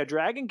 You got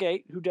Dragon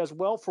Gate, who does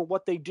well for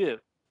what they do.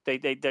 They're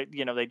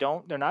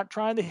not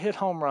trying to hit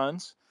home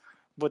runs,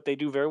 but they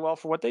do very well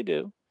for what they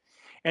do.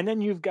 And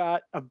then you've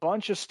got a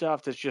bunch of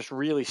stuff that's just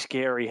really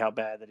scary how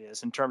bad it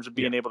is in terms of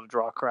being able to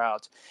draw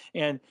crowds.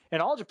 And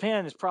All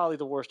Japan is probably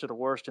the worst of the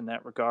worst in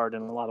that regard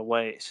in a lot of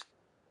ways.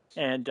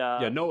 And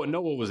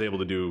Noah was able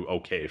to do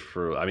okay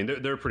for. I mean,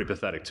 they're pretty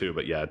pathetic too,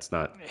 but yeah, it's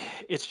not.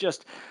 It's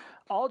just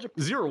All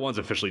Japan. 0-1's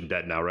officially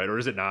dead now, right? Or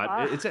is it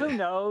not? Who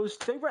knows?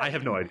 I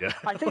have no idea.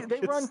 I think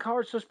they run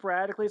cards so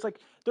sporadically. It's like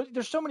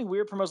there's so many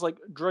weird promos like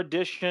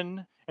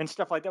Tradition and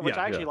stuff like that, which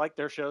I actually like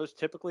their shows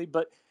typically,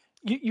 but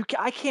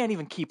I can't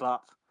even keep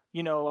up.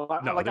 I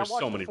watched so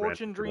the many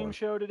Fortune Dream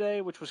show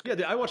today, which was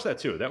I watched that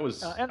too. That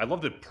was I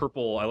love the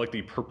purple. I like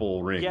the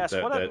purple ring. Yes,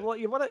 what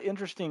an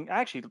interesting. I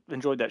actually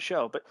enjoyed that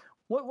show, but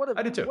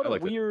I did too. What a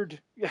weird.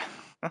 Yeah,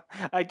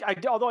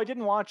 although I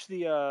didn't watch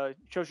the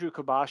Choshu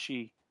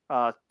Kobashi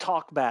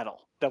talk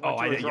battle that went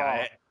to a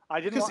draw. I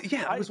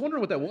was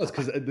wondering what that was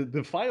because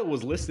the file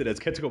was listed as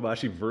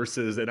Ketsukobashi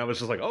versus, and I was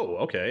just like, oh,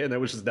 okay, and that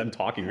was just them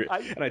talking.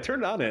 And I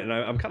turned on it, and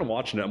I'm kind of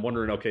watching it. I'm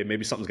wondering, okay,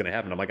 maybe something's going to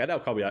happen. I'm like, I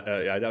doubt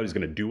he's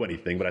going to do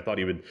anything, but I thought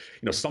he would,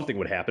 something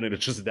would happen. And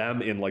it's just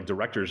them in like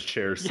director's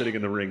chairs sitting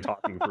in the ring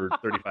talking for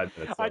 35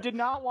 minutes. So. I did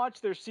not watch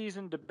their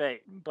season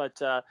debate,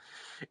 but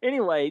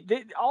anyway,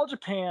 All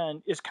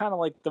Japan is kind of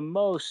like the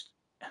most.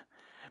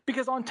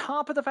 Because on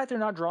top of the fact they're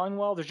not drawing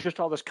well, there's just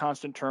all this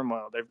constant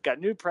turmoil. They've got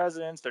new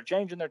presidents. They're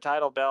changing their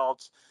title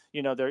belts.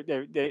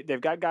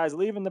 They've got guys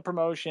leaving the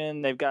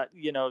promotion. They've got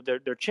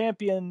their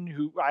champion,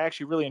 who I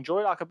actually really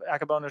enjoyed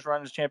Akabona's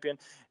run as champion.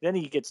 Then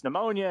he gets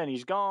pneumonia and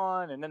he's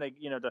gone. And then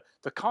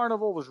the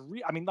carnival was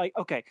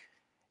okay.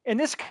 And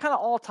this kind of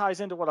all ties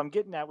into what I'm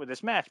getting at with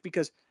this match,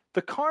 because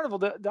the carnival,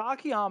 the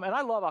Akiyama, and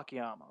I love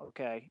Akiyama.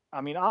 Okay,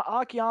 I mean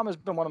Akiyama has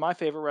been one of my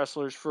favorite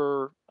wrestlers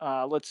for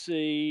about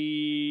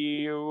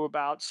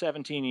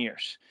 17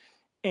 years,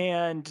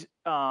 and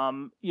so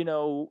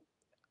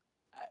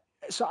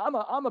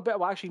I'm a bit.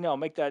 Well, actually, no,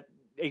 make that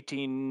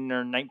 18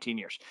 or 19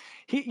 years.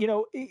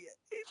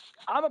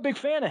 I'm a big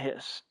fan of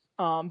his.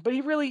 But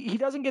he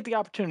doesn't get the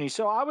opportunity.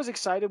 So I was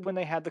excited when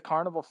they had the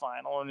carnival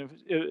final, and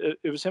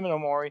it was him and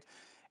Omori.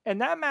 And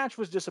that match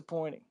was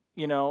disappointing.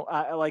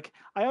 I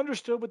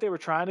understood what they were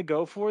trying to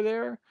go for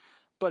there,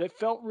 but it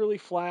felt really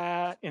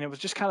flat, and it was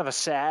just kind of a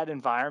sad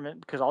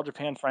environment because All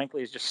Japan,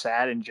 frankly, is just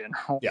sad in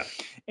general. Yeah.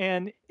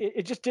 And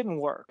it just didn't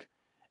work.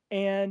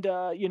 And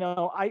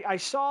I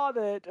saw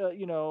that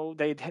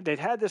they'd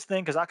had this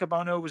thing because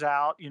Akabono was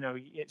out.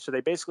 So they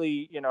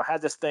basically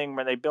had this thing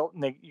where they built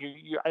and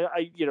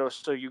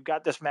so you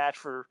got this match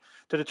to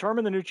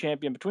determine the new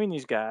champion between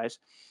these guys.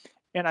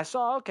 And I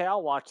saw, okay,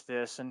 I'll watch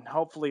this, and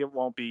hopefully it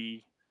won't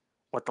be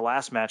what the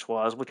last match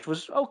was, which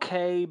was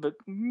okay, but,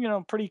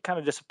 pretty kind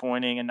of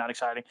disappointing and not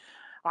exciting.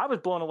 I was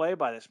blown away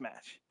by this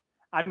match.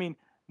 I mean,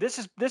 this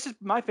is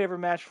my favorite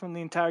match from the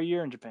entire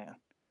year in Japan.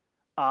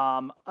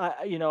 I'm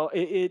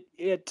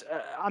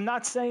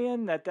not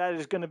saying that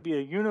is going to be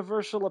a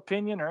universal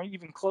opinion or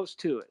even close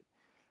to it,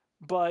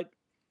 but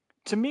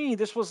to me,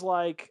 this was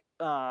like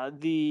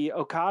the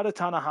Okada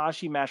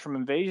Tanahashi match from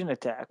Invasion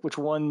Attack, which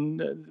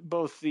won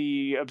both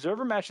the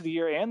Observer Match of the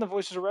Year and the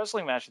Voices of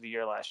Wrestling Match of the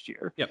Year last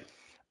year. Yep.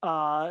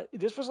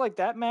 This was like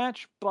that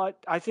match, but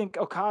I think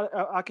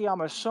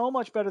Akiyama is so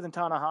much better than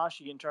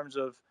Tanahashi in terms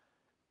of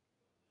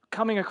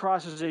coming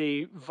across as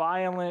a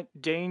violent,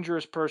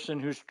 dangerous person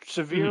who's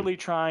severely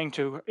trying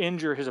to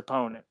injure his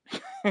opponent.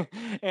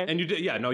 And you did, yeah, no,